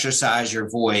 exercise your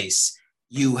voice.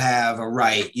 You have a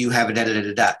right, you have a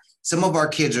da-da-da-da-da. Some of our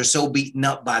kids are so beaten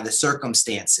up by the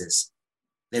circumstances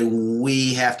that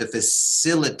we have to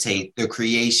facilitate their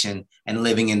creation and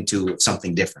living into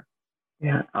something different.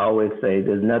 Yeah, I always say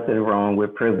there's nothing wrong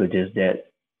with privileges, that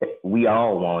we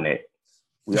all want it.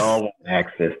 We all want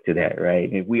access to that, right?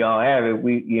 If we all have it,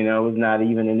 it's not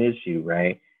even an issue,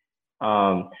 right?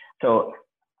 So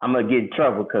I'm going to get in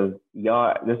trouble because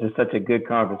y'all, this is such a good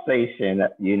conversation.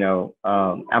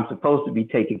 I'm supposed to be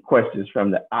taking questions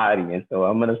from the audience. So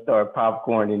I'm going to start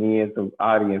popcorning in some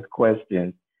audience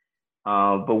questions.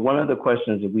 But one of the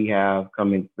questions that we have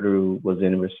coming through was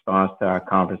in response to our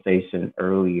conversation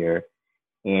earlier.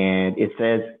 And it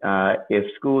says, if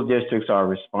school districts are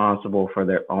responsible for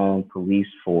their own police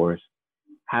force,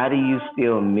 how do you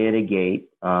still mitigate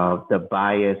the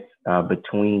bias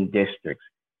between districts?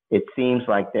 It seems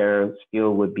like there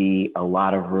still would be a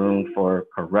lot of room for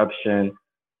corruption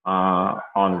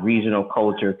on regional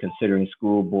culture, considering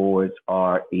school boards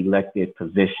are elected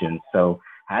positions. So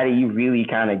how do you really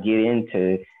kind of get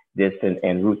into this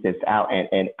and root this out?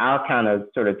 And I'll kind of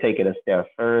sort of take it a step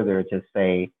further to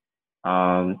say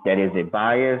that is it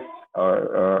bias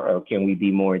or can we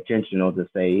be more intentional to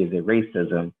say, is it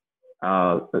racism?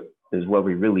 Is what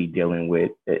we're really dealing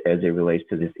with as it relates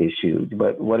to this issue.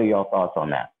 But what are your thoughts on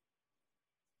that?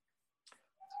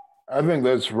 I think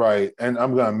that's right. And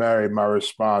I'm going to marry my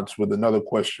response with another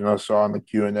question I saw in the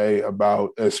Q&A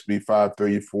about SB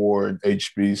 534 and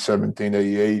HB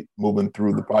 1788 moving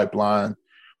through the pipeline,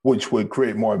 which would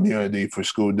create more immunity for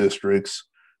school districts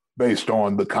based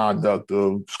on the conduct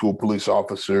of school police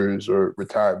officers or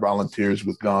retired volunteers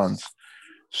with guns.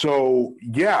 So,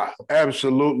 yeah,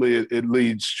 absolutely, it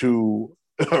leads to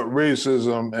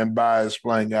racism and bias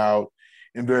playing out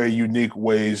in very unique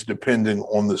ways depending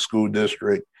on the school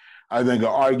district. I think an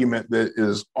argument that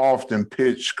is often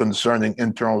pitched concerning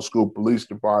internal school police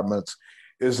departments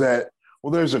is that,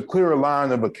 well, there's a clear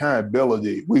line of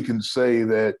accountability. We can say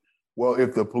that, well,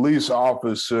 if the police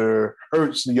officer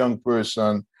hurts the young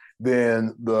person,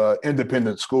 then the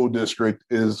independent school district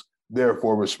is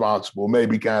therefore responsible,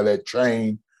 maybe kind of that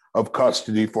chain of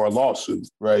custody for a lawsuit,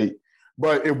 right?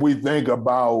 But if we think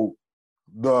about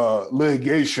the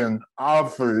litigation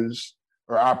offers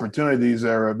or opportunities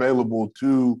that are available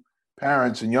to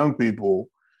parents and young people,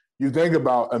 you think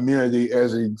about immunity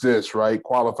as it exists, right?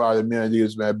 Qualified immunity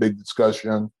has been a big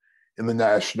discussion in the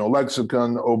national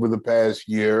lexicon over the past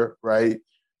year, right?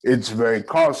 It's very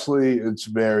costly, it's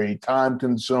very time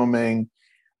consuming,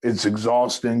 it's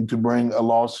exhausting to bring a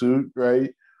lawsuit,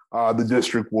 right? The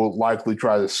district will likely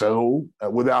try to settle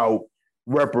without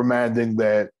reprimanding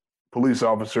that police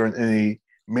officer in any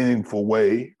meaningful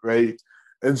way, right?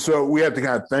 And so we have to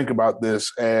kind of think about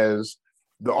this as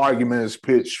the argument is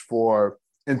pitched for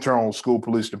internal school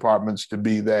police departments to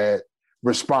be that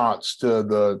response to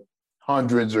the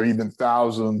hundreds or even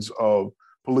thousands of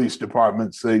police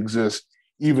departments that exist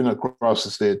even across the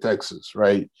state of Texas,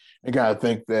 right? And kind of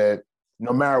think that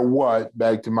no matter what,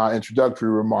 back to my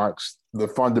introductory remarks, the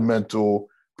fundamental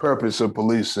purpose of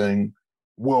policing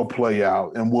will play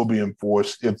out and will be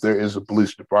enforced if there is a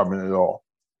police department at all.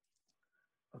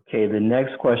 Okay, the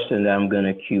next question that I'm going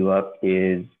to queue up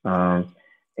is,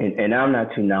 and I'm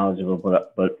not too knowledgeable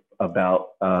but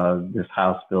about this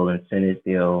House bill and Senate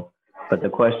bill, but the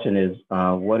question is,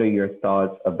 what are your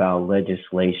thoughts about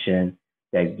legislation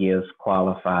that gives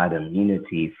qualified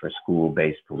immunity for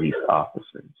school-based police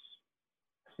officers?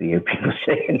 See if people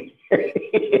saying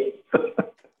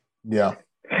Yeah.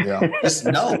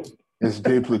 No. It's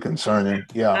deeply concerning.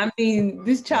 Yeah. I mean,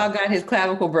 this child got his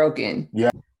clavicle broken.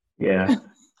 Yeah.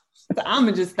 So I'm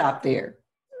gonna just stop there.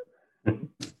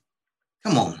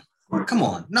 Come on.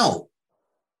 No.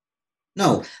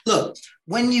 Look,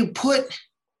 when you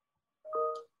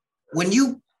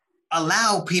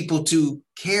allow people to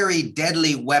carry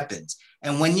deadly weapons,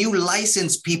 and when you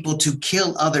license people to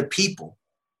kill other people,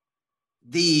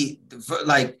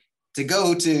 to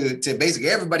go to basically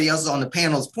everybody else on the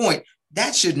panel's point,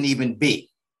 that shouldn't even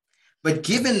be. But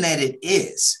given that it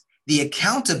is, the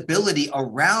accountability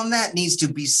around that needs to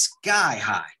be sky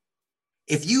high.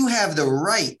 If you have the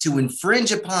right to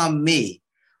infringe upon me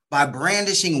by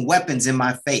brandishing weapons in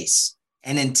my face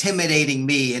and intimidating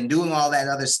me and doing all that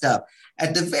other stuff,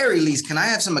 at the very least, can I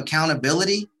have some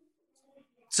accountability?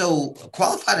 So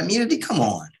qualified immunity, come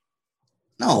on.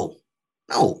 No.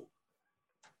 All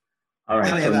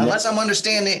right. I mean, unless I'm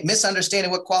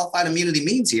misunderstanding what qualified immunity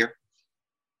means here.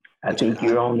 I think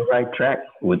you're on the right track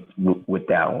with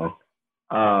that one.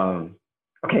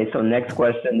 Okay, so next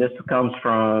question. This comes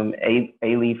from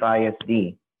Alief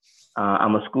ISD.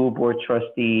 I'm a school board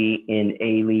trustee in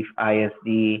Alief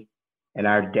ISD, and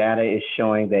our data is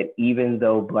showing that even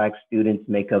though Black students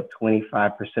make up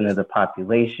 25% of the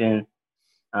population,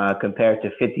 compared to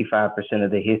 55%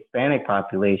 of the Hispanic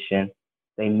population,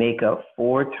 they make up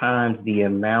 4 times the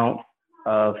amount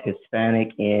of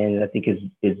Hispanic in, I think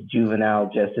it's juvenile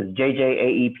justice,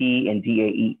 JJAEP and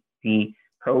DAEP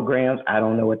programs. I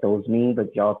don't know what those mean,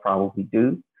 but y'all probably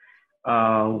do.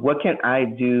 What can I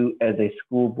do as a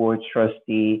school board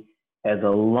trustee, as a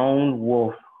lone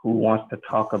wolf who wants to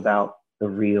talk about the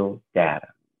real data?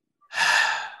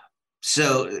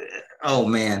 So, oh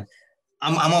man,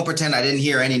 I'm gonna pretend I didn't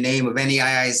hear any name of any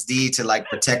ISD to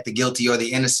protect the guilty or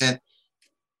the innocent.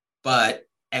 But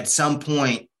at some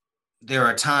point, there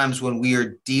are times when we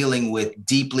are dealing with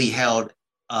deeply held,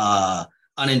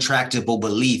 unintractable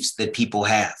beliefs that people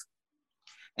have.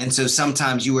 And so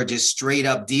sometimes you are just straight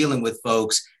up dealing with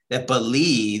folks that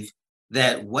believe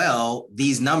that, well,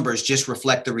 these numbers just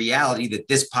reflect the reality that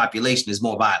this population is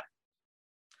more violent.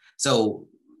 So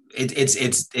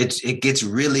it gets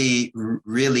really,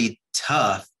 really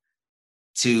tough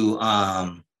to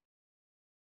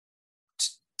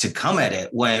come at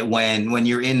it when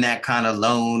you're in that kind of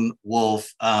lone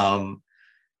wolf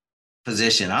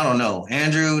position. I don't know.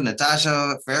 Andrew,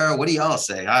 Natasha, Farah, what do y'all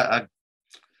say?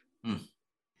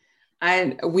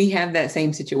 We have that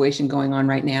same situation going on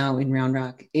right now in Round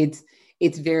Rock. It's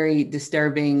very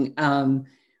disturbing.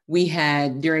 We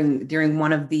had during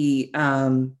one of the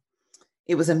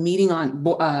it was a meeting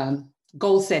on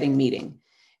goal setting meeting,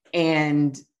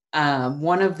 and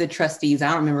one of the trustees, I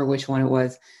don't remember which one it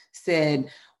was, said,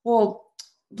 well,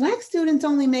 Black students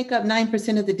only make up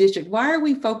 9% of the district. Why are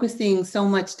we focusing so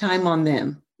much time on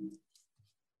them?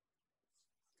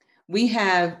 We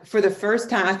have, for the first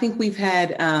time, I think we've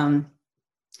had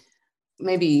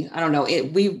maybe, I don't know,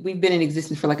 we've been in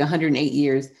existence for 108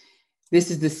 years.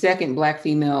 This is the second Black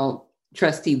female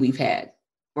trustee we've had,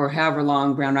 or however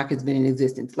long Round Rock has been in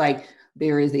existence.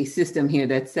 There is a system here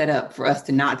that's set up for us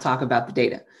to not talk about the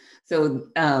data. So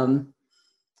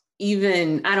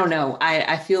even, I don't know,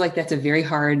 I feel like that's a very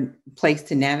hard place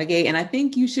to navigate. And I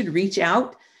think you should reach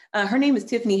out. Her name is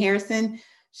Tiffany Harrison.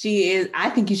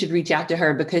 I think you should reach out to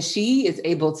her because she is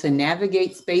able to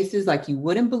navigate spaces like you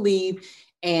wouldn't believe.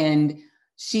 And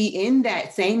she, in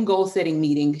that same goal setting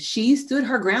meeting, she stood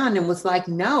her ground and was like,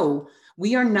 no,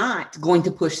 we are not going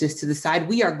to push this to the side.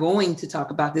 We are going to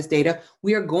talk about this data.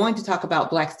 We are going to talk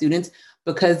about Black students,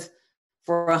 because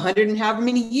for 100 and however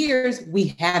many years,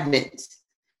 we haven't.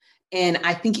 And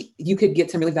I think you could get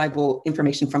some really valuable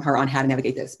information from her on how to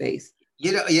navigate that space.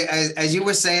 You know, as you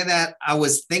were saying that, I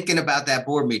was thinking about that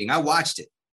board meeting. I watched it,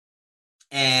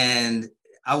 and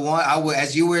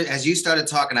as you started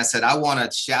talking, I said I want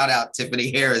to shout out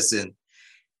Tiffany Harrison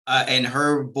and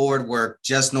her board work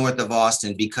just north of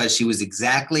Austin, because she was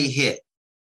exactly hit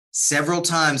several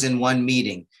times in one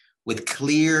meeting with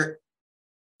clear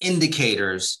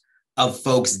indicators of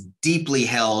folks deeply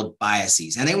held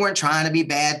biases. And they weren't trying to be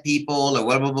bad people or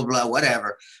blah, blah, blah, blah,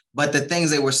 whatever. But the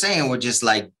things they were saying were just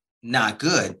like not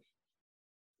good.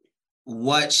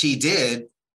 What she did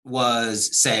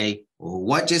was say, well,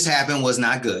 what just happened was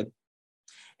not good.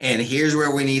 And here's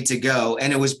where we need to go.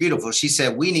 And it was beautiful. She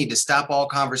said, we need to stop all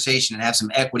conversation and have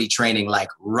some equity training like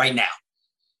right now.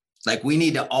 Like we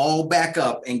need to all back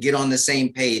up and get on the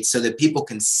same page so that people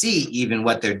can see even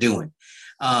what they're doing.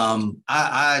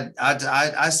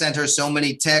 I sent her so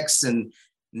many texts and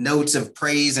notes of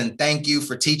praise and thank you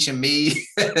for teaching me.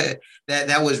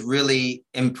 that was really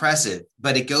impressive.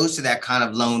 But it goes to that kind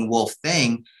of lone wolf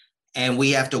thing. And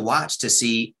we have to watch to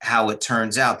see how it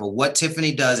turns out. But what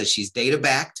Tiffany does is she's data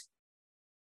backed.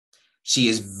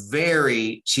 She's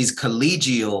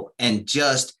collegial, and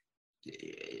just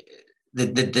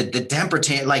the temper,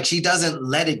 like she doesn't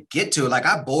let it get to her. Like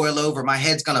I boil over, my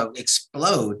head's going to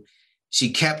explode.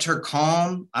 She kept her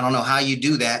calm. I don't know how you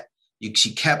do that.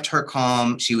 She kept her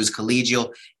calm. She was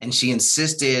collegial, and she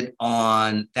insisted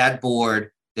on that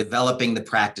board developing the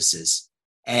practices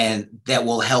and that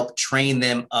will help train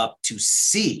them up to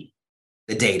see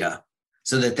the data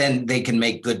so that then they can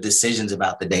make good decisions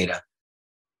about the data.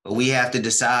 But we have to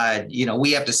decide,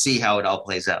 we have to see how it all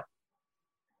plays out.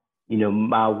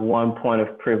 My one point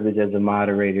of privilege as a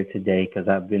moderator today, because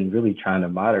I've been really trying to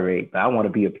moderate, but I want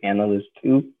to be a panelist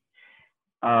too,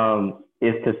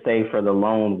 is to say for the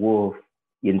lone wolf,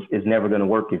 it's never going to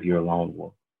work if you're a lone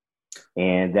wolf.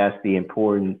 And that's the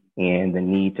importance and the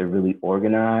need to really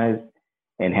organize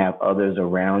and have others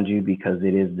around you, because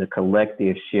it is the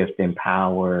collective shift in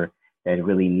power that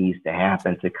really needs to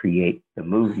happen to create the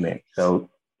movement. So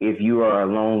if you are a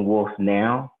lone wolf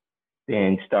now,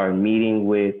 then start meeting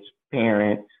with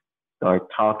parents, start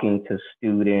talking to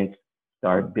students,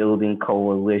 start building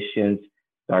coalitions,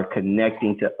 start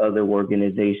connecting to other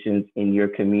organizations in your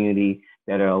community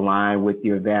that are aligned with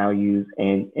your values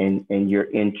and your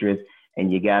interests. And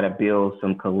you got to build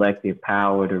some collective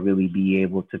power to really be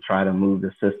able to try to move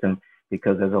the system,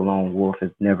 because as a lone wolf,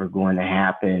 it's never going to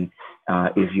happen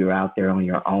if you're out there on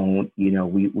your own.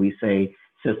 We say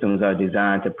systems are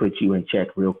designed to put you in check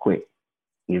real quick.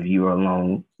 If you're a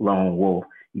lone wolf,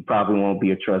 you probably won't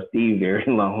be a trustee very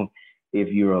long if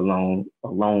you're a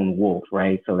lone wolf,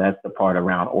 right? So that's the part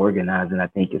around organizing. I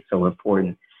think is so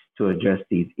important to address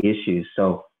these issues.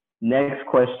 So next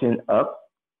question up.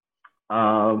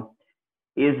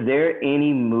 Is there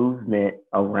any movement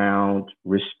around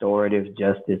restorative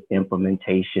justice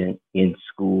implementation in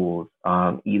schools,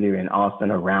 either in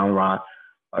Austin or Round Rock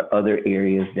or other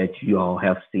areas that you all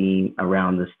have seen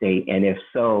around the state? And if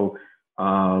so,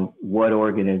 what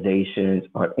organizations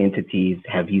or entities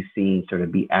have you seen sort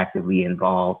of be actively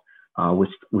involved with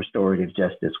restorative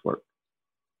justice work?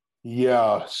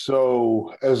 Yeah,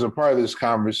 so as a part of this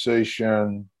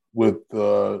conversation with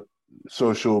the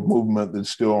social movement that's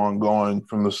still ongoing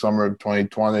from the summer of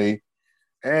 2020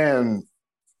 and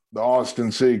the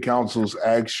Austin City Council's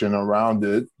action around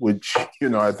it, which,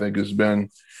 I think has been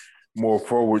more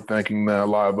forward thinking than a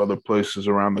lot of other places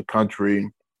around the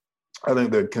country. I think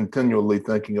they're continually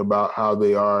thinking about how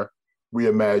they are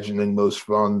reimagining those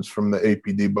funds from the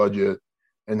APD budget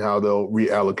and how they'll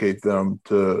reallocate them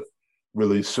to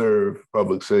really serve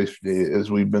public safety,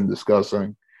 as we've been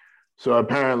discussing. So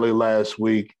apparently last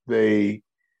week they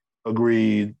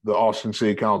agreed, the Austin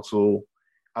City Council,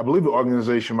 I believe the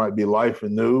organization might be Life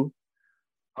Anew,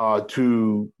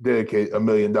 to dedicate $1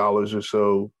 million or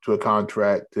so to a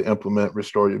contract to implement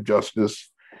restorative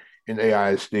justice in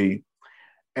AISD.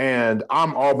 And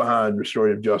I'm all behind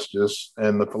restorative justice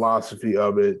and the philosophy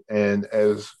of it, and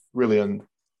as really an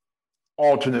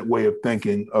alternate way of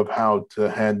thinking of how to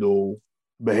handle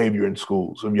behavior in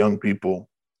schools of young people.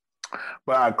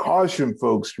 But I caution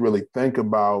folks to really think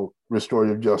about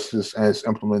restorative justice and its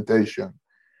implementation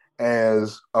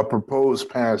as a proposed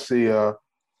panacea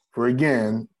for,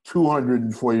 again,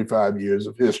 245 years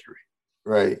of history,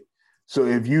 right? So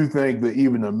if you think that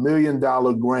even $1 million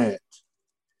grant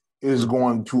is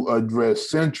going to address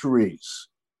centuries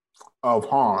of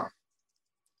harm.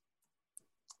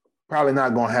 Probably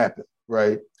not going to happen,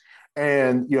 right?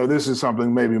 And, this is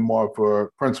something maybe more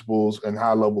for principals and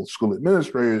high-level school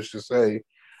administrators to say,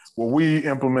 well, we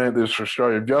implement this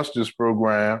restorative justice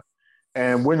program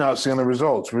and we're not seeing the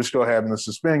results. We're still having to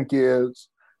suspend kids.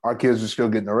 Our kids are still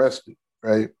getting arrested,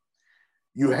 right?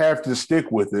 You have to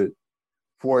stick with it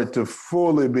for it to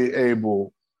fully be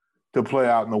able to play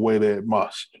out in the way that it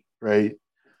must, right?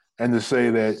 And to say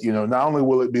that, not only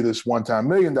will it be this one-time $1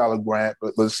 million grant,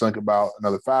 but let's think about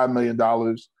another $5 million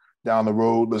down the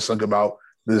road. Let's think about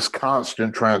this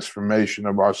constant transformation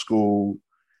of our school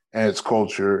and its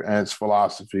culture and its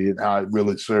philosophy and how it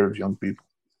really serves young people.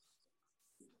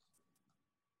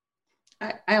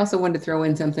 I also wanted to throw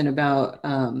in something about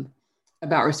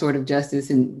restorative justice.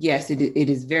 And yes, it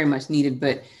is very much needed,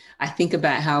 but I think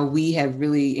about how we have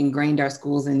really ingrained our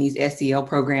schools in these SEL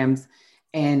programs.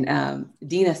 And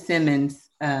Dina Simmons,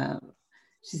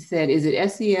 she said, is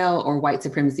it SEL or white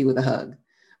supremacy with a hug?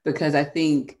 Because I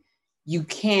think you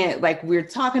can't, we're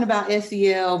talking about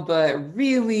SEL, but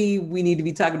really we need to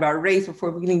be talking about race before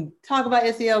we can talk about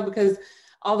SEL, because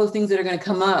all those things that are going to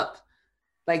come up,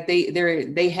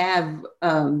 they have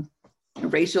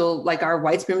racial, our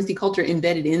white supremacy culture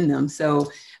embedded in them. So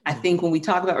I think when we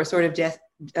talk about restorative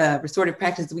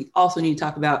practice, we also need to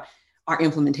talk about our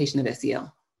implementation of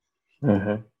SEL.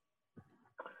 Mm-hmm.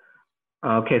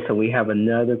 Okay, so we have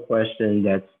another question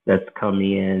that's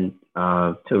coming in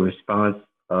to response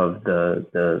of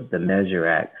the Measure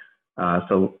Act.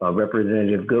 So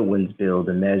Representative Goodwin's bill,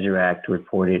 the Measure Act,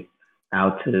 reported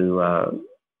out to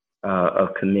a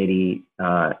committee.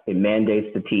 It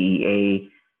mandates the TEA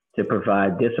to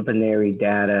provide disciplinary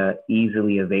data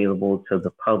easily available to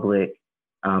the public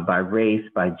by race,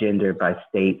 by gender, by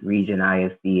state, region,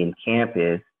 ISD, and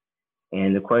campus.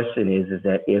 And the question is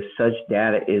that if such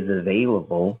data is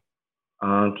available,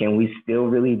 can we still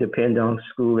really depend on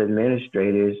school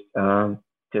administrators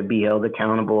to be held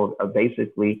accountable,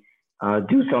 basically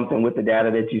do something with the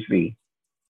data that you see?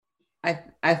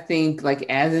 I think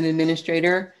as an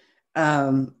administrator,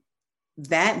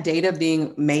 that data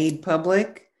being made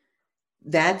public,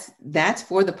 that's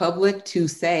for the public to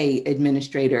say,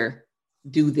 administrator,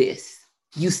 do this.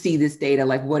 You see this data,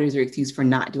 what is your excuse for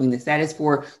not doing this? That is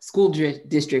for school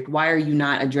district. Why are you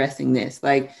not addressing this?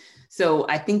 So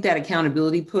I think that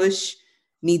accountability push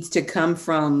needs to come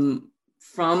from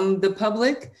the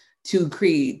public to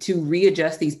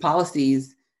readjust these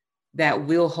policies that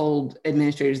will hold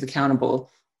administrators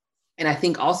accountable. And I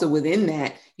think also within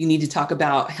that, you need to talk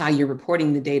about how you're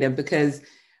reporting the data, because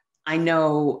I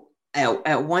know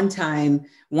at one time,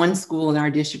 one school in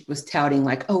our district was touting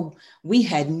we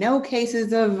had no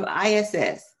cases of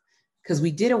ISS because we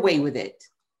did away with it.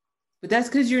 But that's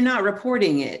because you're not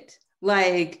reporting it.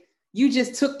 You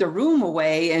just took the room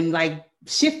away and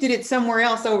shifted it somewhere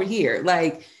else over here.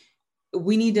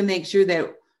 We need to make sure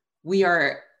that we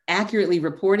are accurately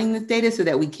reporting this data so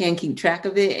that we can keep track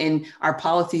of it, and our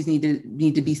policies need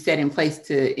to be set in place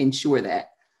to ensure that.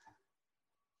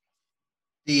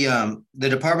 The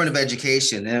Department of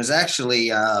Education, and there's actually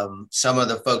some of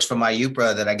the folks from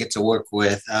IUPRA that I get to work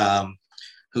with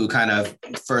who kind of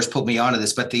first put me onto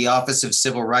this, but the Office of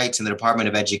Civil Rights in the Department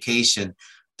of Education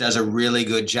does a really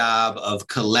good job of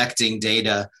collecting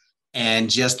data. And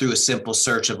just through a simple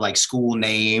search of school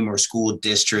name or school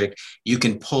district, you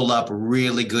can pull up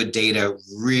really good data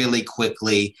really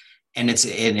quickly, and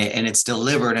it's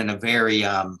delivered in a very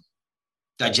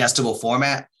digestible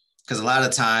format. Because a lot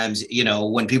of times,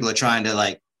 when people are trying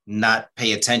to not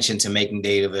pay attention to making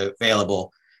data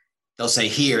available, they'll say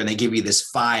here, and they give you this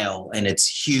file, and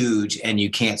it's huge, and you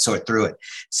can't sort through it.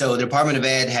 So the Department of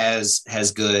Ed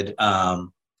has good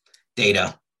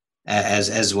data.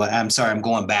 As what I'm sorry, I'm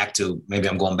going back to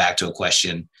a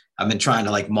question. I've been trying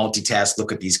to multitask,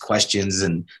 look at these questions,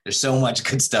 and there's so much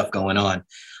good stuff going on.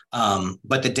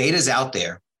 But the data is out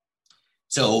there.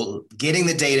 So getting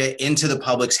the data into the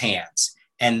public's hands,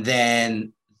 and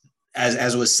then,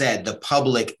 as was said, the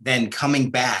public then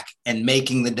coming back and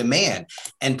making the demand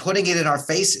and putting it in our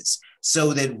faces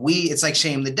so that it's like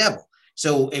shame the devil.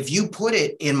 So if you put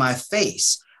it in my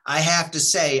face, I have to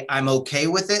say I'm okay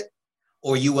with it,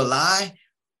 or you a lie,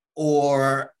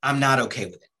 or I'm not okay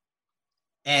with it.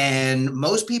 And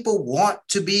most people want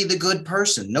to be the good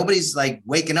person. Nobody's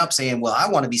waking up saying, well, I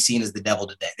want to be seen as the devil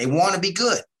today. They want to be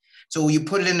good. So you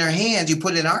put it in their hands, you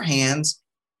put it in our hands,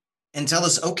 and tell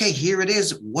us, okay, here it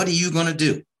is. What are you going to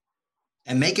do?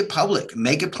 And make it public,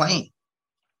 make it plain.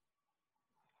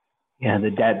 Yeah, the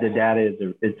data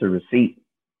it's a receipt.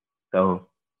 So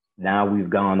now we've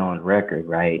gone on record,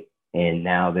 right? And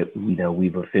now that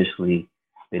we've officially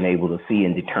been able to see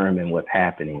and determine what's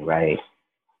happening, right?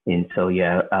 And so,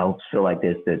 yeah, I feel like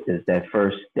there's that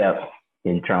first step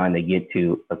in trying to get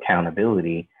to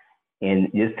accountability. And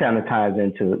this kind of ties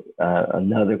into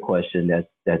another question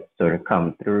that's sort of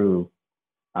come through.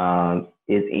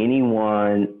 Is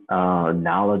anyone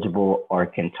knowledgeable or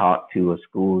can talk to a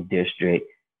school district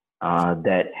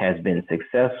that has been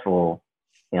successful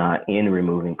in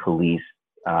removing police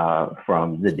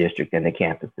from the district and the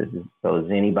campuses? So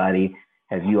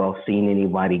have you all seen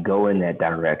anybody go in that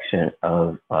direction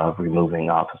of removing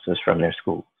officers from their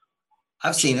schools?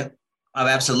 I've seen it. I've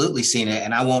absolutely seen it.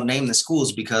 And I won't name the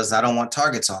schools because I don't want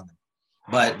targets on them.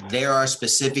 But there are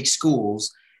specific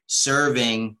schools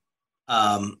serving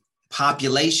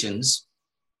populations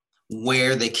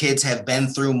where the kids have been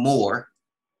through more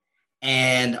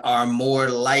and are more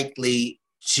likely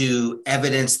to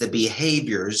evidence the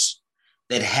behaviors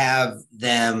that have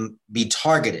them be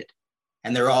targeted.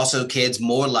 And there are also kids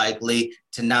more likely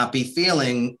to not be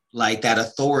feeling like that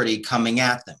authority coming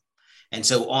at them. And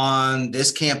so on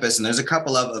this campus, and there's a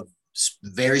couple of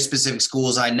very specific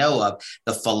schools I know of,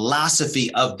 the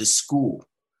philosophy of the school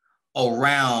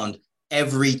around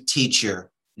every teacher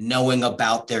knowing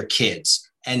about their kids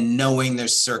and knowing their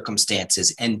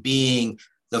circumstances and being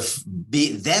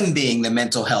them being the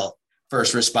mental health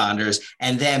first responders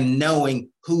and them knowing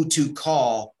who to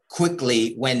call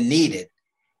quickly when needed,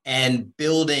 and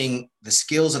building the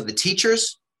skills of the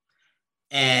teachers,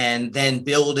 and then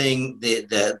building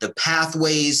the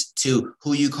pathways to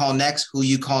who you call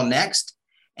next,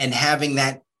 and having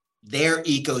their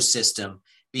ecosystem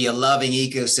be a loving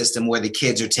ecosystem where the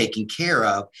kids are taken care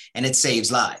of, and it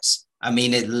saves lives. I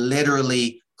mean, it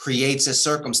literally creates a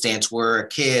circumstance where a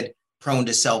kid prone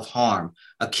to self-harm,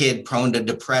 a kid prone to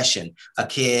depression, a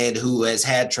kid who has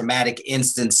had traumatic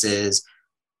instances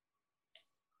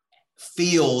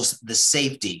feels the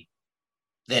safety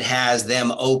that has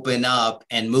them open up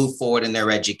and move forward in their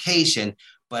education,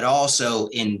 but also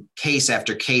in case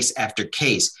after case after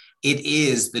case, it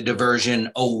is the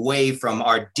diversion away from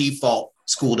our default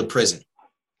school to prison.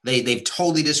 They've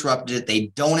totally disrupted it. They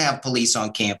don't have police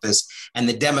on campus, and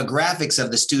the demographics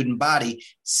of the student body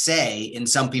say in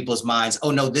some people's minds,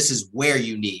 oh no, this is where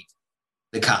you need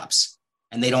the cops,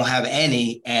 and they don't have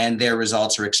any, and their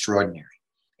results are extraordinary.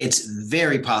 It's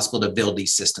very possible to build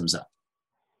these systems up.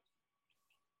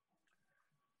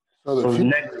 So the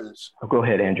future is, go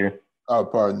ahead, Andrew.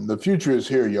 Pardon. The future is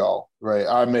here, y'all, right?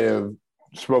 I may have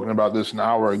spoken about this an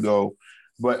hour ago,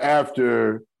 but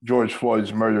after George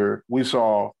Floyd's murder, we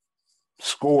saw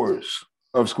scores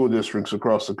of school districts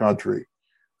across the country,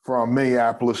 from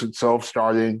Minneapolis itself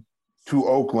starting to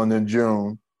Oakland in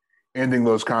June, ending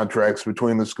those contracts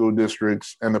between the school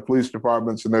districts and the police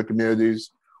departments in their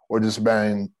communities, or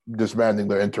disbanding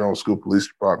their internal school police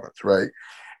departments, right?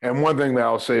 And one thing that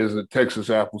I'll say is that Texas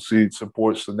Appleseed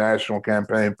supports the national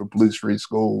campaign for police-free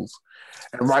schools.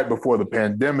 And right before the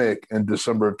pandemic in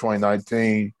December of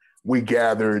 2019, we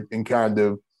gathered and kind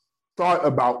of thought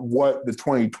about what the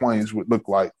 2020s would look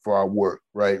like for our work,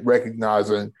 right?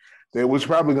 Recognizing that it was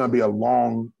probably going to be a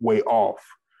long way off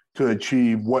to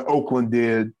achieve what Oakland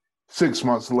did 6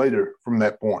 months later from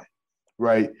that point,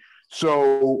 right?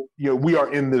 So, we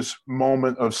are in this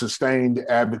moment of sustained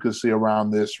advocacy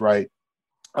around this, right?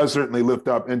 I certainly lift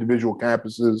up individual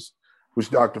campuses, which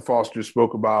Dr. Foster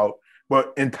spoke about,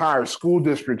 but entire school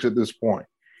districts at this point.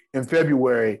 In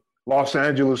February, Los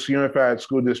Angeles Unified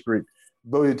School District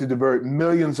voted to divert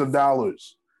millions of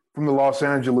dollars from the Los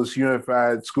Angeles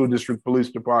Unified School District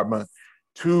Police Department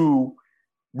to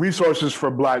resources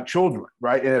for Black children,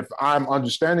 right? And if I'm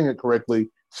understanding it correctly,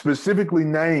 specifically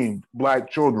named Black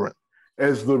children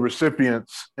as the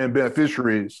recipients and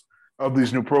beneficiaries of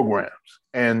these new programs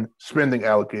and spending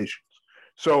allocations.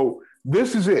 So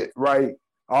this is it, right?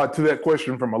 To that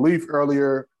question from Alif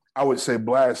earlier, I would say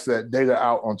blast that data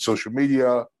out on social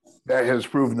media. That has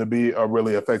proven to be a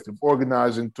really effective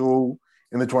organizing tool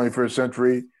in the 21st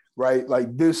century, right?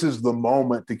 Like, this is the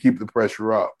moment to keep the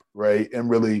pressure up, right? And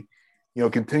really,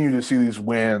 continue to see these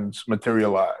wins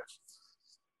materialize.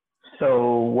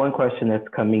 So one question that's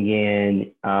coming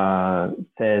in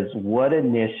says, what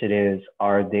initiatives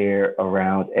are there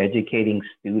around educating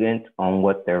students on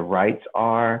what their rights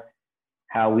are,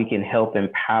 how we can help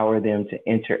empower them to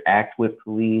interact with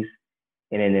police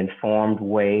in an informed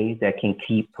way that can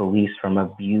keep police from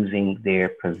abusing their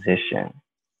position?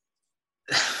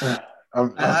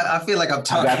 I feel like I'm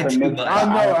talking too much.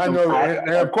 I know. And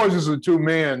of course, it's the two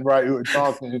men, right, who are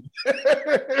talking.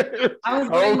 I was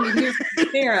waiting to hear from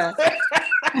Sarah.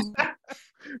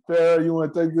 Sarah, you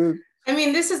want to take this? I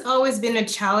mean, this has always been a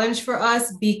challenge for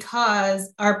us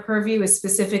because our purview is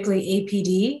specifically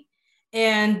APD.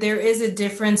 And there is a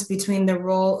difference between the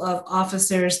role of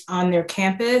officers on their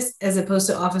campus as opposed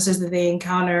to officers that they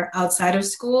encounter outside of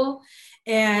school.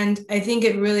 And I think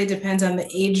it really depends on the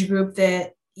age group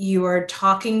that you are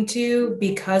talking to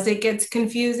because it gets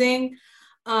confusing.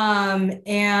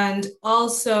 And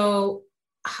also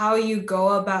how you go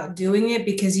about doing it,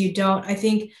 because you don't, I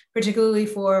think, particularly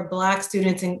for Black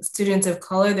students and students of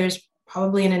color, there's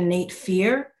probably an innate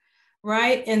fear,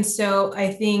 right? And so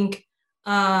I think,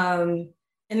 and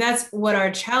that's what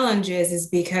our challenge is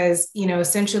because,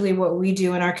 essentially what we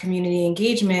do in our community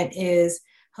engagement is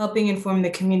helping inform the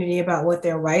community about what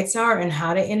their rights are and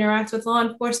how to interact with law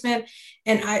enforcement.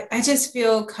 And I just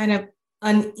feel kind of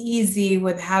uneasy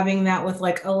with having that with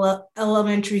like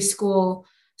elementary school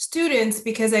students,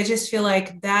 because I just feel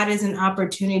like that is an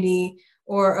opportunity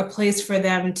or a place for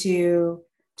them to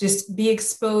just be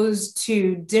exposed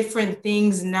to different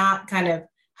things, not kind of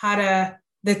how to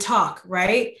the talk,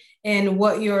 right? And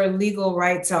what your legal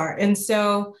rights are. And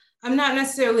so I'm not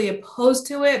necessarily opposed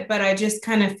to it, but I just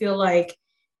kind of feel like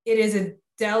it is a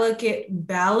delicate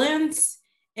balance.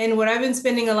 And what I've been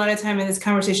spending a lot of time in this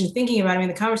conversation thinking about, I mean,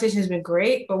 the conversation has been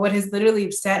great, but what has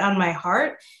literally sat on my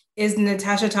heart is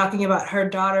Natasha talking about her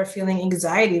daughter feeling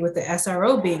anxiety with the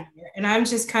SRO being here. And I'm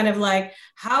just kind of like,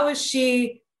 how is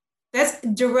she, that's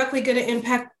directly going to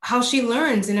impact how she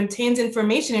learns and obtains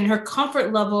information and her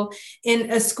comfort level in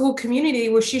a school community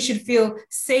where she should feel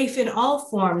safe in all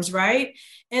forms, right?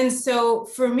 And so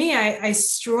for me, I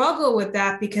struggle with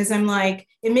that because I'm like,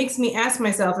 it makes me ask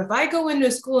myself, if I go into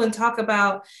a school and talk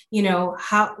about,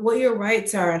 what your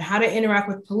rights are and how to interact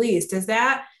with police, does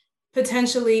that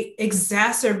potentially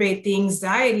exacerbate the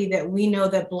anxiety that we know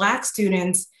that Black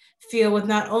students feel with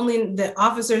not only the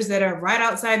officers that are right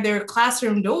outside their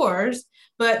classroom doors,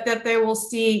 but that they will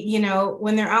see,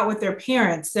 when they're out with their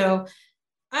parents. So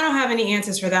I don't have any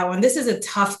answers for that one. This is a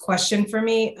tough question for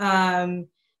me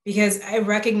because I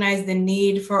recognize the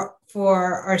need for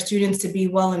our students to be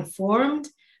well informed,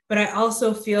 but I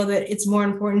also feel that it's more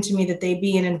important to me that they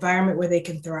be in an environment where they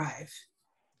can thrive.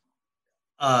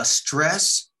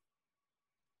 Stress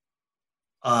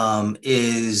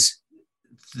is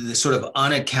the sort of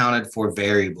unaccounted for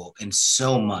variable in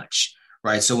so much,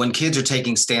 right? So when kids are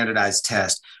taking standardized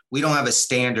tests, we don't have a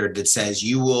standard that says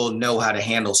you will know how to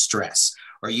handle stress,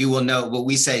 or you will know what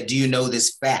we say, do you know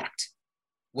this fact?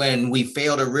 When we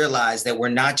fail to realize that we're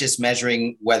not just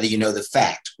measuring whether you know the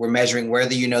fact, we're measuring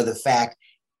whether you know the fact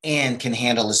and can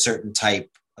handle a certain type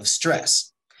of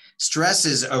stress. Stress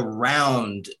is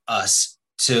around us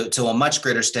to a much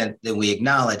greater extent than we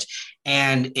acknowledge,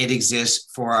 and it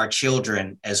exists for our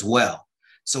children as well.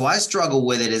 So I struggle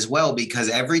with it as well because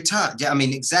every time,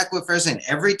 exactly what Farrah's saying,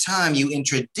 every time you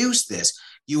introduce this,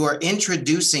 you are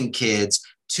introducing kids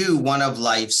to one of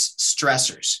life's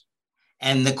stressors.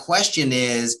 And the question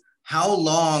is, how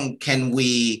long can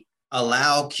we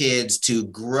allow kids to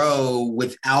grow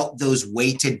without those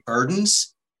weighted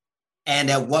burdens?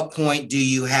 And at what point do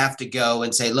you have to go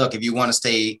and say, look, if you want to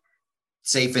stay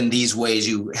safe in these ways,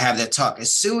 you have that talk.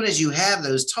 As soon as you have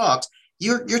those talks,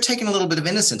 you're taking a little bit of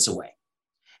innocence away.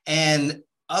 And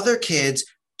other kids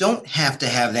don't have to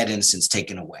have that innocence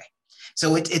taken away.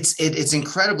 So it's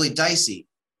incredibly dicey.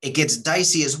 It gets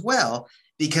dicey as well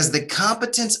because the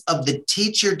competence of the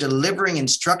teacher delivering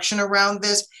instruction around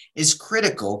this is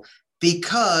critical,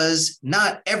 because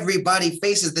not everybody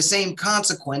faces the same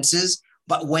consequences.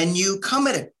 But when you come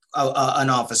at an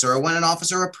officer, or when an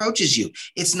officer approaches you,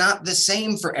 it's not the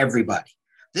same for everybody.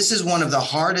 This is one of the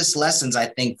hardest lessons, I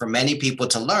think, for many people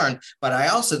to learn. But I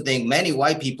also think many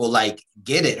white people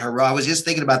get it. I was just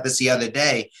thinking about this the other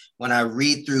day when I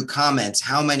read through comments,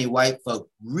 how many white folk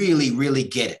really, really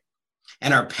get it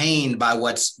and are pained by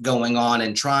what's going on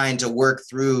and trying to work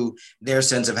through their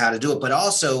sense of how to do it. But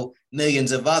also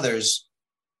millions of others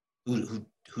who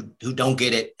don't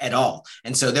get it at all.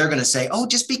 And so they're going to say, oh,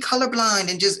 just be colorblind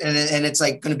and it's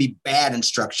like going to be bad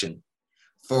instruction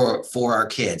for our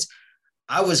kids.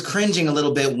 I was cringing a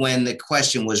little bit when the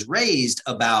question was raised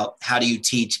about how do you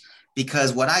teach,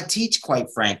 because what I teach,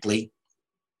 quite frankly,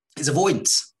 is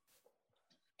avoidance.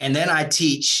 And then I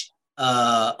teach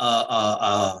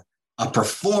a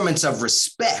performance of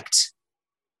respect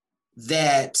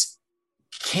that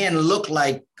can look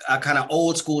like a kind of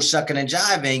old school shucking and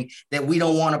jiving that we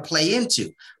don't want to play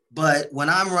into. But when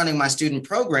I'm running my student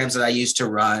programs that I used to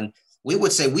run, we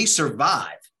would say we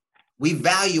survive. We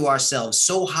value ourselves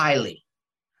so highly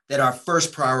that our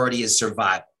first priority is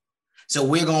survival. So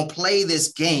we're going to play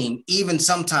this game, even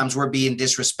sometimes we're being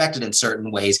disrespected in certain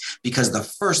ways, because the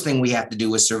first thing we have to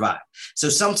do is survive. So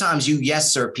sometimes you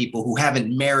yes, sir, people who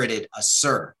haven't merited a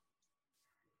sir,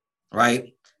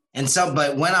 right?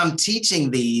 But when I'm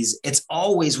teaching these, it's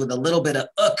always with a little bit of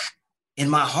in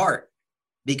my heart,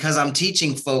 because I'm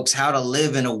teaching folks how to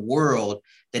live in a world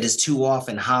that is too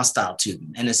often hostile to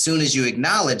them. And as soon as you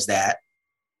acknowledge that,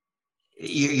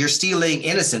 you're stealing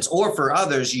innocence, or for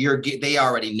others, they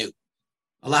already knew.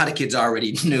 A lot of kids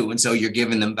already knew, and so you're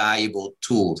giving them valuable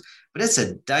tools. But it's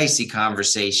a dicey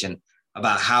conversation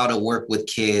about how to work with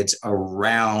kids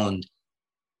around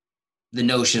the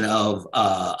notion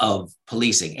of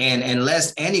policing. And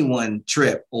lest anyone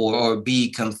trip or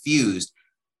be confused,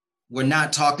 we're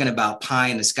not talking about pie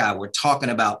in the sky. We're talking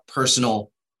about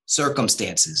personal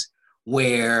circumstances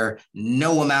where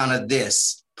no amount of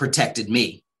this protected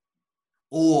me,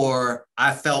 or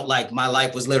I felt like my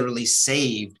life was literally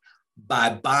saved by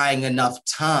buying enough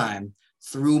time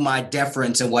through my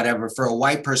deference and whatever for a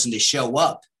white person to show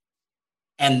up.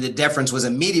 And the deference was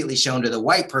immediately shown to the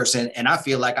white person. And I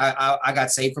feel like I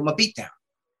got saved from a beatdown.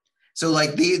 So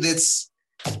like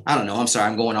I don't know, I'm sorry,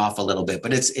 I'm going off a little bit,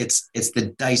 but it's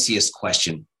the diciest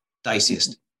question,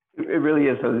 diciest. It really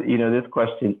is. So, this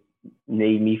question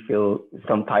made me feel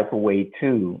some type of way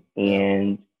too.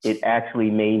 And it actually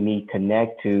made me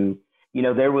connect to,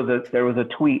 there was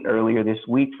a tweet earlier this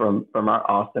week from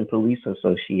our Austin Police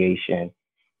Association.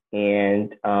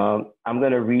 And I'm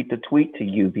going to read the tweet to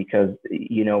you because,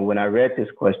 when I read this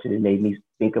question, it made me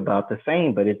think about the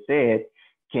same. But it said,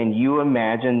 can you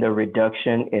imagine the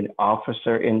reduction in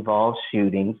officer-involved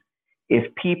shootings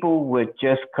if people would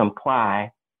just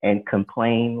comply and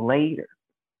complain later?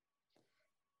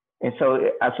 And so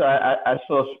I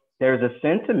saw there's a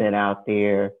sentiment out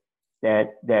there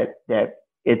that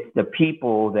it's the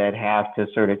people that have to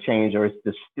sort of change, or it's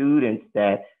the students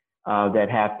that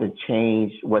have to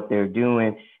change what they're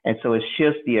doing. And so it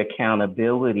shifts the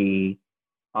accountability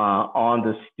on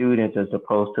the students as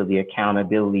opposed to the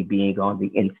accountability being on the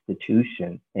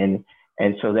institution. And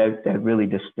so that really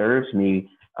disturbs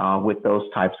me with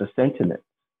those types of sentiments.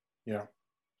 Yeah.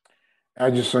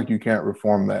 I just think you can't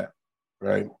reform that,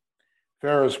 right?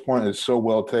 Farrah's point is so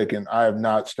well taken. I have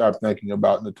not stopped thinking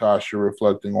about Natasha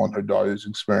reflecting on her daughter's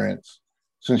experience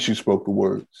since she spoke the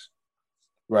words,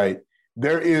 right?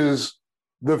 There is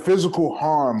the physical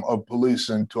harm of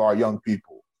policing to our young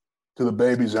people, to the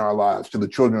babies in our lives, to the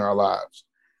children in our lives,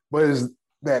 but it's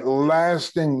that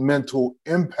lasting mental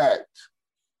impact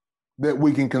that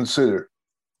we can consider.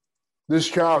 This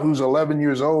child who's 11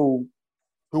 years old,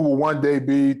 who will one day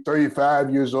be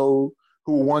 35 years old,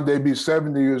 who will one day be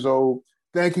 70 years old,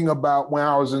 thinking about when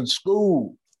I was in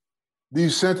school,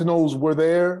 these sentinels were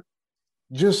there,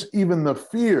 just even the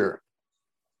fear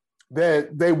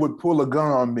that they would pull a gun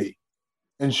on me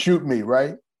and shoot me,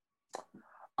 right?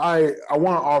 I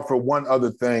want to offer one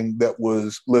other thing that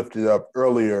was lifted up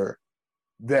earlier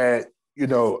that,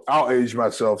 I'll age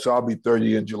myself, so I'll be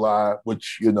 30 in July,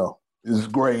 which, is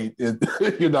great.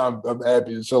 I'm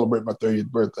happy to celebrate my 30th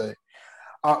birthday.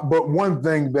 But one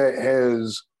thing that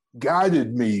has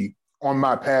guided me on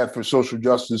my path for social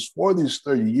justice for these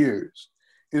 30 years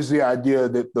is the idea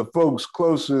that the folks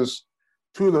closest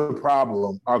to the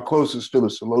problem are closest to the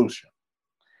solution.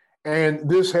 And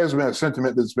this has been a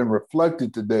sentiment that's been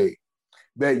reflected today,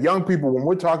 that young people, when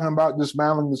we're talking about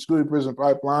dismantling the school-to-prison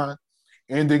pipeline,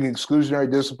 ending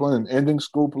exclusionary discipline and ending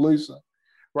school policing,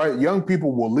 right? Young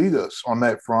people will lead us on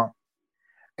that front.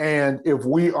 And if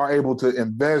we are able to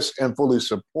invest and fully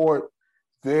support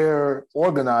their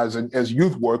organizing as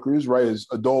youth workers, right, as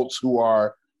adults who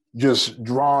are just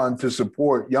drawn to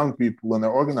support young people in their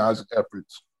organizing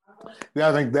efforts, then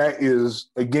I think that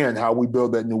is, again, how we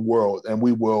build that new world. And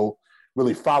we will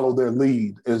really follow their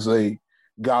lead as they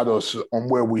guide us on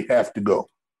where we have to go,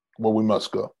 where we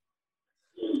must go.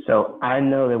 So I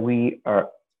know that we are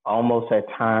almost at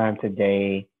time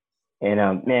today.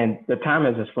 And man, the time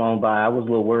has just flown by. I was a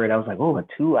little worried. I was like, oh, a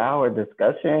 2-hour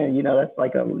discussion, that's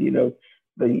like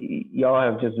but y'all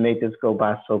have just made this go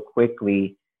by so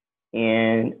quickly.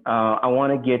 And I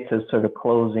want to get to sort of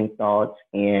closing thoughts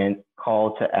and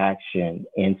call to action.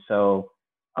 And so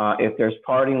if there's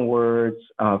parting words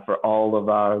for all of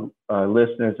our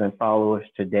listeners and followers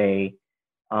today,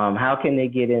 how can they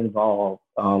get involved?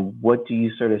 What do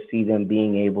you sort of see them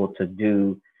being able to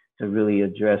do to really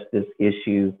address this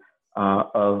issue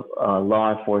of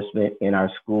law enforcement in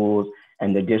our schools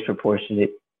and the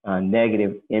disproportionate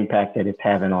negative impact that it's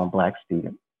having on Black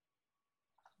students?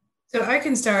 So I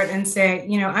can start and say,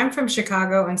 I'm from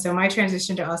Chicago, and so my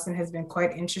transition to Austin has been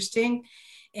quite interesting.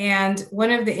 And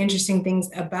one of the interesting things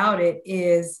about it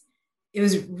is it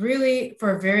was really,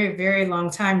 for a very, very long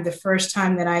time, the first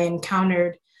time that I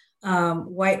encountered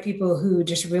white people who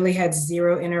just really had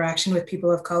zero interaction with people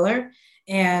of color.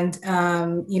 and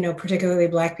particularly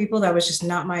Black people. That was just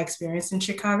not my experience in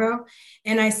Chicago.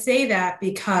 And I say that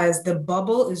because the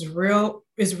bubble is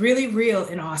really real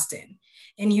in Austin,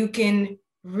 and you can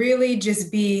really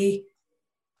just be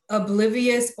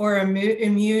oblivious or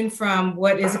immune from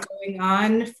what is going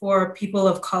on for people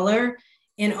of color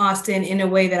in Austin in a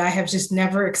way that I have just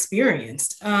never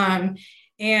experienced. And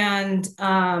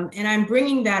I'm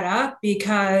bringing that up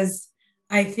because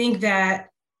I think that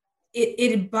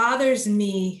it bothers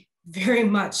me very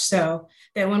much so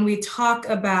that when we talk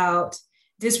about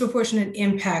disproportionate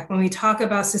impact, when we talk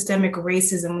about systemic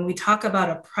racism, when we talk about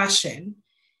oppression,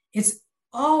 it's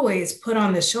always put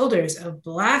on the shoulders of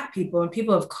Black people and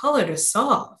people of color to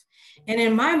solve. And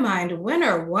in my mind, when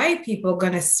are white people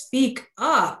going to speak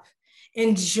up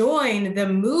and join the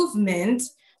movement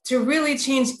to really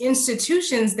change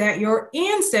institutions that your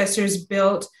ancestors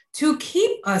built to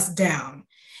keep us down?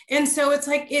 And so it's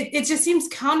like, it just seems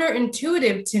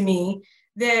counterintuitive to me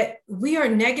that we are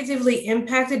negatively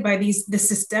impacted by the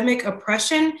systemic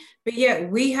oppression, but yet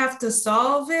we have to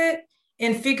solve it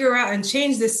and figure out and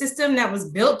change the system that was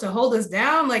built to hold us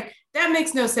down. Like, that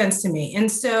makes no sense to me.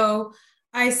 And so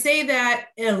I say that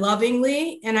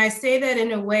lovingly, and I say that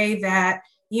in a way that,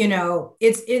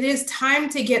 it is time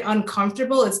to get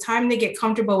uncomfortable. It's time to get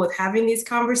comfortable with having these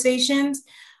conversations.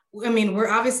 I mean, we're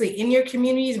obviously in your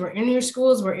communities, we're in your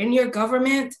schools, we're in your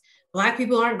government. Black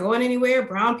people aren't going anywhere,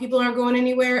 brown people aren't going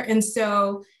anywhere. And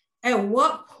so at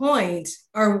what point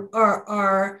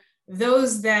are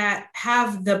those that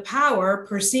have the power,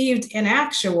 perceived and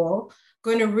actual,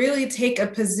 going to really take a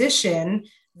position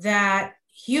that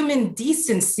human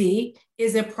decency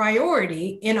is a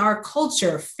priority in our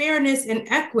culture? Fairness and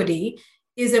equity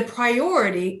is a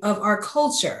priority of our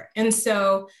culture. And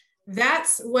so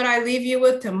that's what I leave you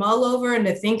with to mull over and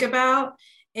to think about.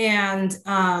 And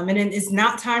it's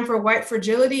not time for white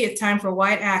fragility, it's time for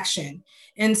white action.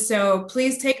 And so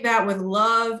please take that with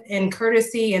love and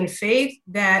courtesy and faith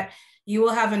that you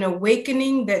will have an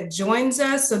awakening that joins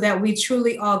us so that we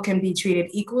truly all can be treated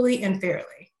equally and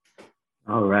fairly.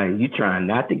 All right. You trying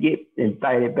not to get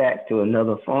invited back to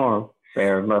another forum,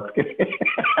 Sarah Musket.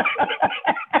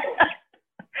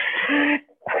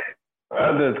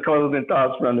 Others, closing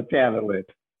thoughts from the panelists.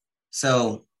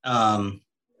 So,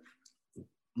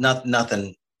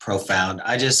 nothing profound.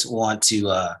 I just want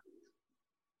to,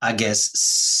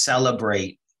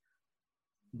 celebrate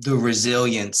the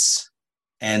resilience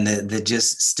and the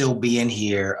just still being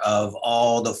here of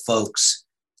all the folks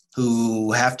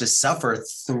who have to suffer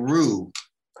through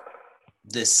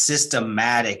the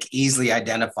systematic, easily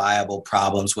identifiable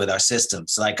problems with our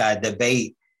systems. Like, I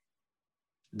debate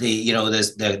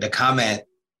the comment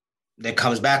that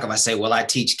comes back if I say, well, I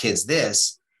teach kids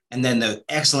this. And then the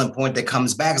excellent point that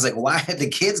comes back is like, why have the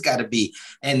kids got to be?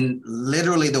 And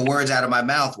literally the words out of my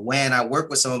mouth when I work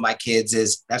with some of my kids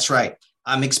is, that's right,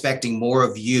 I'm expecting more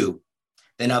of you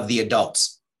than of the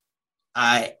adults.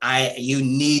 You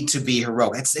need to be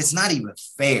heroic. It's not even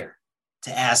fair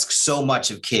to ask so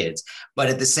much of kids. But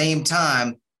at the same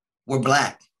time, we're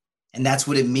Black, and that's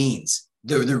what it means.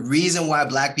 The reason why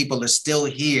Black people are still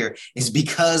here is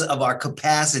because of our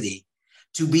capacity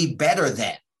to be better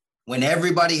than. When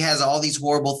everybody has all these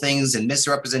horrible things and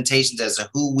misrepresentations as to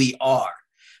who we are,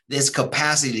 this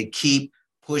capacity to keep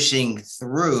pushing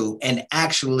through and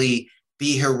actually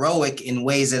be heroic in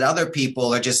ways that other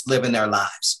people are just living their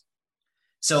lives.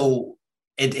 So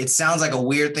it sounds like a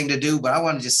weird thing to do, but I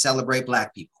want to just celebrate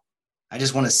Black people. I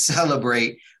just want to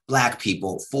celebrate Black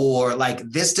people for like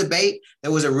this debate.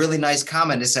 There was a really nice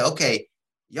comment that said, okay,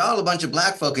 y'all a bunch of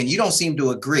Black folk and you don't seem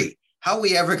to agree. How are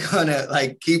we ever gonna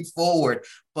like keep forward?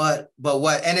 But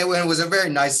what, and it was a very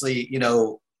nicely,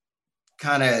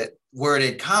 kind of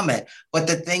worded comment. But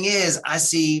the thing is, I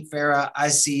see Farah, I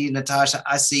see Natasha,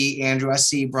 I see Andrew, I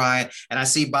see Brian, and I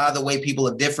see, by the way, people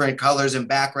of different colors and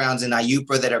backgrounds in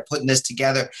IUPRA that are putting this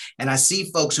together. And I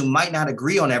see folks who might not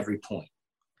agree on every point,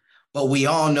 but we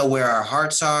all know where our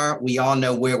hearts are. We all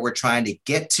know where we're trying to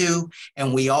get to,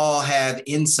 and we all have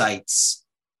insights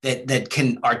that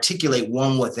can articulate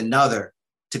one with another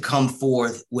to come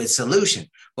forth with solution.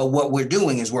 But what we're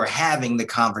doing is we're having the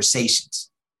conversations,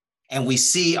 and we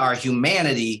see our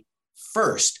humanity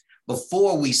first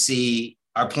before we see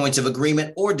our points of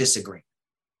agreement or disagreement,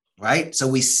 right? So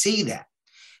we see that.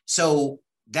 So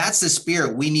that's the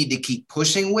spirit we need to keep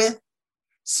pushing with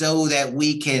so that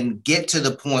we can get to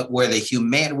the point where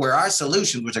where our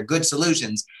solutions, which are good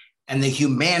solutions, and the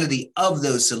humanity of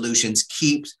those solutions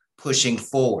keeps pushing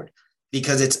forward,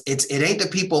 because it ain't the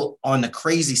people on the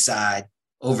crazy side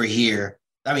over here.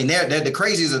 I mean, they're the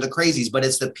crazies are the crazies, but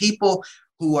it's the people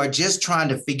who are just trying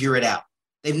to figure it out.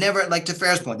 They've never, like to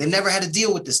Farrah's point, they've never had to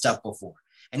deal with this stuff before.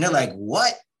 And they're like,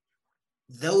 what?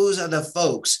 Those are the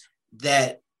folks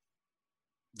that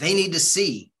they need to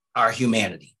see our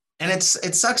humanity. And it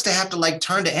sucks to have to like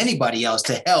turn to anybody else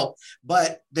to help,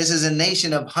 but this is a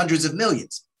nation of hundreds of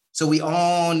millions. So we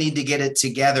all need to get it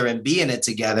together and be in it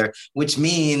together, which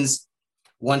means,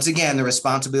 once again, the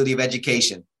responsibility of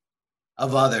education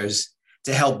of others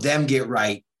to help them get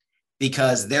right,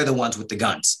 because they're the ones with the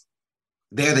guns.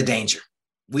 They're the danger.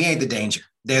 We ain't the danger.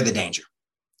 They're the danger.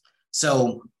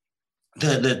 So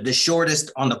the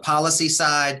shortest on the policy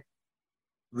side,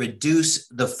 reduce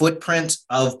the footprint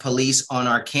of police on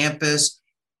our campus,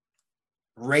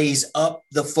 raise up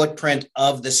the footprint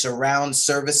of the surround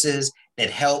services that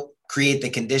help create the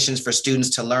conditions for students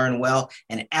to learn well,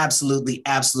 and absolutely,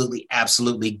 absolutely,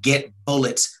 absolutely get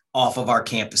bullets off of our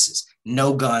campuses.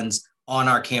 No guns on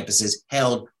our campuses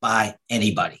held by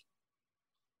anybody.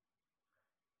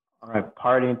 All right,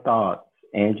 parting thoughts.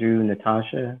 Andrew,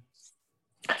 Natasha?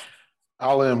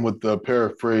 I'll end with the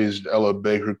paraphrased Ella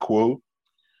Baker quote.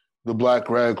 The Black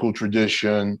radical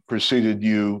tradition preceded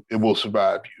you, it will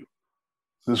survive you.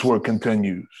 This work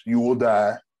continues. You will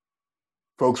die.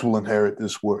 Folks will inherit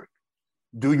this work.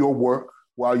 Do your work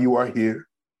while you are here.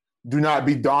 Do not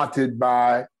be daunted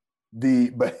by the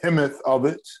behemoth of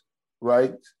it,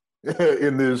 right?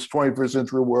 In this 21st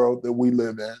century world that we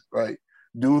live in, right?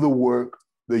 Do the work,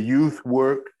 the youth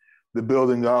work, the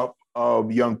building up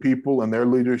of young people and their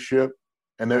leadership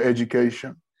and their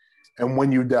education. And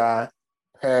when you die,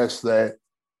 pass that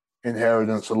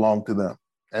inheritance along to them,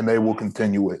 and they will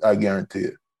continue it, I guarantee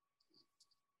it.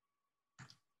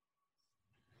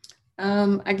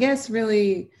 I guess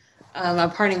really my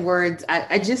parting words,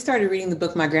 I just started reading the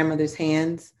book, My Grandmother's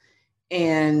Hands.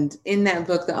 And in that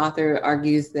book, the author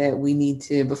argues that we need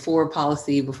to, before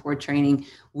policy, before training,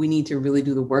 we need to really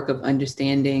do the work of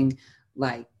understanding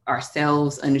like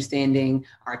ourselves, understanding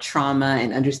our trauma,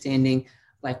 and understanding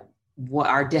like what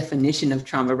our definition of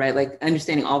trauma, right? Like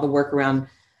understanding all the work around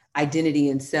identity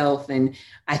and self. And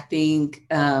I think,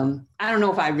 I don't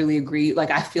know if I really agree.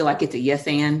 Like, I feel like it's a yes,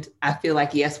 and I feel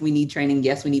like, yes, we need training.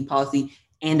 Yes, we need policy.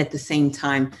 And at the same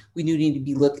time, we do need to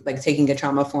be taking a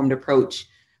trauma-informed approach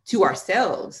to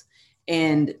ourselves.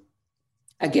 And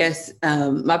I guess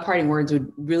my parting words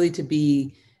would really to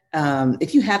be,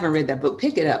 if you haven't read that book,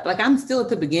 pick it up. Like, I'm still at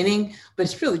the beginning, but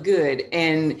it's really good.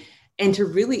 And to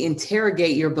really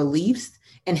interrogate your beliefs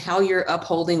and how you're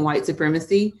upholding white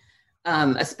supremacy,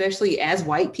 especially as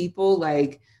white people.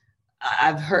 Like,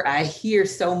 I hear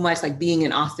so much, like being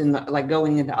in Austin, like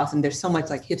going into Austin, there's so much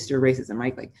like hipster racism,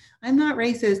 right? Like, I'm not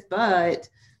racist, but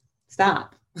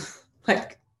stop.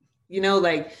 Like, you know,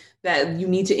 like that you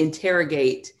need to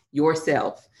interrogate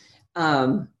yourself.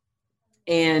 I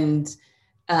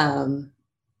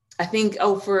think,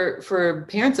 for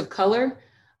parents of color,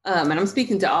 and I'm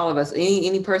speaking to all of us,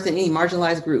 any person, any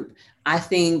marginalized group, I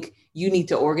think you need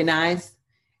to organize,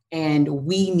 and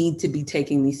we need to be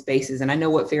taking these spaces. And I know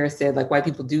what Farrah said, like white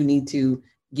people do need to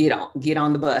get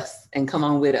on the bus and come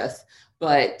on with us.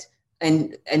 But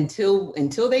until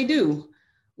they do,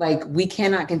 like, we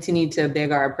cannot continue to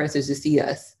beg our oppressors to see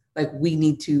us. Like, we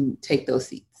need to take those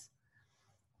seats.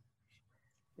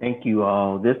 Thank you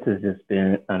all. This has just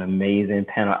been an amazing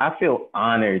panel. I feel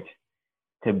honored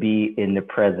to be in the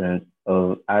presence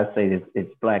of, I say this,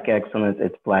 it's Black excellence,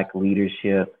 it's Black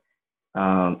leadership,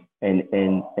 and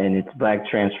it's Black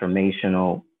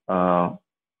transformational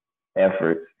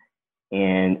efforts.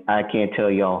 And I can't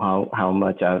tell y'all how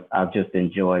much I've just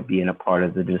enjoyed being a part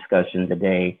of the discussion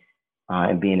today,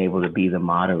 and being able to be the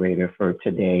moderator for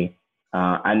today.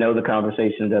 I know the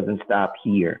conversation doesn't stop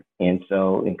here. And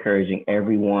so encouraging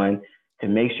everyone to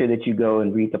make sure that you go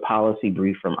and read the policy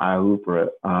brief from IUPRA.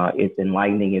 It's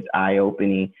enlightening, it's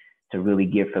eye-opening to really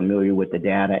get familiar with the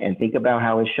data and think about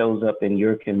how it shows up in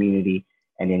your community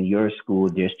and in your school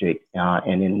district.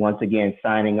 And then once again,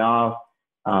 signing off,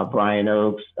 Brian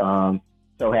Oakes.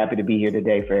 So happy to be here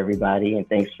today for everybody, and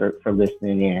thanks for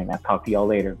listening in. I'll talk to y'all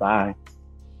later. Bye.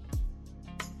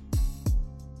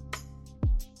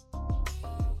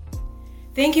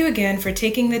 Thank you again for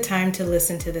taking the time to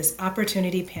listen to this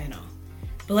Opportunity panel.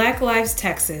 Black Lives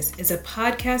Texas is a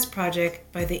podcast project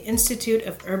by the Institute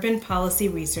of Urban Policy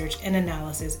Research and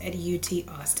Analysis at UT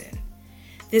Austin.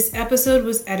 This episode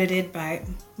was edited by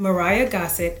Mariah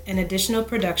Gossett and additional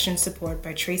production support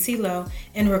by Tracy Lowe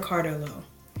and Ricardo Lowe.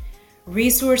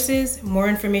 Resources, more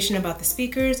information about the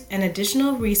speakers, and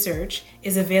additional research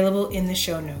is available in the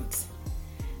show notes.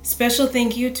 Special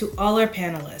thank you to all our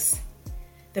panelists.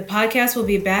 The podcast will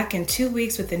be back in 2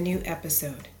 weeks with a new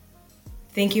episode.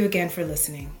 Thank you again for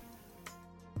listening.